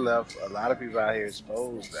 Rona left a lot of people out here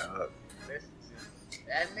exposed. Listen,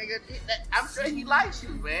 that nigga, I'm sure he likes you,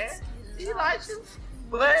 man. He likes you.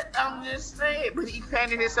 But I'm just saying, but he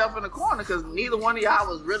painted himself in the corner because neither one of y'all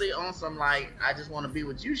was really on some like, I just want to be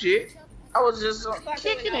with you shit. I was just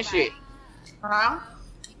kicking and shit. Huh?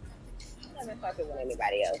 I'm never fucking with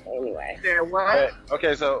anybody else anyway. Yeah, what?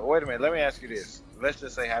 Okay, so wait a minute. Let me ask you this. Let's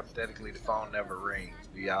just say hypothetically the phone never rings.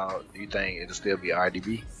 Do you think it'll still be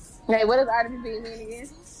RDB? Hey, what does RDB mean again?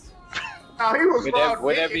 Oh, he was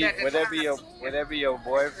would that be your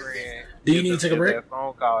boyfriend? Do you need to take a break? That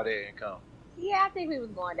phone call there and come. Yeah, I think we was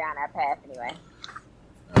going down that path anyway.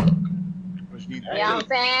 What you know what I'm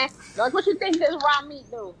saying? Look, what you think this raw meat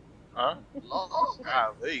do? Huh? Oh,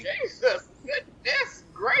 golly. Jesus. Goodness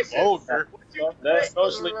gracious. Vulgar. That's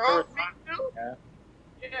socially correct.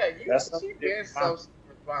 Yeah, she being so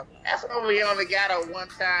responsible. That's why we only got her one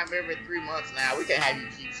time every 3 months now. We can't have you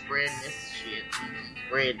keep spreading this shit.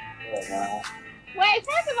 Spreading. Oh, wow. Wait,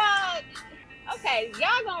 first of all, okay,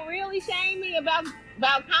 y'all gonna really shame me about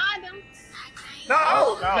condoms? No,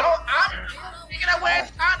 I'm thinking of wearing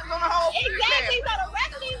condoms on the whole exactly, so the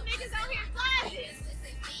rest of these niggas out here sliding.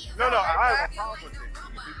 No, I have a problem with it.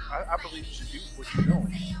 I believe you should do what you're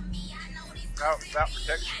doing. Without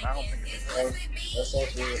protection, I don't think it's That's so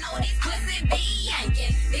true.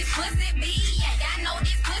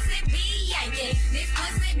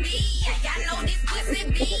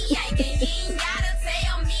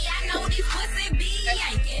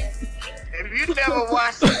 If you never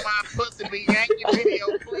watched my pussy be yanking video,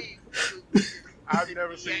 please. I've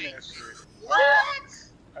never seen that shit. What?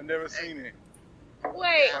 I've never seen it.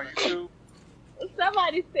 Wait. On YouTube.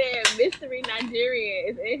 Somebody said Mystery Nigerian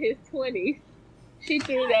is in his 20s. She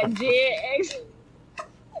threw that Gen X.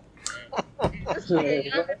 That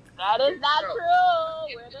is not true.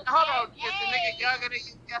 We're the Hold on, same is the nigga younger than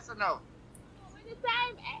you? Yes or no? We're the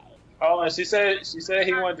same age. Oh, and she said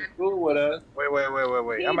he went to school with us.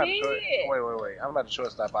 Wait. I'm about to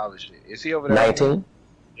shortstop all this shit. Is he over there? 19.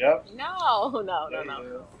 Yep. No.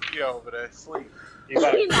 You over there sleep. He's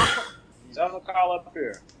on the call up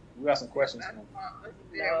here. We got some questions.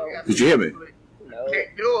 Did you hear me? No.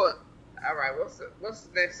 Can't do it. All right, what's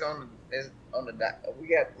next on the dot? We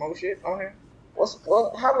got more shit on here.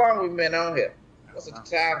 How long we been on here? What's the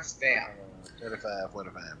time stamp?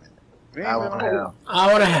 45 minutes. Hour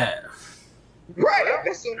and a half. Right,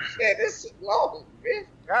 that's what I'm saying. This is long, bitch.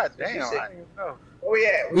 God damn, I didn't even know. Oh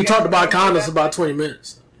yeah. We talked about condoms about 20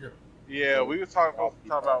 minutes. Yeah, we were talking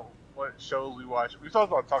about what shows we watch. We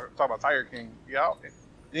talked about talk about Tiger King. Yeah,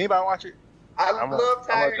 anybody watch it? I love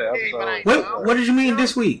Tiger King, but I What did you mean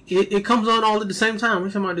this week? It comes on all at the same time. What are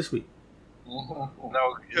you talking about this week? No,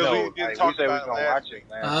 we didn't talk we said we about was gonna watch it.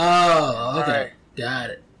 Man. Oh, okay, Right. Got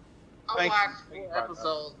it. I watched 4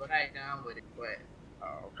 episodes, but I ain't done with it. But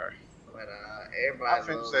okay. But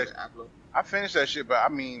everybody loves it. I finished that shit, but I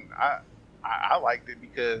mean, I liked it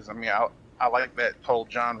because I mean, I like that whole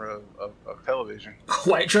genre of television.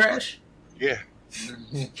 White trash. Yeah.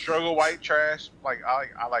 Struggle white trash. Like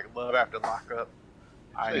I like Love After Lockup.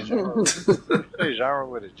 I enjoy Say genre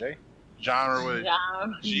with a J. Genre with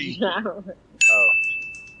a G. Genre. Oh,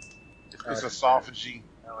 It's a soft G.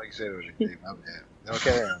 I like you said it was a J. My bad.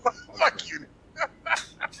 Okay. Fuck you.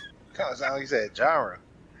 Sound like you said genre.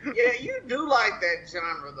 Yeah, you do like that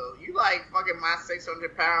genre though. You like fucking My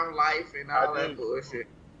 600-Pound Life and all that bullshit.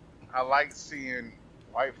 I like seeing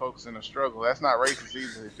white folks in a struggle. That's not racist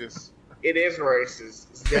either. It's just it is racist.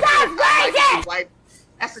 It's definitely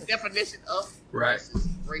that's the definition of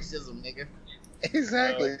racism, nigga.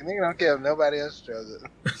 Exactly. Nigga don't care if nobody else struggles.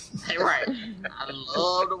 Right. I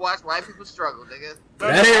love to watch white people struggle, nigga.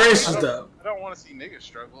 That ain't racist though. I don't want to see niggas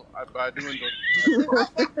struggle, but I do enjoy.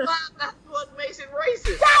 That's what makes it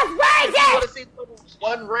racist. That's racist. You want to see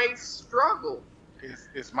one race struggle.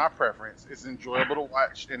 It's my preference. It's enjoyable to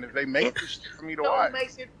watch, and if they make this shit for me to watch,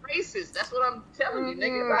 makes it racist. That's what I'm telling you,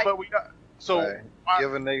 nigga. Like, but we got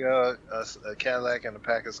give a nigga a Cadillac and a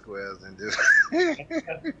pack of squares and just.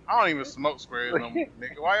 I don't even smoke squares no more,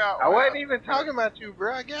 nigga. Why y'all? I wasn't even talking about you,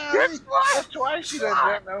 bro. That's twice you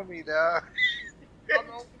done know me, dog. I'm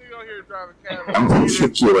gonna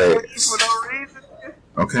kick your ass. for no reason.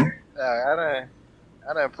 Okay. I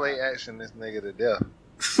done play action this nigga to death.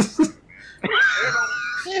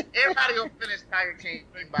 Everybody gonna finish Tiger King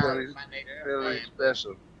by my nigga. Really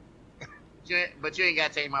special. But you ain't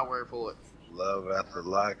gotta take my word for it. Love After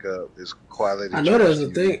Lockup is quality. I know there's a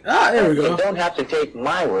thing. There we go. You don't have to take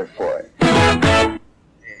my word for it. There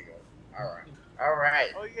you go. All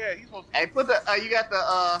right. Oh yeah, he's supposed to. Hey, put the you got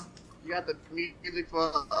the music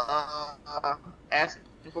for asking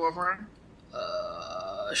for a friend.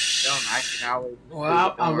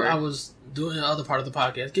 Well, I was doing the other part of the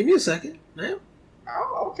podcast. Give me a second, man.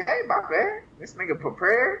 Oh, okay, my bad. This nigga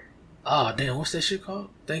prepared. Oh, damn, what's that shit called?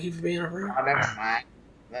 Thank you for being a friend. Oh, never mind.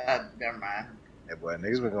 Never mind. Yeah, boy,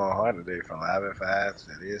 niggas been going hard today from Live at 5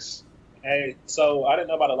 to this. Hey, so I didn't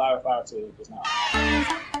know about the Live at 5 till just now.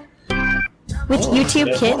 Which YouTube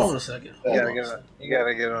Kids? Hold on a second. You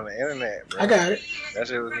gotta get on the internet, bro. I got it. That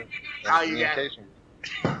shit was communication.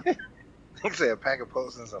 He said a pack of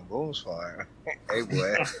posts and some booms for him. Hey,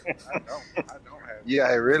 boy. I don't have. You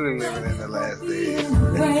are really living in the last days.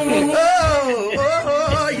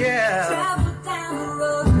 Oh, yeah.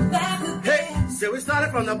 Hey, so we started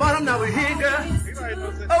from the bottom, now we're here, girl.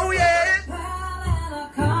 Oh, yeah.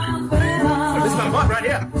 Oh, this is my part right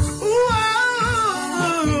here. Ooh,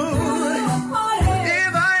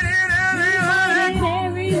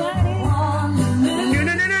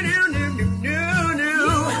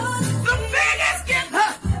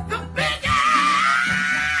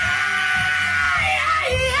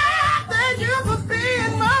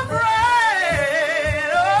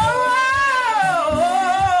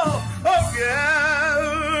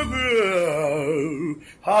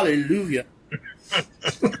 hallelujah.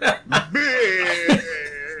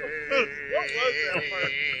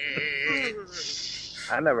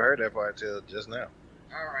 I never heard that part till just now.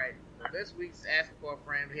 All right. So this week's Ask for a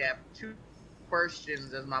Friend, we have 2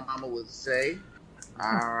 questions, as my mama would say.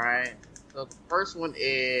 All right. So the first one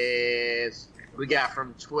is we got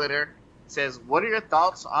from Twitter. It says, "What are your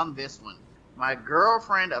thoughts on this one? My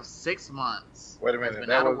girlfriend of 6 months. Wait a minute.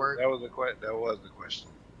 That was the question.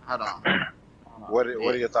 Hold on. What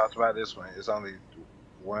are your thoughts about this one? It's only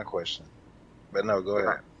one question. But no, go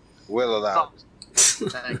ahead. We'll allow it.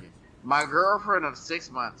 Thank you. My girlfriend of 6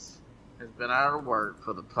 months has been out of work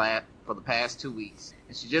for the past 2 weeks,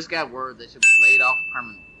 and she just got word that she'll be laid off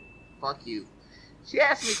permanently. Fuck you. She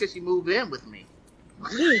asked me could she move in with me.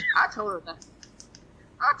 I told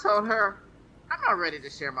her I'm not ready to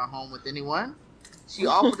share my home with anyone. She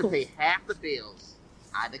offered to pay half the bills.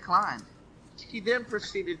 I declined. She then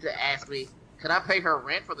proceeded to ask me, could I pay her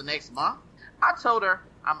rent for the next month? I told her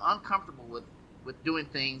I'm uncomfortable with doing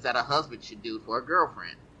things that a husband should do for a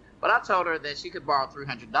girlfriend. But I told her that she could borrow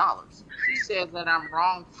 $300. She says that I'm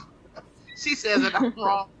wrong. She says that I'm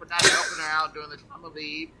wrong for not helping her out during the summer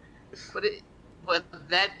leave. But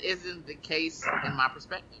that isn't the case in my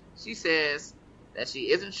perspective. She says that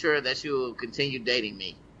she isn't sure that she will continue dating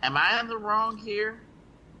me. Am I in the wrong here?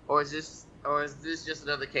 Or is this just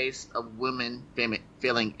another case of women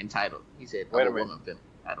feeling entitled? He said, wait a woman minute. feeling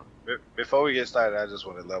entitled. Before we get started, I just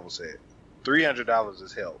want to level set. $300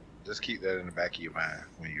 is help. Just keep that in the back of your mind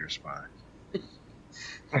when you respond.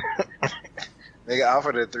 Nigga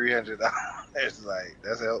offered her $300. Like,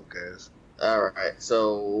 that's help, cuz. All right,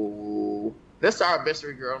 so let's start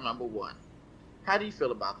mystery girl number 1. How do you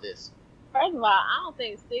feel about this? First of all, I don't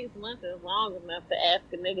think 6 months is long enough to ask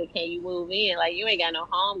a nigga, can you move in? Like, you ain't got no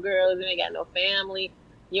homegirls, you ain't got no family,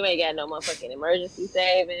 you ain't got no motherfucking emergency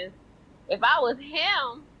savings. If I was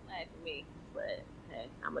him, like me, but hey,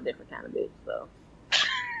 I'm a different kind of bitch, so.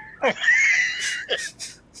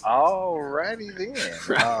 Alrighty then.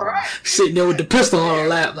 Sitting there with the pistol on her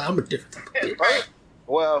lap, like, I'm a different type of bitch.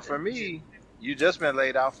 Well, for me, you just been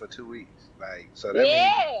laid off for 2 weeks. Like, so that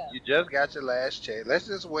means you just got your last check. Let's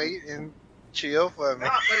just wait and chill for a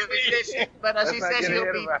minute. But she said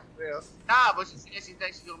she'll be. But she said she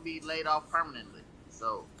thinks she's gonna be laid off permanently.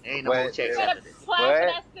 So ain't no more checks after this. Apply for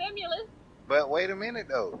that stimulus. But wait a minute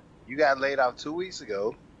though. You got laid off 2 weeks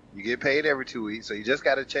ago. You get paid every 2 weeks, so you just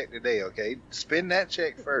got a check today. Okay, spend that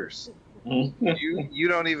check first. You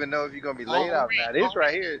don't even know if you're gonna be laid off. Now this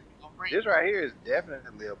right here is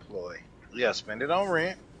definitely a ploy. Yeah, spend it on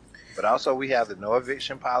rent. But also we have the no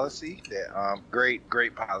eviction policy. That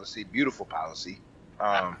great policy, beautiful policy.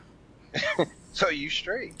 So you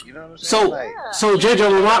straight, you know what I'm saying? So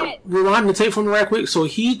JJ, rewind the tape from the right quick. So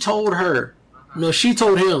he told her, no, she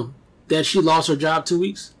told him that she lost her job 2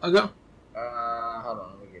 weeks ago. Hold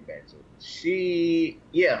on, let me get back to it.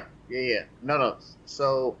 No.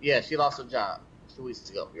 So yeah, she lost her job 2 weeks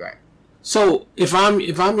ago. You're right. So if I'm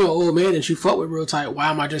your old man and you fuck with real tight,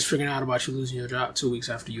 why am I just figuring out about you losing your job 2 weeks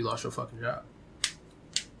after you lost your fucking job?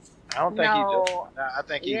 I don't think he did. I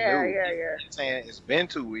think he knew. He's saying it's been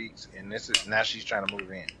 2 weeks and now she's trying to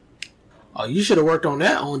move in. Oh, you should have worked on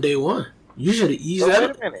that on day one. You should have eased that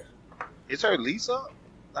up. Wait a minute. Is her lease up?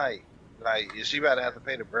 Like, is she about to have to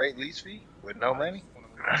pay the break lease fee with no money?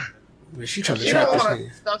 Man, she trying to trap this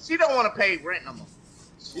nigga. No, she don't want to pay rent no more.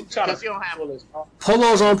 Because she don't have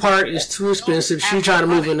Polo's on Park is too expensive. She trying to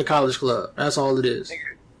move in the college club. That's all it is.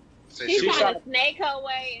 She's trying to snake her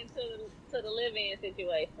way into the live-in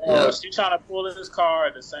situation. She's trying to pull his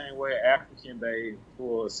card the same way African babe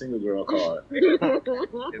pull a single girl card.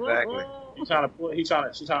 Exactly. She's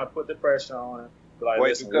trying to put the pressure on. Like, wait,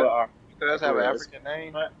 listen, does have an African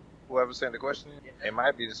name? Whoever sent the question, it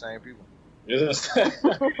might be the same people.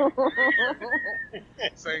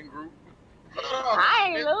 Same group. I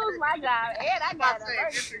ain't lose my job, and I got an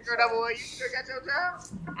emergency. You still got your job?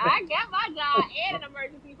 I got my job and an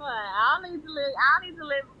emergency fund. I don't need to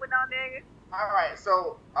live with no niggas. All right,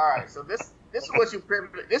 so this is what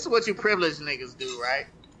you privileged niggas do, right?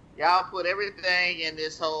 Y'all put everything in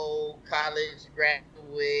this whole college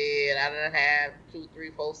graduate. I done have 2,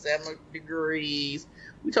 3, 4, 7 degrees.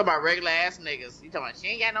 We talking about regular ass niggas. You talking about she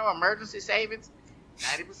ain't got no emergency savings?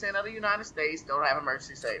 90% of the United States don't have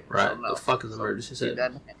emergency savings. Right. So no. The fuck is emergency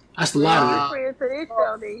savings? That's the lottery. To this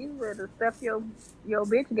show, then you better step your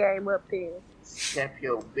bitch game up there. Step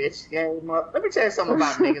your bitch game up. Let me tell you something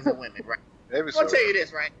about niggas and women, right? I'm gonna tell you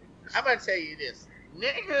this, right? I'm gonna tell you this.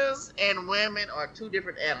 Niggas and women are two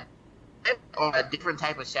different animals. Women are a different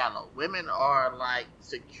type of shallow. Women are like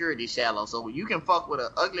security shallow. So you can fuck with an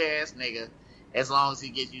ugly ass nigga as long as he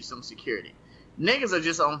gives you some security. Niggas are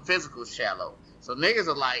just on physical shallow. So niggas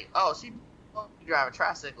are like, oh, she drive a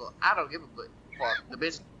tricycle. I don't give a fuck. The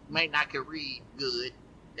bitch may not can read good.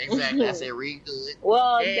 Exactly. I said read good.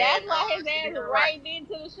 Well, and that's why his ass is right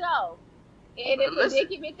into the show. And the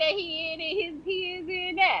predicament that he is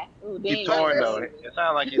in that. He's torn though. It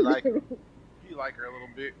sounds like you like her. You like her a little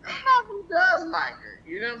bit. Who does like her?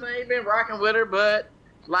 You know what I'm saying? He been rocking with her, but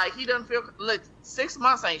like he doesn't feel. Look, 6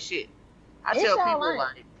 months ain't shit. I tell people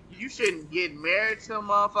like you shouldn't get married to a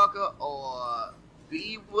motherfucker or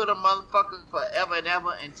be with a motherfucker forever and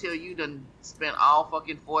ever until you done spent all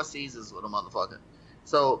fucking 4 seasons with a motherfucker.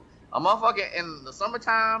 So a motherfucker in the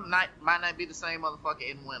summertime might not be the same motherfucker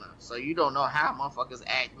in winter. So you don't know how motherfuckers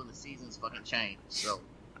act when the seasons fucking change. So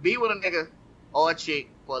be with a nigga or a chick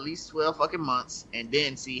for at least 12 fucking months and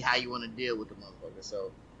then see how you want to deal with the motherfucker.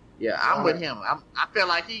 So yeah, I'm with him. I feel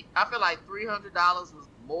like $300 was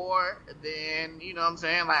more than, you know what I'm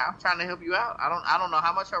saying? Like I'm trying to help you out. I don't know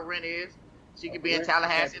how much her rent is. She could be in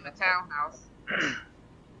Tallahassee in a townhouse.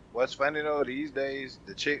 What's funny though, these days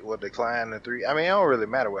the chick will decline the $300. I mean, it don't really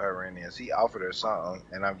matter what her rent is. He offered her something,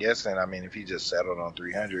 and I'm guessing. I mean, if he just settled on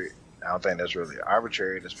 $300, I don't think that's really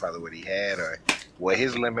arbitrary. That's probably what he had or what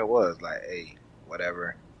his limit was. Like, hey,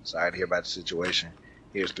 whatever. Sorry to hear about the situation.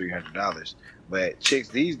 Here's $300. But chicks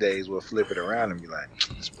these days will flip it around and be like,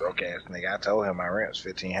 this broke ass nigga. I told him my rent was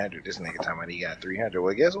 $1,500. This nigga talking about he got $300.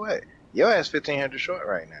 Well, guess what? Your ass $1,500 short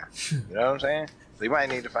right now. You know what I'm saying? So you might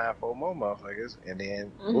need to find 4 more motherfuckers, and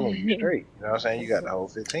then boom, you straight. You know what I'm saying? You got the whole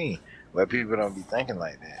 15. But people don't be thinking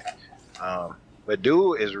like that. But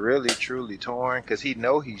dude is really truly torn because he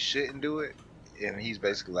know he shouldn't do it, and he's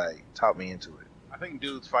basically like talked me into it. I think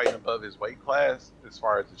dude's fighting above his weight class as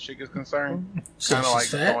far as the chick is concerned. Kind of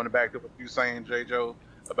like going back to what you saying, J. Joe,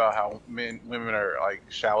 about how women are like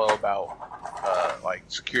shallow about like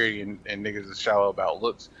security and niggas is shallow about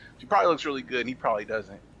looks. She probably looks really good, and he probably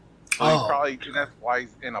doesn't. So and that's why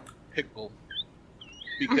he's in a pickle.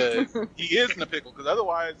 Because he is in a pickle. Because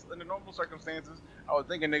otherwise, under normal circumstances, I would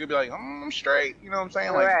think a nigga be like, I'm straight. You know what I'm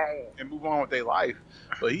saying? Like, and move on with their life.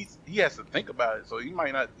 But he has to think about it. So he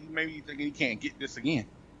might not. He may be thinking he can't get this again.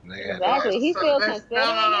 Exactly. He feels considered.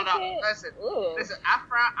 No. Listen. I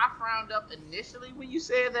frowned up initially when you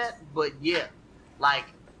said that, but yeah, like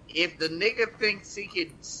if the nigga thinks he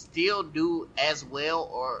can still do as well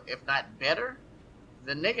or if not better,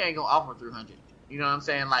 the nigga ain't gonna offer 300. You know what I'm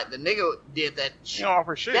saying? Like the nigga did that. He don't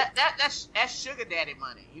offer shit. That's sugar daddy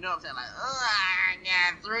money. You know what I'm saying? Like, I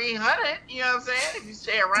got 300. You know what I'm saying? If you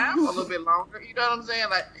stay around for a little bit longer, you know what I'm saying?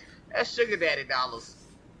 Like that's sugar daddy dollars.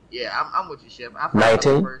 Yeah, I'm with you, Chef. I found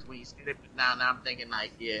the first when you said it, but now I'm thinking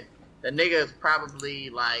like, yeah, the nigga is probably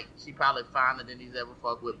like she probably finer than he's ever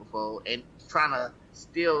fucked with before, and trying to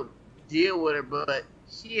still deal with her, but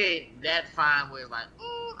she ain't that fine where it's like,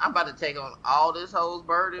 I'm about to take on all this whole's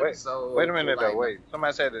burden. Wait a minute though. Wait,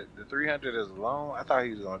 somebody said that the 300 is a loan. I thought he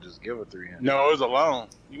was gonna just give her 300. No, it was a loan.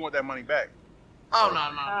 You want that money back? Oh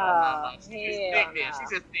no. She's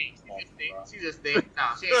just thick. No,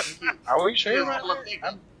 she ain't cute. Are we sure?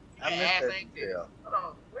 I missed that detail.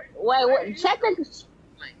 Wait, check the.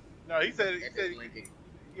 No, he said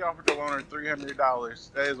he offered to loan her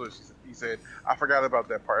 $300. That is what he said. I forgot about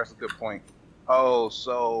that part. That's a good point. Oh,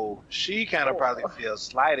 so she kind of probably feels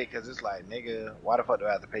slighted because it's like, nigga, why the fuck do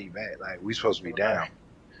I have to pay you back? Like, we supposed to be down.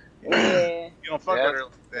 Yeah. You don't fuck with her.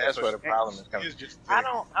 That's where the problem is coming. I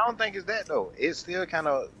don't think it's that though. It still kind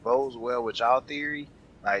of bodes well with y'all theory.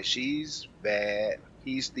 Like, she's bad.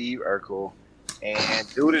 He's Steve Urkel. And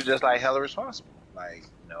dude is just like hella responsible. Like,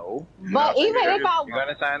 no. But even if you're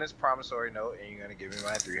gonna sign this promissory note and you're gonna give me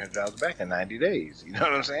my $300 back in 90 days. You know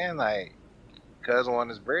what I'm saying? Like, cuz want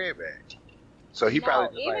his bread back. So he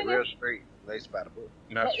probably just like real straight laced by the book.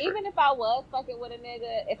 But even if I was fucking with a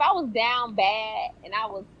nigga, if I was down bad and I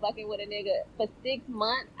was fucking with a nigga for 6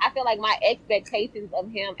 months, I feel like my expectations of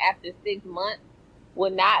him after 6 months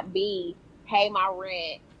would not be, pay my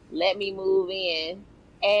rent, let me move in,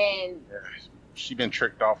 and she been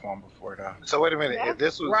tricked off on before though. So wait a minute, if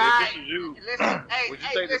this was you, listen, would you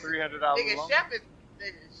take the $300 loan? Chef is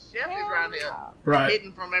around there,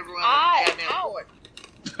 hidden from everyone on the goddamn court.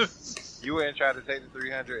 You wouldn't try to take the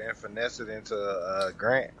 300 and finesse it into a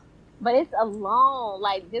grant. But it's a loan,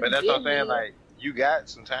 like. Just but that's what I'm saying. Like, you got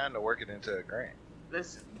some time to work it into a grant.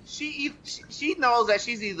 Listen, she knows that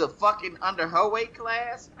she's either fucking under her weight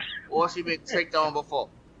class or she been tricked on before.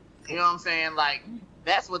 You know what I'm saying? Like,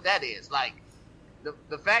 that's what that is. Like,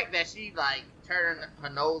 the fact that she like turned her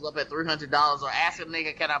nose up at $300 or asked a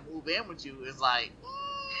nigga, "Can I move in with you?" is like,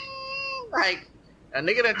 like. A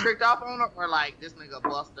nigga that tricked off on her, or like this nigga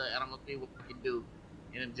buster, and I'm gonna see what we can do,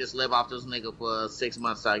 and just live off this nigga for 6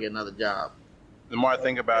 months till I get another job. The more I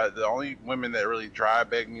think about it, the only women that really dry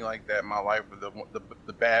beg me like that in my life are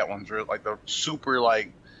the bad ones, really, like the super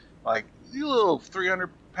like you little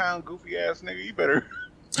 300-pound goofy ass nigga. You better.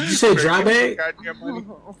 Did you say dry bag?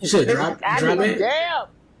 You said dry bag? Damn.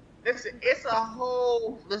 Listen, it's a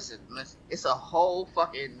whole it's a whole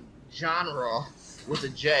fucking genre with a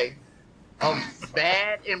J. Of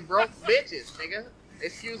bad and broke bitches, nigga.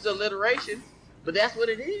 Excuse the alliteration, but that's what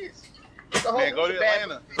it is. It's a whole go to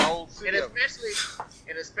Atlanta. The whole city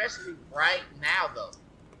and especially right now though,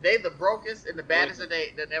 they the brokest and the baddest that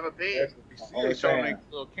they never been. They showing their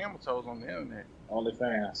little camel toes on the internet.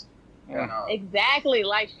 OnlyFans. Yeah. Exactly.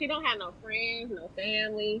 Like she don't have no friends, no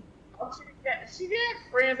family. Oh, she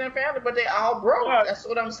got friends and family, but they all broke. That's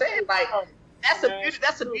what I'm saying. Like that's a beauty.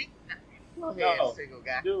 That's a beauty. No, single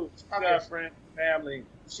guy. Dude, she got friends, family.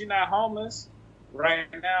 She not homeless right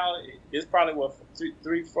now. It's probably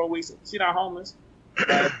 3-4 weeks. She not homeless.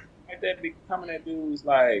 Like that be coming at dudes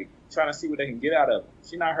like trying to see what they can get out of them.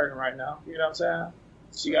 She not hurting right now. You know what I'm saying?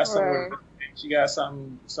 She got something. She got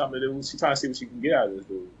something to do. She trying to see what she can get out of this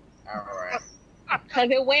dude. All right. Because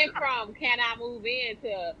it went from can I move in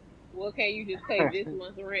to well, can you just pay this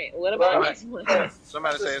month's rent? What about next month?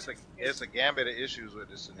 Somebody say it's a gambit of issues with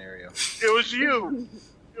this scenario. It was you.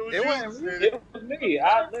 It wasn't me. It was me.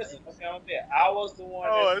 I was the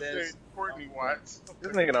one. That's Courtney Watts.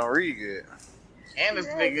 This nigga don't read good. And this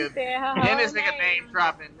nigga name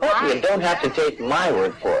dropping. You don't have to take my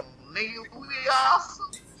word for it. Nigga, we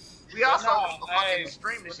awesome. We also fucking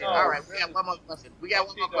stream this shit. All right, we got one more question. Can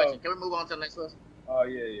we move on to the next question? Oh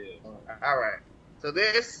yeah. All right. So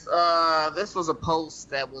this was a post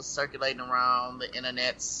that was circulating around the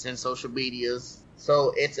internets and social medias.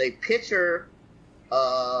 So it's a picture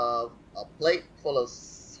of a plate full of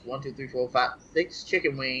 6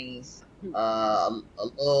 chicken wings, a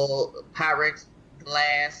little Pyrex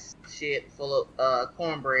glass shit full of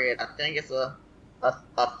cornbread. I think it's a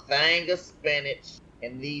thing of spinach,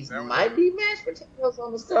 and these might be mashed potatoes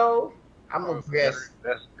on the stove. I'm gonna guess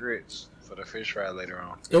that's grits for the fish fry later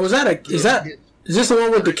on. And is this the one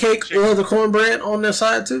with the cake or the cornbread on the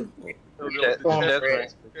side too?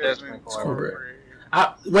 Cornbread.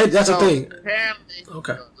 Wait, that's a thing. Apparently,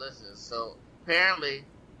 okay. So apparently,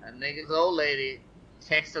 a nigga's old lady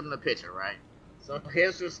texted him the picture, right? So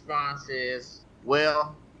his response is,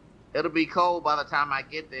 "Well, it'll be cold by the time I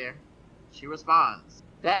get there." She responds,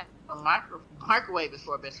 "That microwave is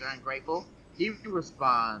for Mr. Ungrateful." He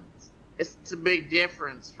responds, "It's a big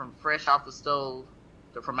difference from fresh off the stove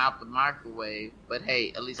to from out the microwave, but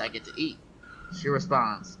hey, at least I get to eat." She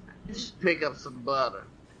responds, "You should pick up some butter.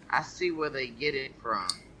 I see where they get it from."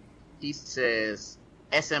 He says,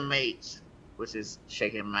 "SMH," which is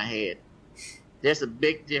shaking my head. "There's a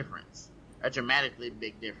big difference, a dramatically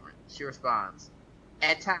big difference." She responds,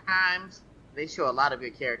 "At times, they show a lot of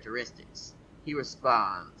your characteristics." He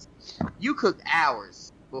responds, "You cooked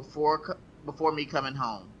hours before me coming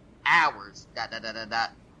home. Hours, ...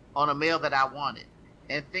 on a meal that I wanted.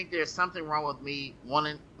 And think there's something wrong with me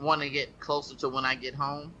wanting to get closer to when I get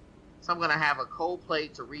home. So I'm going to have a cold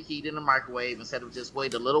plate to reheat in the microwave instead of just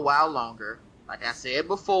wait a little while longer. Like I said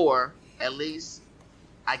before, at least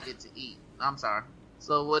I get to eat." I'm sorry.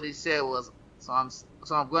 So what he said was, so I'm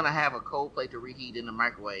going to have a cold plate to reheat in the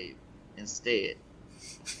microwave instead.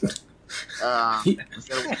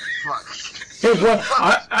 Instead of, fuck. Hey, bro,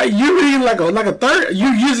 are you reading like a third? You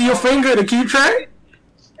using your finger to keep track?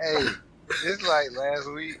 Hey, it's like last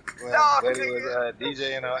week when Buddy was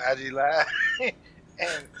DJing on IG Live,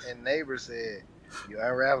 and neighbor said, "You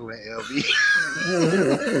unraveling, LB."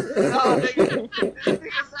 No, nigga.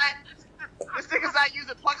 This nigga's not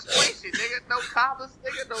using punctuation, nigga. No commas,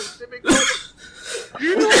 nigga. No semicolons.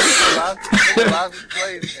 You know, lost his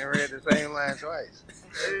place and read the same line twice.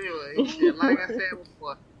 Anyway, he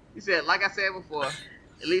said, like I said before,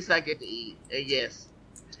 at least I get to eat. And yes,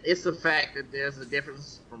 it's the fact that there's a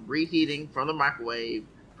difference from reheating from the microwave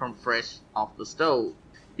from fresh off the stove.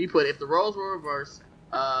 He put, if the roles were reversed,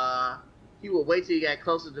 he would wait till you got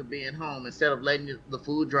closer to being home instead of letting the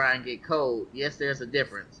food dry and get cold. Yes, there's a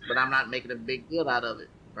difference, but I'm not making a big deal out of it,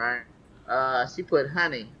 right? She put,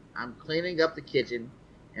 "Honey, I'm cleaning up the kitchen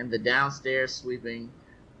and the downstairs sweeping,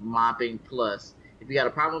 mopping plus. If you got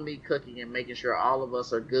a problem with me cooking and making sure all of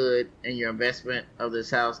us are good and your investment of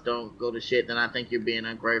this house don't go to shit, then I think you're being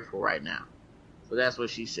ungrateful right now." So that's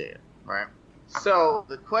what she said, right? So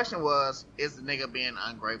the question was, is the nigga being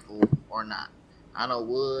ungrateful or not? I know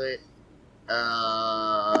Wood,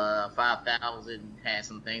 5000 had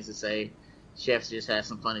some things to say. Chefs just had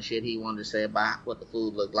some funny shit he wanted to say about what the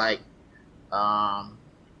food looked like.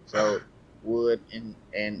 So Wood and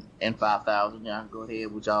 5000, y'all go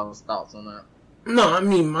ahead with y'all's thoughts on that. No, I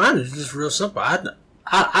mean, mine is just real simple. I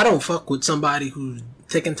don't fuck with somebody who's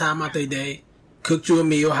taking time out their day, cooked you a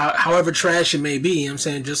meal, however trash it may be, you know what I'm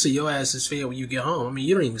saying, just so your ass is fed when you get home. I mean,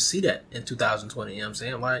 you don't even see that in 2020, you know what I'm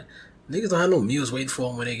saying? Like, niggas don't have no meals waiting for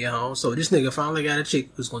them when they get home. So this nigga finally got a chick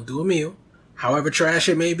who's gonna do a meal, however trash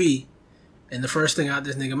it may be, and the first thing out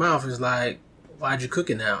this nigga mouth is like, "Why'd you cook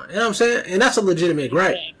it now?" You know what I'm saying? And that's a legitimate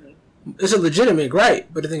gripe. It's a legitimate gripe,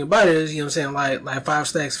 but the thing about it is, you know what I'm saying, like Five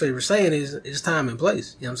Stacks' favorite saying is time and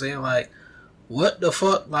place. You know what I'm saying? Like, what the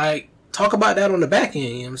fuck? Like, talk about that on the back end,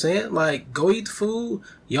 you know what I'm saying? Like, go eat the food,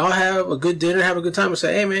 y'all have a good dinner, have a good time, and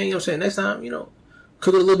say, "Hey man, you know what I'm saying, next time, you know,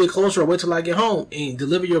 cook it a little bit closer or wait till I get home," and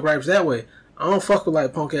deliver your gripes that way. I don't fuck with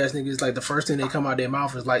like punk ass niggas, like the first thing they come out their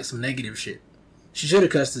mouth is like some negative shit. She should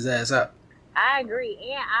have cussed his ass out. I agree,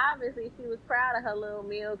 and obviously she was proud of her little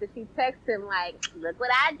meal because she texted him like, "Look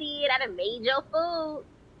what I did! I done made your food."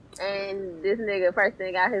 And this nigga first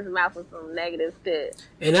thing out his mouth was some negative shit.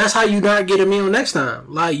 And that's how you not get a meal next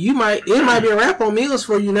time. Like, it might be a wrap on meals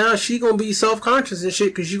for you now. She gonna be self conscious and shit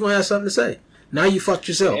because you gonna have something to say. Now you fucked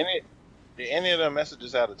yourself. Did any of the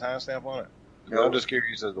mmessages have a timestamp on it? No. I'm just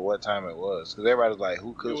curious as to what time it was, because everybody's like,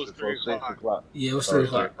 "Who cooks before 6 o'clock?" Yeah, it was 3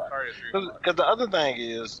 o'clock. Because the other thing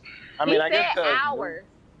is, I guess hours.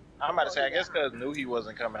 I'm about to say, I guess because knew he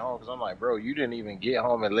wasn't coming home, because I'm like, bro, you didn't even get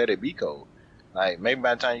home and let it be cold. Like maybe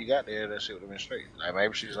by the time you got there, that shit would have been straight. Like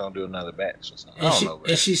maybe she's gonna do another batch or something. I don't know.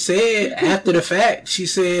 And she said after the fact, she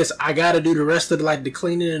says I gotta do the rest of the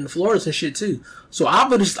cleaning and the floors and shit too. So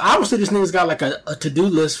obviously this nigga's got like a to-do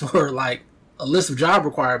list for like a list of job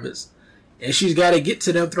requirements, and she's got to get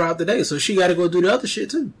to them throughout the day. So she got to go do the other shit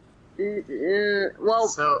too. Well,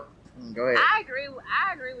 so go ahead. I agree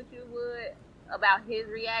with you, Wood, about his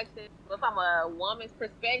reaction. But from a woman's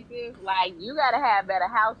perspective, like, you got to have better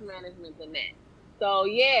house management than that. So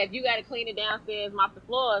yeah, if you got to clean it downstairs, mop the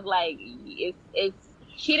floors, like it's.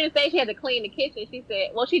 She didn't say she had to clean the kitchen. She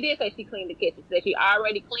said, well, she did say she cleaned the kitchen. She said she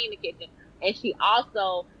already cleaned the kitchen, and she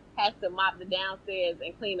also has to mop the downstairs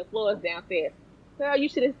and clean the floors downstairs. Girl, you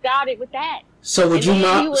should have started with that. So would you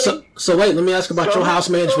mop? So wait, let me ask about your house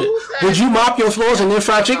management. Would you mop your floors and then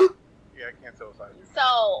fry chicken? Yeah, I can't tell.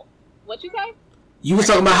 So what you say? You were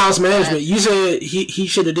talking about house management. You said she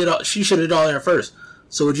should have did all that first.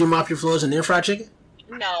 So would you mop your floors and then fry chicken?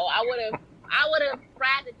 No, I would have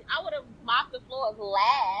mopped the floors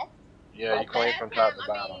last. Yeah, you clean from top to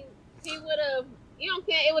bottom. He would have, you know what I'm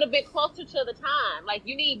saying? It would have been closer to the time. Like,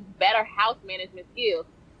 you need better house management skills.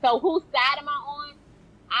 So whose side am I on?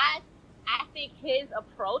 I think his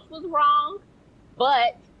approach was wrong,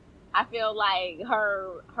 but I feel like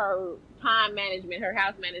her time management, her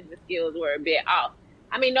house management skills were a bit off.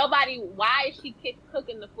 I mean, why is she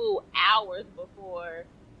cooking the food hours before,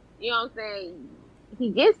 you know what I'm saying, he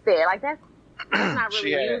gets there? Like, that's not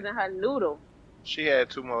really using her noodle. She had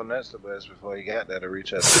 2 more nuts to bust before he got there to reach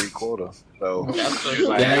her 3/4. So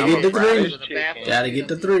gotta get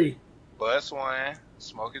the 3. Bust one,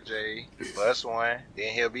 smoke a J, bust one,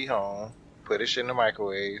 then he'll be home. Put his shit in the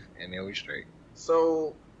microwave, and then we straight.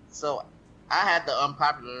 So I had the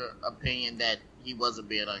unpopular opinion that he wasn't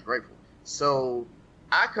being ungrateful. So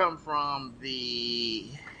I come from the,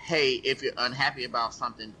 hey, if you're unhappy about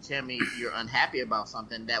something, tell me you're unhappy about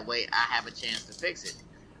something. That way I have a chance to fix it.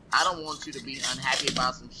 I don't want you to be unhappy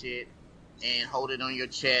about some shit and hold it on your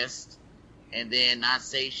chest and then not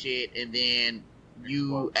say shit, and then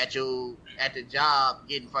you at the job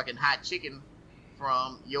getting fucking hot chicken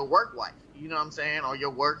from your work wife. You know what I'm saying? Or your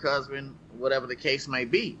work husband, whatever the case may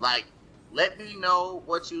be. Like, let me know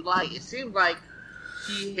what you like. It seems like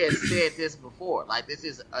he has said this before. Like, this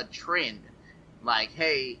is a trend. Like,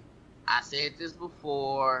 hey, I said this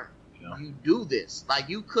before. Yeah. You do this. Like,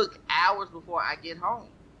 you cook hours before I get home.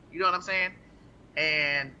 You know what I'm saying?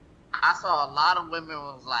 And I saw a lot of women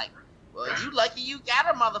was like, well, you lucky you got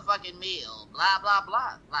a motherfucking meal. Blah, blah,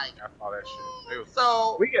 blah. Like, I saw that shit.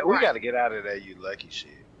 So we got to get out of that you lucky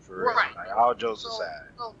shit. For real. Right. Like, all jokes aside.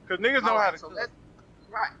 Because niggas know how to cook.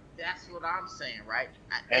 Right. That's what I'm saying, right?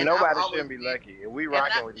 And nobody shouldn't be lucky. If we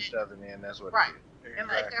rocking with each other, then that's what right. it is. And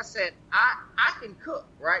like I said, I can cook,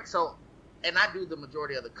 right? So, and I do the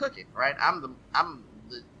majority of the cooking, right? I'm the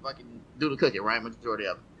fucking do the cooking, right? Majority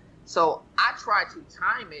of it. So I try to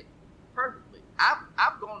time it perfectly.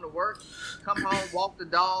 I've gone to work, come home, walk the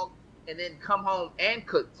dog, and then come home and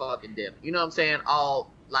cook fucking dinner. You know what I'm saying?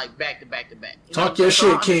 All like back to back to back. Talk your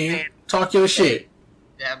shit, King. Talk your shit.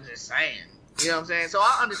 I'm just saying. You know what I'm saying? So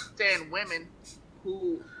I understand women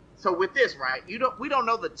who. So with this, right? We don't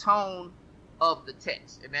know the tone of the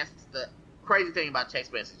text, and that's the crazy thing about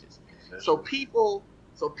text messages. So people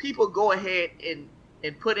go ahead and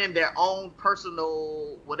put in their own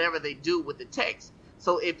personal whatever they do with the text.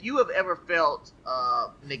 So if you have ever felt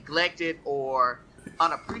neglected or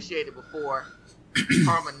unappreciated before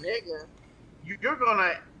from a nigga, you're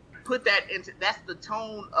gonna put that into, that's the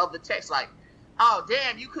tone of the text. Like, oh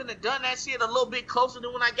damn, you couldn't have done that shit a little bit closer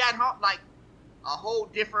than when I got home. Like a whole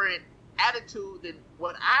different attitude than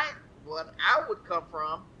what I would come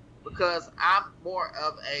from, because I'm more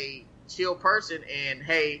of a chill person, and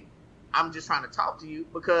hey, I'm just trying to talk to you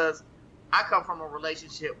because I come from a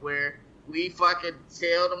relationship where we fucking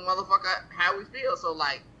tell the motherfucker how we feel. So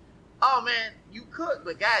like, oh man, you cook,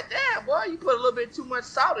 but goddamn, boy, you put a little bit too much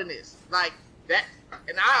salt in this. Like that,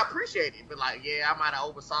 and I appreciate it, but like, yeah, I might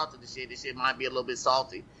have oversalted the shit. This shit might be a little bit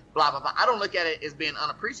salty. Blah blah blah. I don't look at it as being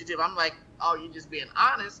unappreciative. I'm like, oh, you're just being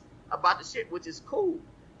honest about the shit, which is cool.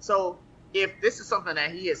 So if this is something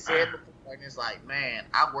that he has said before, and it's like, man,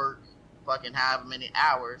 I work fucking however many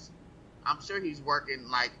hours. I'm sure he's working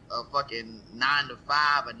like a fucking 9 to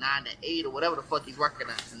 5 or 9 to 8 or whatever the fuck he's working,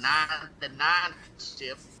 a 9 to 9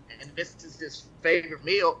 shift, and this is his favorite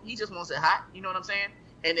meal. He just wants it hot. You know what I'm saying?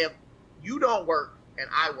 And if you don't work and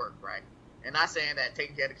I work, right? And not saying that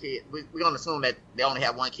taking care of the kid, we're gonna assume that they only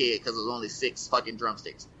have one kid because there's only 6 fucking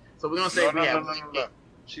drumsticks. So we're gonna say we have one kid.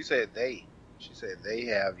 She said they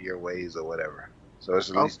have your ways or whatever. So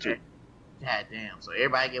it's at least 2. God damn. So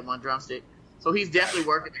everybody get one drumstick. So he's definitely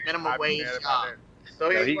working a minimum wage job. So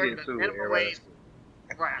he's working a minimum wage.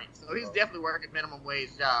 Right. So he's definitely working a minimum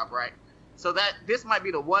wage job, right? So that this might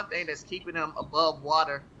be the one thing that's keeping him above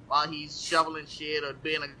water while he's shoveling shit or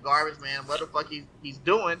being a garbage man, what the fuck he's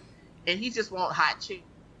doing, and he just want hot chick.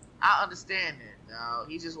 I understand that.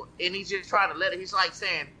 He's just trying to let it. He's like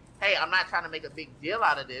saying, "Hey, I'm not trying to make a big deal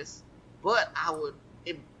out of this, but I would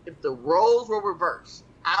if the roles were reversed,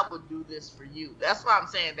 I would do this for you." That's why I'm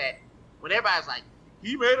saying that when everybody's like,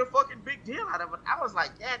 "He made a fucking big deal out of it," I was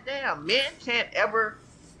like, "God damn, men can't ever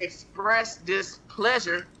express this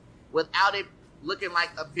pleasure without it looking like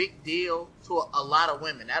a big deal to a lot of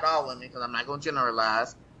women." Not all women, because I'm not going to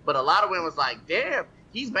generalize, but a lot of women was like, "Damn,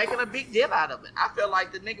 he's making a big deal out of it." I feel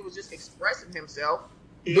like the nigga was just expressing himself.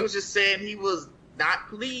 He was just saying he was not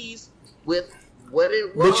pleased with what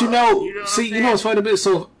it was. But you know what's funny a bit?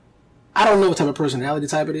 So I don't know what type of personality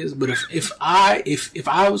type it is, but if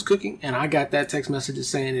I was cooking and I got that text message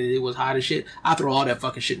saying that it was hot as shit, I'd throw all that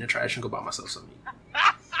fucking shit in the trash and go buy myself something.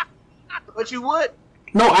 But you would?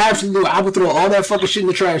 No, I absolutely would. I would throw all that fucking shit in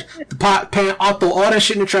the trash. The pot, pan, I'll throw all that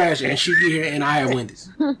shit in the trash and she get here and I have Wendy's.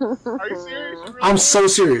 Are you serious? Really? I'm so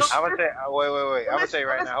serious. I'm gonna say, wait. I'm gonna say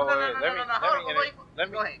right now.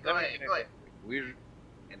 Let me. Go ahead. We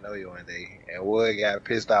know you one day, and Wood got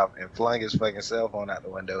pissed off and flung his fucking cell phone out the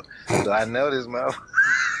window. So I know this motherfucker.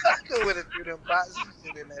 I could have threw them boxes of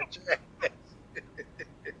shit in that trash.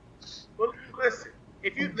 Well,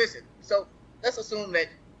 listen. So let's assume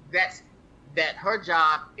that her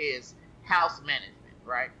job is house management,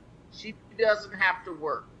 right? She doesn't have to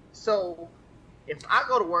work. So if I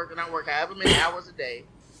go to work and I work however many hours a day,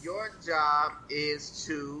 your job is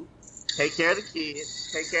to take care of the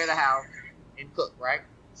kids, take care of the house, and cook, right?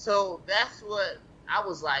 So that's what I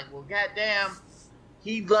was like, well, goddamn,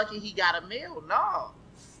 he lucky he got a meal. No,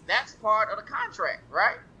 that's part of the contract,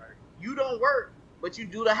 right? You don't work, but you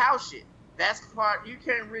do the house shit. That's part. You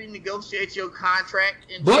can't renegotiate your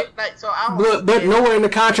contract and shit. Like, so but nowhere in the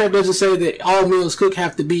contract does it say that all meals cooked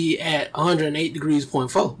have to be at 108 degrees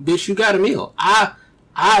 .4. Bitch, you got a meal. I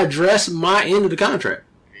address my end of the contract.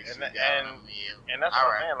 And that's what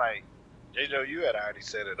I'm saying. Like, J-Jo, you had already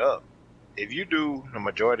set it up. If you do the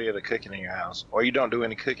majority of the cooking in your house, or you don't do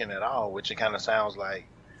any cooking at all, which it kind of sounds like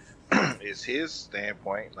is his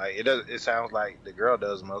standpoint. Like it sounds like the girl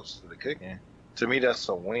does most of the cooking. To me, that's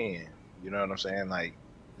a win. You know what I'm saying? Like,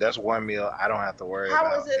 that's one meal I don't have to worry about.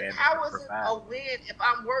 How is it a win if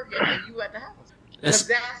I'm working and you at the house? Because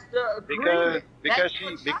that's the agreement. Because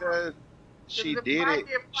she did it.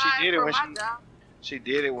 She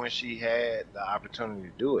did it when she had the opportunity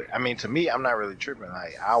to do it. I mean, to me, I'm not really tripping.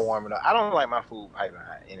 Like, I'll warm it up. I don't like my food piping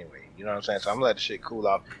hot anyway. You know what I'm saying? So I'm gonna let the shit cool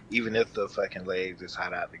off, even if the fucking legs is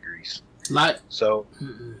hot out the grease. So.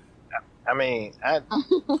 I mean,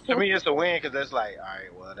 to me, it's a win because that's like, all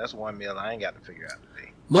right, well, that's one meal I ain't got to figure out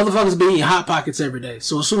today. Motherfuckers be eating Hot Pockets every day.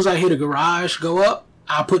 So as soon as I hear the garage go up,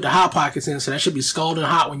 I'll put the Hot Pockets in. So that should be scalding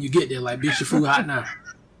hot when you get there. Like, bitch, your food hot now.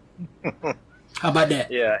 How about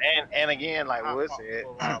that? Yeah, and again, like Wood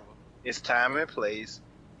said, it's time and place.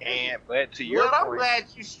 But to your point, I'm glad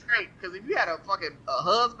you straight, because if you had a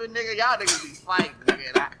husband, nigga, y'all niggas be fighting,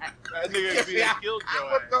 nigga. That nigga be a killjoy.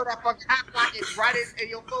 I would throw that fucking Hot Pocket right in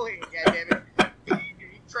your forehead, goddammit. You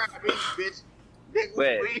trying to be, bitch.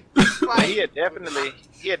 But he had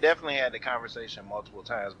definitely had the conversation multiple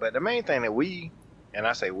times. But the main thing that we, and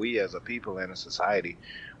I say we as a people and a society,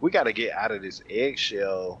 we got to get out of this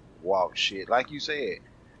eggshell walk shit. Like you said,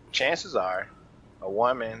 chances are a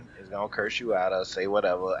woman is gonna curse you out or say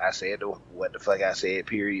whatever. I said what the fuck I said,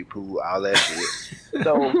 period, poo, all that shit.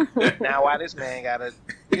 So now why this man gotta,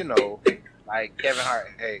 like Kevin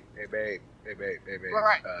Hart, hey babe,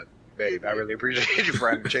 right. Babe, I really appreciate you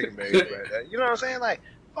frying the chicken, babe. But you know what I'm saying? Like,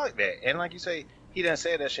 fuck that. And like you say, he done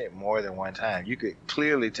said that shit more than one time. You could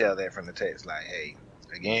clearly tell that from the text. Like, hey,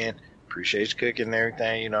 again, appreciate you cooking and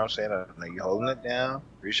everything. You know what I'm saying? I know you holding it down.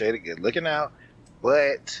 Appreciate it. Good looking out.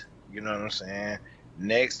 But you know what I'm saying?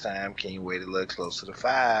 Next time, can you wait a little closer to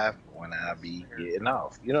 5 when I be getting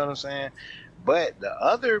off? You know what I'm saying? But the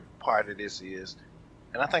other part of this is,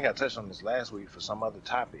 and I think I touched on this last week for some other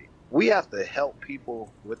topic, we have to help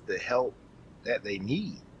people with the help that they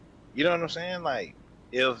need. You know what I'm saying? Like,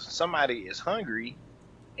 if somebody is hungry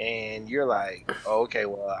and you're like, oh, okay,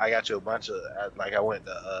 well, I got you a bunch of, like, I went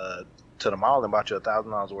to the mall and bought you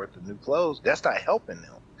 $1,000 worth of new clothes, that's not helping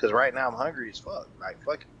them. Because right now I'm hungry as fuck. Like,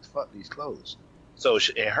 fuck these clothes. So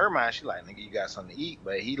in her mind, she like, nigga, you got something to eat.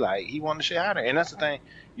 But he wanted to shit out of her. And that's the thing.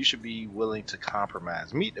 You should be willing to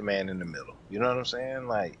compromise. Meet the man in the middle. You know what I'm saying?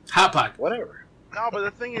 Like, Hot Pocket. Whatever. No, but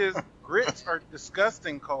the thing is, grits are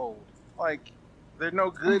disgusting cold. Like, They're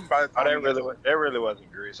no good by the time. That really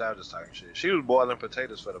wasn't grease. I was just talking shit. She was boiling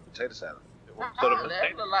potatoes for the potato salad. That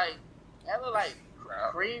look like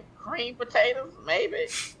cream potatoes, maybe,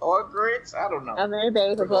 or grits. I don't know. I mean,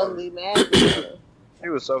 they supposed to be nasty. She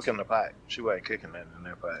was soaking the pot. She wasn't cooking that in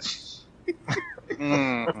that pot.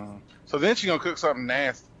 Mm-hmm. So then she gonna cook something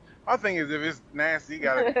nasty. My thing is, if it's nasty, you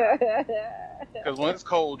gotta. Because when it's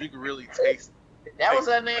cold, you can really taste it. That was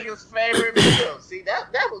that nigga's favorite meal. See, that's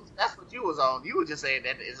what you was on. You were just saying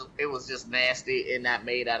that it was just nasty and not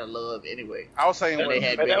made out of love anyway. I was saying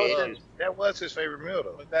that was his favorite meal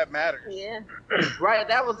though. But that matters. Yeah. Right,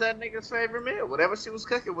 that was that nigga's favorite meal. Whatever she was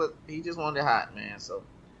cooking with, he just wanted it hot, man. So.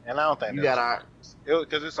 And I don't think you got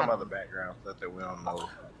because there's some other background stuff that we don't know.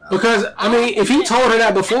 Because I mean, if he told her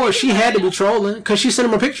that before, she had to be trolling because she sent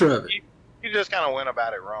him a picture of it. You just kind of went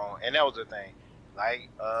about it wrong, and that was the thing. Like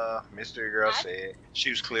Mystery Girl said, she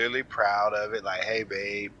was clearly proud of it. Like, hey,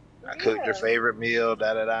 babe, I cooked your favorite meal,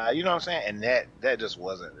 da-da-da. You know what I'm saying? And that just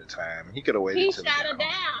wasn't the time. He could have waited. He shot her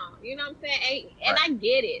down. You know what I'm saying? And I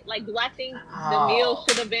get it. Like, do I think the meal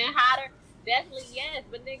should have been hotter? Definitely yes.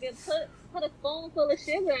 But nigga, put a spoonful of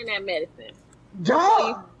sugar in that medicine.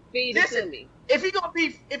 Dog. Feed it to me. If you gonna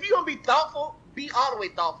be thoughtful, be all the way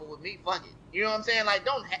thoughtful with me. Fuck it. You know what I'm saying? Like,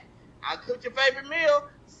 I cooked your favorite meal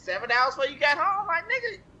 7 hours before you got home. Like,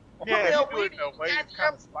 nigga. Yeah, you do it in a way it's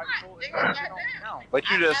kind of spiteful. But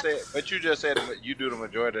you just said you do the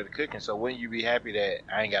majority of the cooking. So wouldn't you be happy that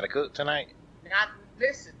I ain't got to cook tonight? Not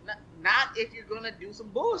if you're gonna do some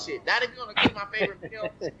bullshit. Not if you're gonna cook my favorite meal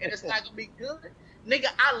and it's not gonna be good. Nigga,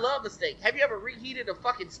 I love a steak. Have you ever reheated a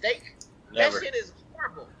fucking steak? Never. That shit is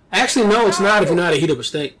horrible. Actually, no, it's not if you know how to heat up a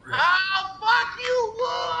steak. Oh, fuck you,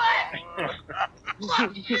 Wood!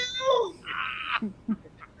 Fuck you!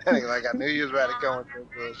 Like I knew you was about to come with that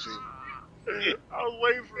bullshit. I was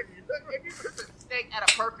waiting for you. If you cook a steak at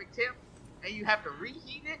a perfect temp and you have to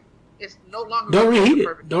reheat it, it's no longer. Don't reheat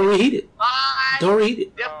it. Don't reheat it. Don't reheat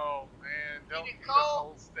it. Oh man, don't eat a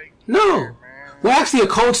cold steak. No. Here, well, actually, a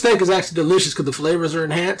cold steak is actually delicious because the flavors are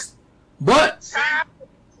enhanced. But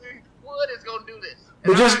Wood is gonna do this.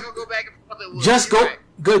 But I'm not gonna go back and forth with Wood. Just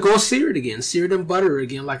go sear it again. Sear it in butter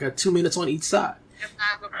again, like 2 minutes on each side.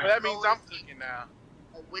 Well, that means I'm cooking now.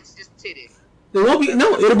 Which is titty. There won't be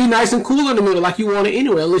it'll be nice and cool in the middle, like you want it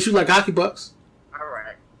anyway, unless you like hockey bucks. All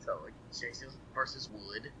right, so Jason versus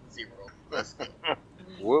Wood 0. Let's go.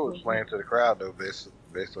 Wood was playing to the crowd though, based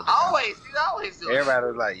on always do. Everybody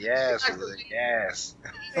was like, "Yes, Wood, yes."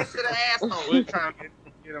 To the asshole. Wood trying to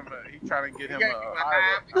get him a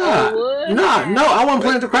No, I wasn't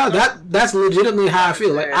playing to the crowd. That's legitimately how I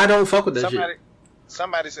feel. Like I don't fuck with that shit.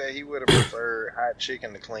 Somebody said he would have preferred hot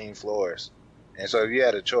chicken to clean floors. And so if you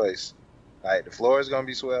had a choice, like the floor is going to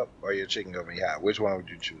be swept or your chicken going to be hot, which one would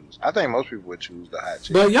you choose? I think most people would choose the hot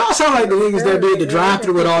chicken. But y'all sound like the niggas that be at the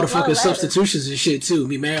drive-thru with all the fucking substitutions and shit too.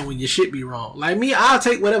 Be mad when your shit be wrong. Like me, I'll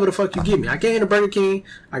take whatever the fuck you give me. I came to Burger King.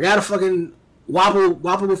 I got a fucking Whopper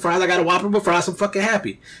with fries. I got a Whopper with fries. I'm fucking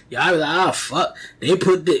happy. Yeah, I was like, fuck. They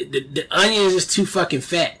put the onions is too fucking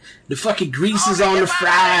fat. The fucking grease is on the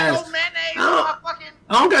fries. I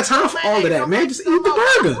don't got time for all of that, man. Just eat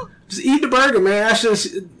the burger. Just eat the burger, man. That's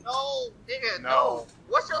just... No, nigga, no.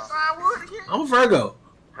 What's your sign word again? I'm a Virgo.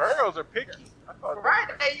 Virgos are picky. Right,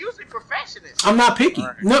 they usually perfectionists. I'm not picky.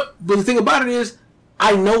 Right. No, but the thing about it is,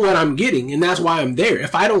 I know what I'm getting, and that's why I'm there.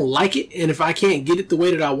 If I don't like it, and if I can't get it the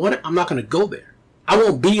way that I want it, I'm not going to go there. I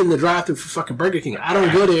won't be in the drive-thru for fucking Burger King. I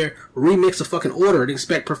don't go there, remix a fucking order, and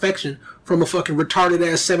expect perfection from a fucking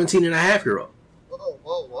retarded-ass 17-and-a-half-year-old.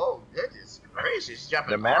 Whoa. Goodness gracious.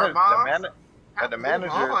 The managers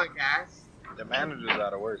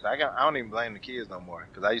are the worst. I don't even blame the kids no more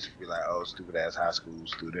because I used to be like, oh, stupid ass high school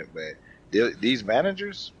student. But these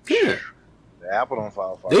managers, the apple don't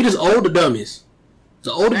fall far. They just older dummies.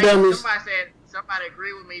 The older dummies. Somebody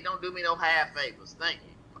agree with me. Don't do me no half favors. Thank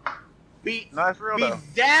you. Be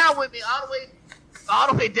down with me all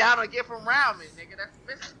the way down or get from around me, nigga. That's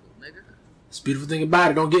physical, nigga. That's the beautiful thing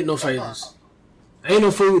about it. Don't get no favors. Ain't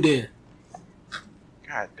no food there.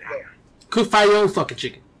 God damn. Cook fry your own fucking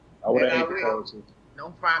chicken. I would have ate the cold chicken.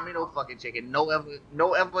 Don't fry me no fucking chicken. No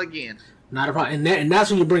ever again. Not a problem. And that's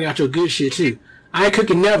when you bring out your good shit too. I ain't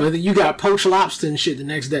cooking never. You got poached lobster and shit the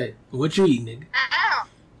next day. What you eat, nigga? How?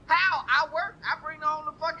 I work. I bring on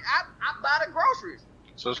the fucking. I buy the groceries.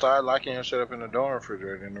 So start locking your shit up in the door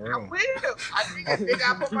refrigerator in the room. I will.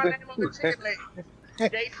 I put my name on the chicken leg.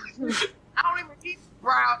 I don't even eat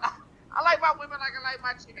brown. I like my women like I like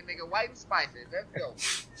my chicken, nigga. White and spicy. Let's go.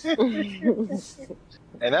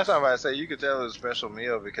 And that's what I'm about to say. You could tell it was a special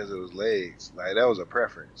meal because it was legs. Like, that was a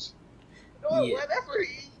preference. No, well, that's what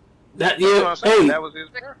he eat. That hey, that was his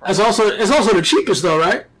it's also the cheapest though,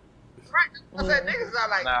 right? Right. I said niggas are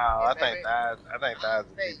like. No, I think thighs are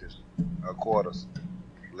the cheapest. Quarters,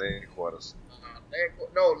 leg quarters.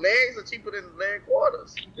 Legs are cheaper than leg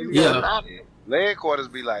quarters. Yeah. Leg quarters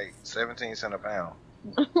be like 17 cents a pound.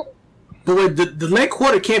 But wait, the leg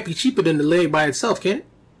quarter can't be cheaper than the leg by itself, can it?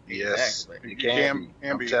 Yes, it can be.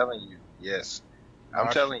 I'm telling you. Yes, I'm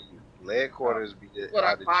telling you. Leg quarters be the What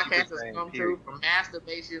our the podcast cheapest has thing. come through from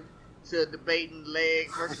masturbation to debating leg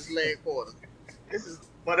versus leg quarters. This is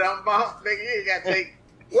what I'm about. Nigga, you ain't got to take.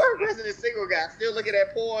 What resident single guy still looking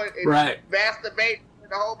at porn and masturbating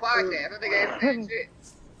the whole podcast? I think I ain't saying shit.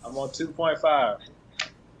 I'm on 2.5.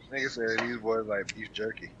 Nigga said these boys like beef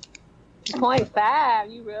jerky.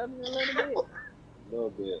 0.5. You rubbed me a little bit. A little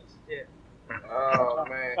bit. Yeah. Oh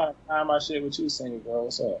man. Time my shit with you, singing girl.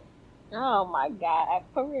 What's up? Oh my God,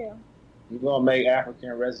 for real. You gonna make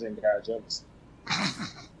African resident guy jealous?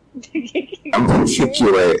 I'm gonna kick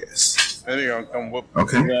your ass. Then he gonna come whoop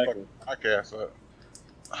Okay. the podcast up.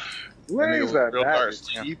 Legs are real not the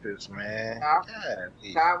thirst, yeah. cheapest, man. Time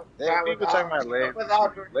People talking about legs.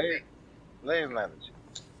 without Legs not the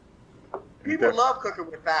cheapest. People love cooking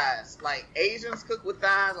with thighs. Like Asians cook with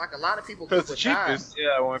thighs. Like a lot of people cook with thighs.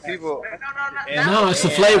 Yeah, when people. No, it's the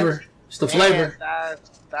flavor. It's the flavor.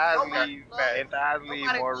 Thighs leave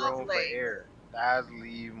more room for air. Thighs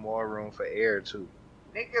leave more room for air too.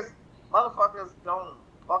 Niggas, motherfuckers don't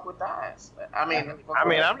fuck with thighs. I mean,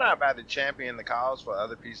 I'm not about to champion the cause for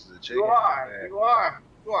other pieces of chicken. You are.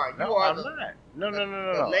 No, I'm not. No.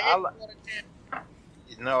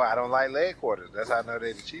 No, I don't like leg quarters. That's how I know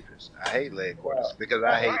they're the cheapest. I hate leg quarters because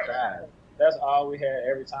I hate thighs. That's all we had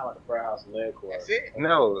every time at the fry house, leg quarters. That's it.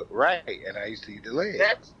 No, right. And I used to eat the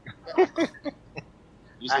legs.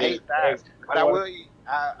 I hate thighs, but I will eat.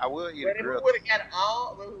 I will eat But a if we grill. would have got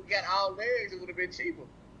all legs, it would have been cheaper.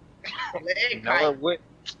 Leg No, it would.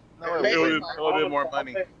 No, It would have been more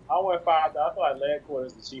money. I went $5. I feel like leg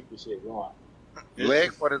quarters is the cheapest shit going.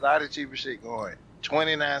 Leg quarters are the cheapest shit going.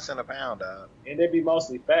 29 cents a pound, dog. And they be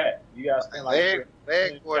mostly fat. You gotta spend like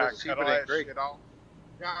leg quarters cheaper than great. No,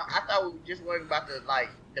 I thought we just weren't about to like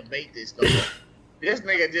debate this though. This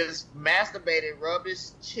nigga just masturbated, rubbed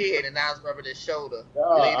his chin, and now he's rubbing his shoulder.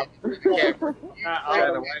 No, He trying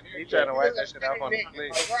to wipe that shit off on the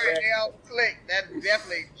flick. Right, they on the flick. That's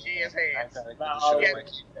definitely Chin's hands.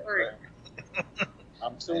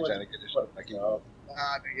 I'm 2 trying to get this shit like you.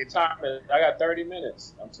 I got 30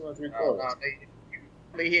 minutes. I'm 2 3/4.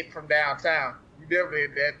 They hit from downtown. You definitely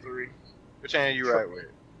hit that 3. Which hand you right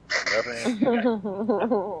with? Left hand?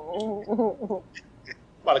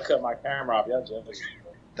 I'm about to cut my camera off. Y'all jealous.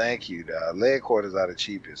 Thank you, dog. Leg quarters are the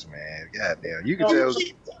cheapest, man. Goddamn. You can tell.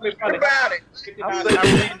 What about it? I'm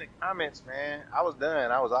reading the comments, man. I was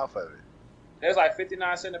done. I was off of it. There's like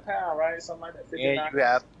 59 cents a pound, right? Something like that.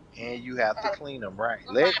 59. And you have to clean them right.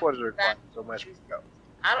 Leg quarters require so much.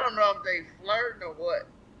 I don't know if they flirting or what.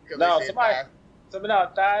 No, somebody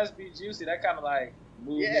thighs be juicy. That kind of like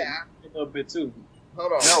moves a little bit too.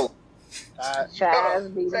 Hold on. No. Thighs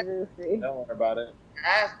be juicy. Don't worry about it.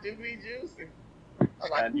 Thighs do be juicy. I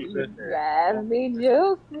like thighs be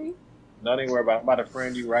juicy. Don't even worry about it. I'm about to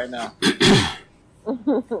friend you right now.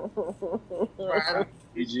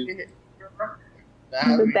 Be juicy.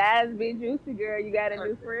 The thighs be juicy, girl. You got a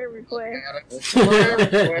new friend request.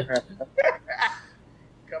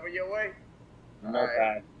 Coming your way. No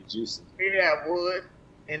thighs be juicy. Yeah, would.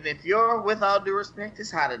 And if you're, with all due respect, it's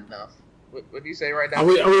hot enough. What do you say right now?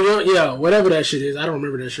 Yeah, whatever that shit is. I don't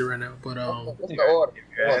remember that shit right now. But what's the order?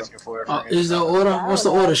 You're asking for it. Is the order? What's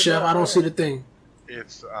the order, chef? I don't see the thing.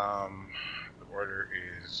 It's the order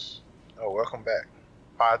is welcome back.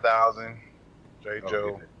 5,000. J.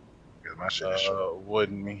 Joe. Because my shit is short.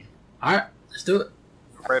 Wooden me. All right, let's do it.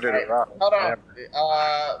 Predator Rock. Hold on.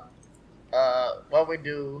 What we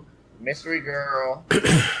do? Mystery girl.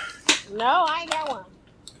 No, I ain't got one.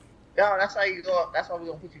 No, that's how you go. That's why we're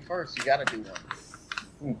gonna put you first. You gotta do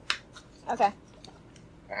one. Okay.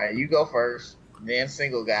 All right, you go first. Then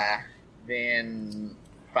single guy. Then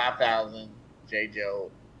 5,000. J. Joe.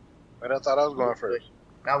 But I thought I was going first.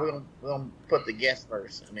 Now we're gonna put the guest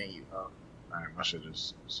first, and then you. All right, my shit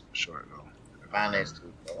is short though. Mine is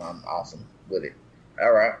too. So I'm awesome with it.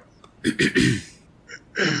 All right.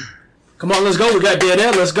 Come on, let's go. We got dead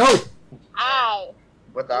air. Let's go. Alright.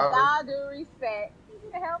 With all due respect, you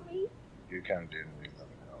gonna help me? You kind of didn't really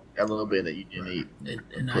help. A little bit that you didn't eat.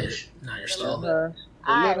 And now you're still.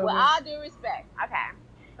 Alright, with all due respect. Okay.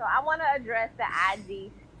 So I want to address the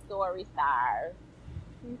IG story stars.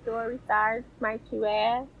 You story stars, might you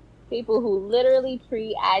ask? People who literally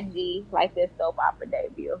treat IG like their soap opera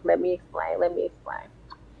debut. Let me explain.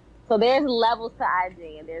 So there's levels to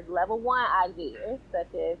IG, and there's level 1 IGers, such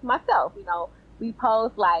as myself. You know, we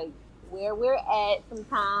post like where we're at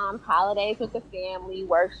sometimes, holidays with the family,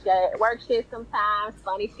 work shit sometimes,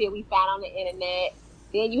 funny shit we found on the internet.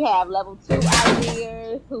 Then you have level 2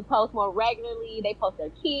 IGers who post more regularly. They post their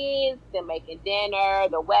kids, them making dinner,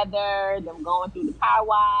 the weather, them going through the car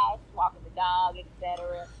wash, walking the dog,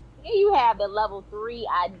 etc. Then you have the level 3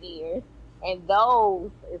 IGers, and those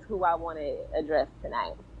is who I want to address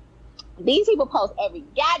tonight. These people post every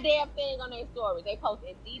goddamn thing on their stories. They post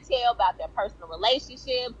in detail about their personal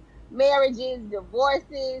relationships, marriages,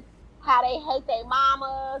 divorces, how they hate their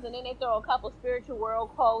mamas, and then they throw a couple spiritual world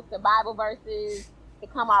quotes and Bible verses to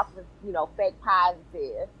come off as, you know, fake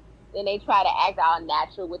positive. Then they try to act all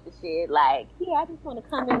natural with the shit, like, yeah, I just want to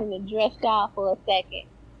come in and address y'all for a second.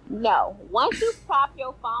 No. Once you prop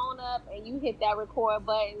your phone up and you hit that record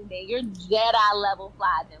button, then you're Jedi level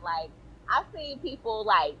flogging. Like, I've seen people,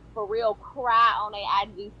 like, for real cry on their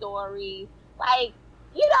IG stories. Like,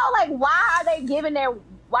 you know, like, why are they giving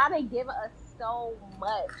us so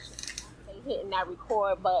much? They hitting that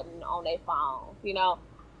record button on their phones, you know?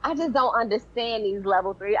 I just don't understand these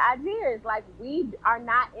level 3 IGers. Like, we are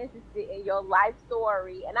not interested in your life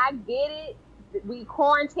story. And I get it. We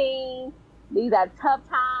quarantine. These are tough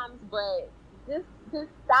times, but just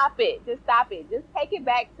stop it. Just stop it. Just take it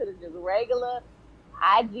back to the just regular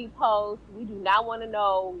IG post. We do not want to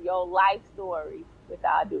know your life story, with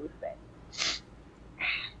all due respect.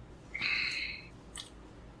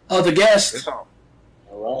 Other guests? All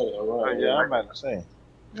right. Yeah, I'm about to say.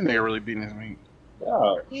 This nigga really beating his meat.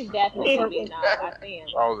 Yeah. He's definitely being I see him.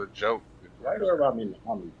 That was a joke. Right there about me.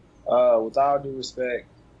 With all due respect,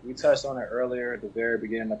 we touched on it earlier at the very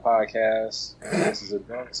beginning of the podcast. This is a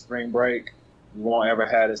spring break. We won't ever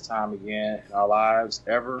have this time again in our lives,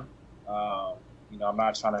 ever. You know, I'm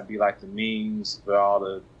not trying to be like the memes with all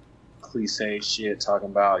the cliche shit talking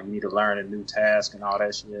about you need to learn a new task and all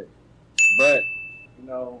that shit. But, you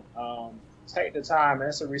know, take the time, and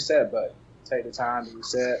it's a reset button. Take the time to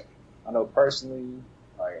reset. I know personally,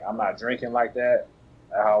 like, I'm not drinking like that,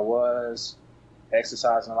 how I was,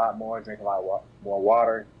 exercising a lot more, drinking a lot more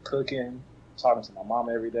water, cooking, talking to my mom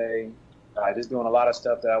every day, just doing a lot of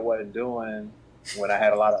stuff that I wasn't doing when I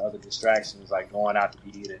had a lot of other distractions, like going out to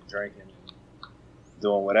eat and drinking and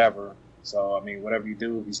doing whatever. So, I mean, whatever you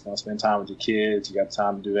do, if you're going to spend time with your kids, you got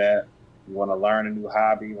time to do that. You want to learn a new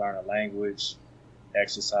hobby, learn a language,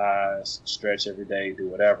 exercise, stretch every day, do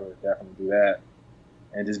whatever, definitely do that.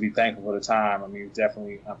 And just be thankful for the time. I mean, it's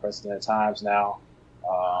definitely unprecedented times now.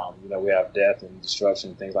 You know, we have death and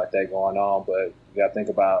destruction, things like that going on. But you got to think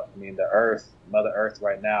about, I mean, the earth, Mother Earth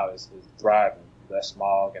right now is thriving. Less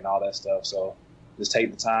smog and all that stuff. So just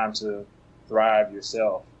take the time to thrive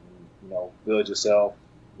yourself. And, you know, build yourself,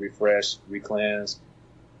 refresh, re-cleanse.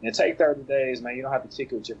 And take 30 days, man. You don't have to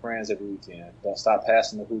kick it with your friends every weekend. Don't stop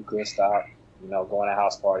passing the hookah. Stop, you know, going to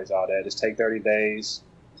house parties, all that. Just take 30 days.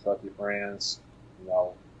 Fuck your friends. You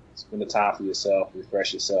know, spend the time for yourself,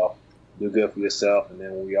 refresh yourself, do good for yourself, and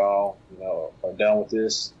then when we all, you know, are done with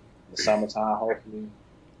this in the summertime, hopefully,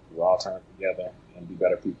 we'll all turn together and be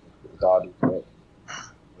better people. With all due respect.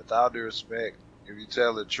 With all due respect, if you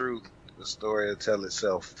tell the truth, the story will tell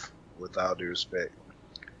itself. With all due respect.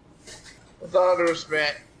 With all due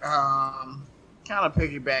respect, kind of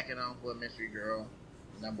piggybacking on what Mystery Girl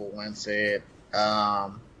 #1 said,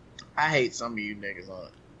 I hate some of you niggas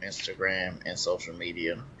on Instagram and social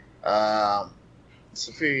media. It's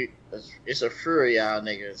a few of y'all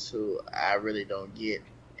niggas who I really don't get,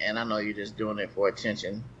 and I know you're just doing it for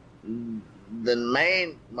attention. The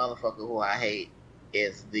main motherfucker who I hate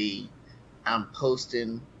is the I'm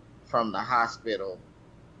posting from the hospital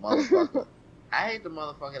motherfucker. I hate the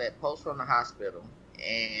motherfucker that posts from the hospital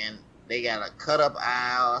and they got a cut up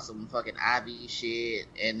eye or some fucking IV shit,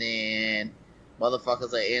 and then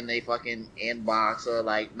motherfuckers are in they fucking inbox or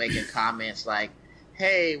like making comments like,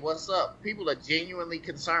 hey, what's up? People are genuinely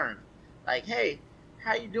concerned. Like, hey,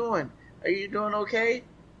 how you doing? Are you doing okay?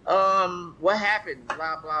 What happened?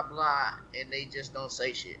 Blah, blah, blah. And they just don't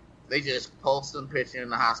say shit. They just post some picture in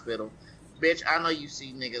the hospital. Bitch, I know you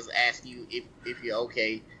see niggas ask you if you're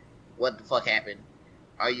okay. What the fuck happened?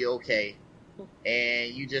 Are you okay?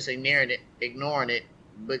 And you just ignoring it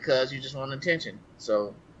because you just want attention.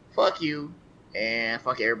 So, fuck you and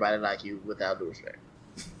fuck everybody like you without due respect.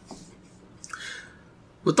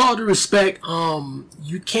 With all due respect,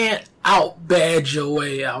 you can't out-badge your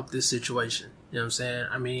way out this situation. You know what I'm saying?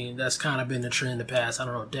 I mean, that's kind of been the trend in the past, I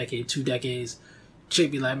don't know, decade, 2 decades.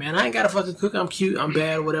 Chick be like, man, I ain't gotta fucking cook, I'm cute, I'm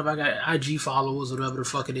bad, whatever, I got IG followers, whatever the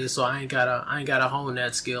fuck it is, so I ain't gotta hone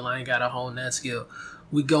that skill,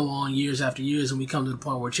 we go on years after years and we come to the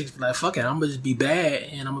point where chicks be like, fuck it, I'm going to just be bad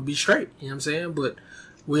and I'm going to be straight. You know what I'm saying? But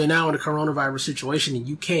we're now in a coronavirus situation and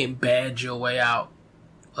you can't bad your way out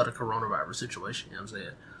of the coronavirus situation. You know what I'm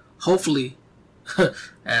saying? Hopefully,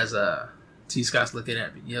 as T. Scott's looking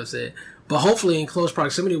at me, you know what I'm saying? But hopefully in close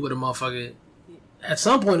proximity with a motherfucker, at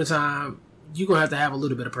some point in time, you're going to have a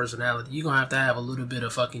little bit of personality. You're going to have a little bit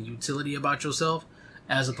of fucking utility about yourself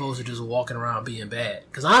as opposed to just walking around being bad.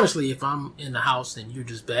 Because honestly, if I'm in the house and you're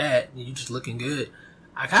just bad and you're just looking good,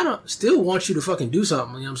 I kind of still want you to fucking do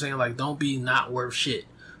something. You know what I'm saying? Like, don't be not worth shit.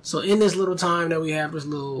 So in this little time that we have, this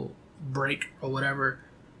little break or whatever,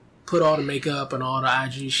 put all the makeup and all the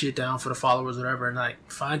IG shit down for the followers, whatever, and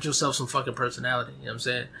like find yourself some fucking personality. You know what I'm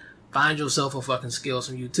saying? Find yourself a fucking skill,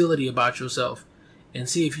 some utility about yourself, and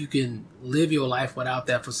see if you can live your life without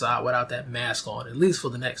that facade, without that mask on, at least for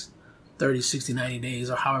the next 30, 60, 90 days,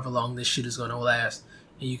 or however long this shit is going to last,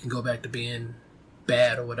 and you can go back to being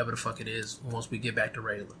bad or whatever the fuck it is once we get back to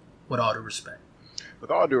regular, with all due respect.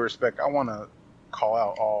 With all due respect, I want to call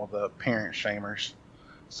out all the parent shamers.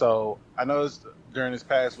 So I noticed during this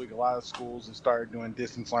past week, a lot of schools have started doing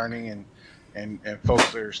distance learning, and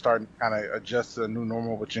folks are starting to kind of adjust to the new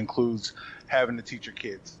normal, which includes having to teach your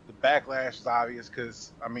kids. The backlash is obvious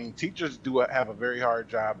because, I mean, teachers do have a very hard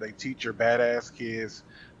job. They teach your badass kids.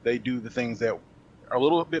 They do the things that are a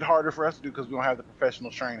little bit harder for us to do because we don't have the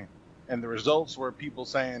professional training. And the results were people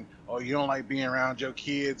saying, oh, you don't like being around your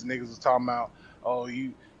kids. Niggas was talking about, oh,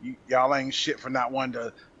 y'all ain't shit for not wanting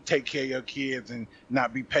to take care of your kids and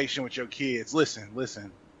not be patient with your kids. Listen,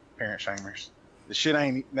 parent shamers. The shit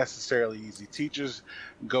ain't necessarily easy. Teachers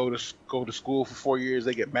go to school for 4 years.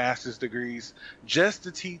 They get master's degrees just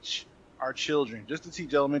to teach our children, just to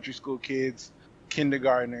teach elementary school kids,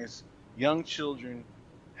 kindergartners, young children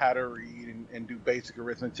how to read and do basic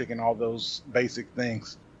arithmetic and all those basic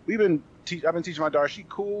things. I've been teaching my daughter. She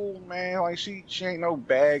cool, man. Like she ain't no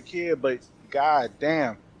bad kid, but god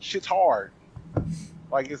damn, shit's hard.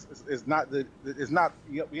 Like it's not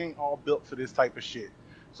we ain't all built for this type of shit.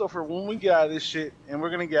 So for when we get out of this shit, and we're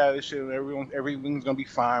gonna get out of this shit, and everything's gonna be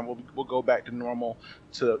fine. We'll go back to normal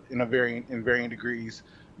in varying degrees.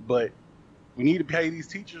 But we need to pay these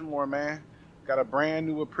teachers more, man. Got a brand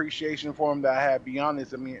new appreciation for them that I had beyond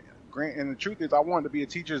this. I mean, and the truth is, I wanted to be a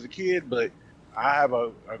teacher as a kid, but I have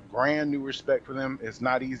a brand new respect for them. It's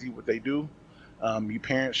not easy what they do. You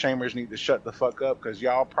parent shamers need to shut the fuck up because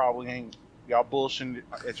y'all probably ain't. Y'all bullshitting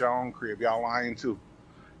at your own crib. Y'all lying too.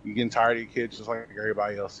 You getting tired of your kids just like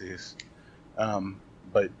everybody else is.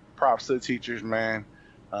 But props to the teachers, man.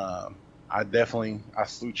 I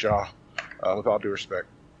salute y'all with all due respect.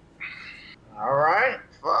 All right.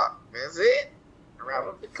 Fuck. That's it. Wrap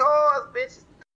up the call.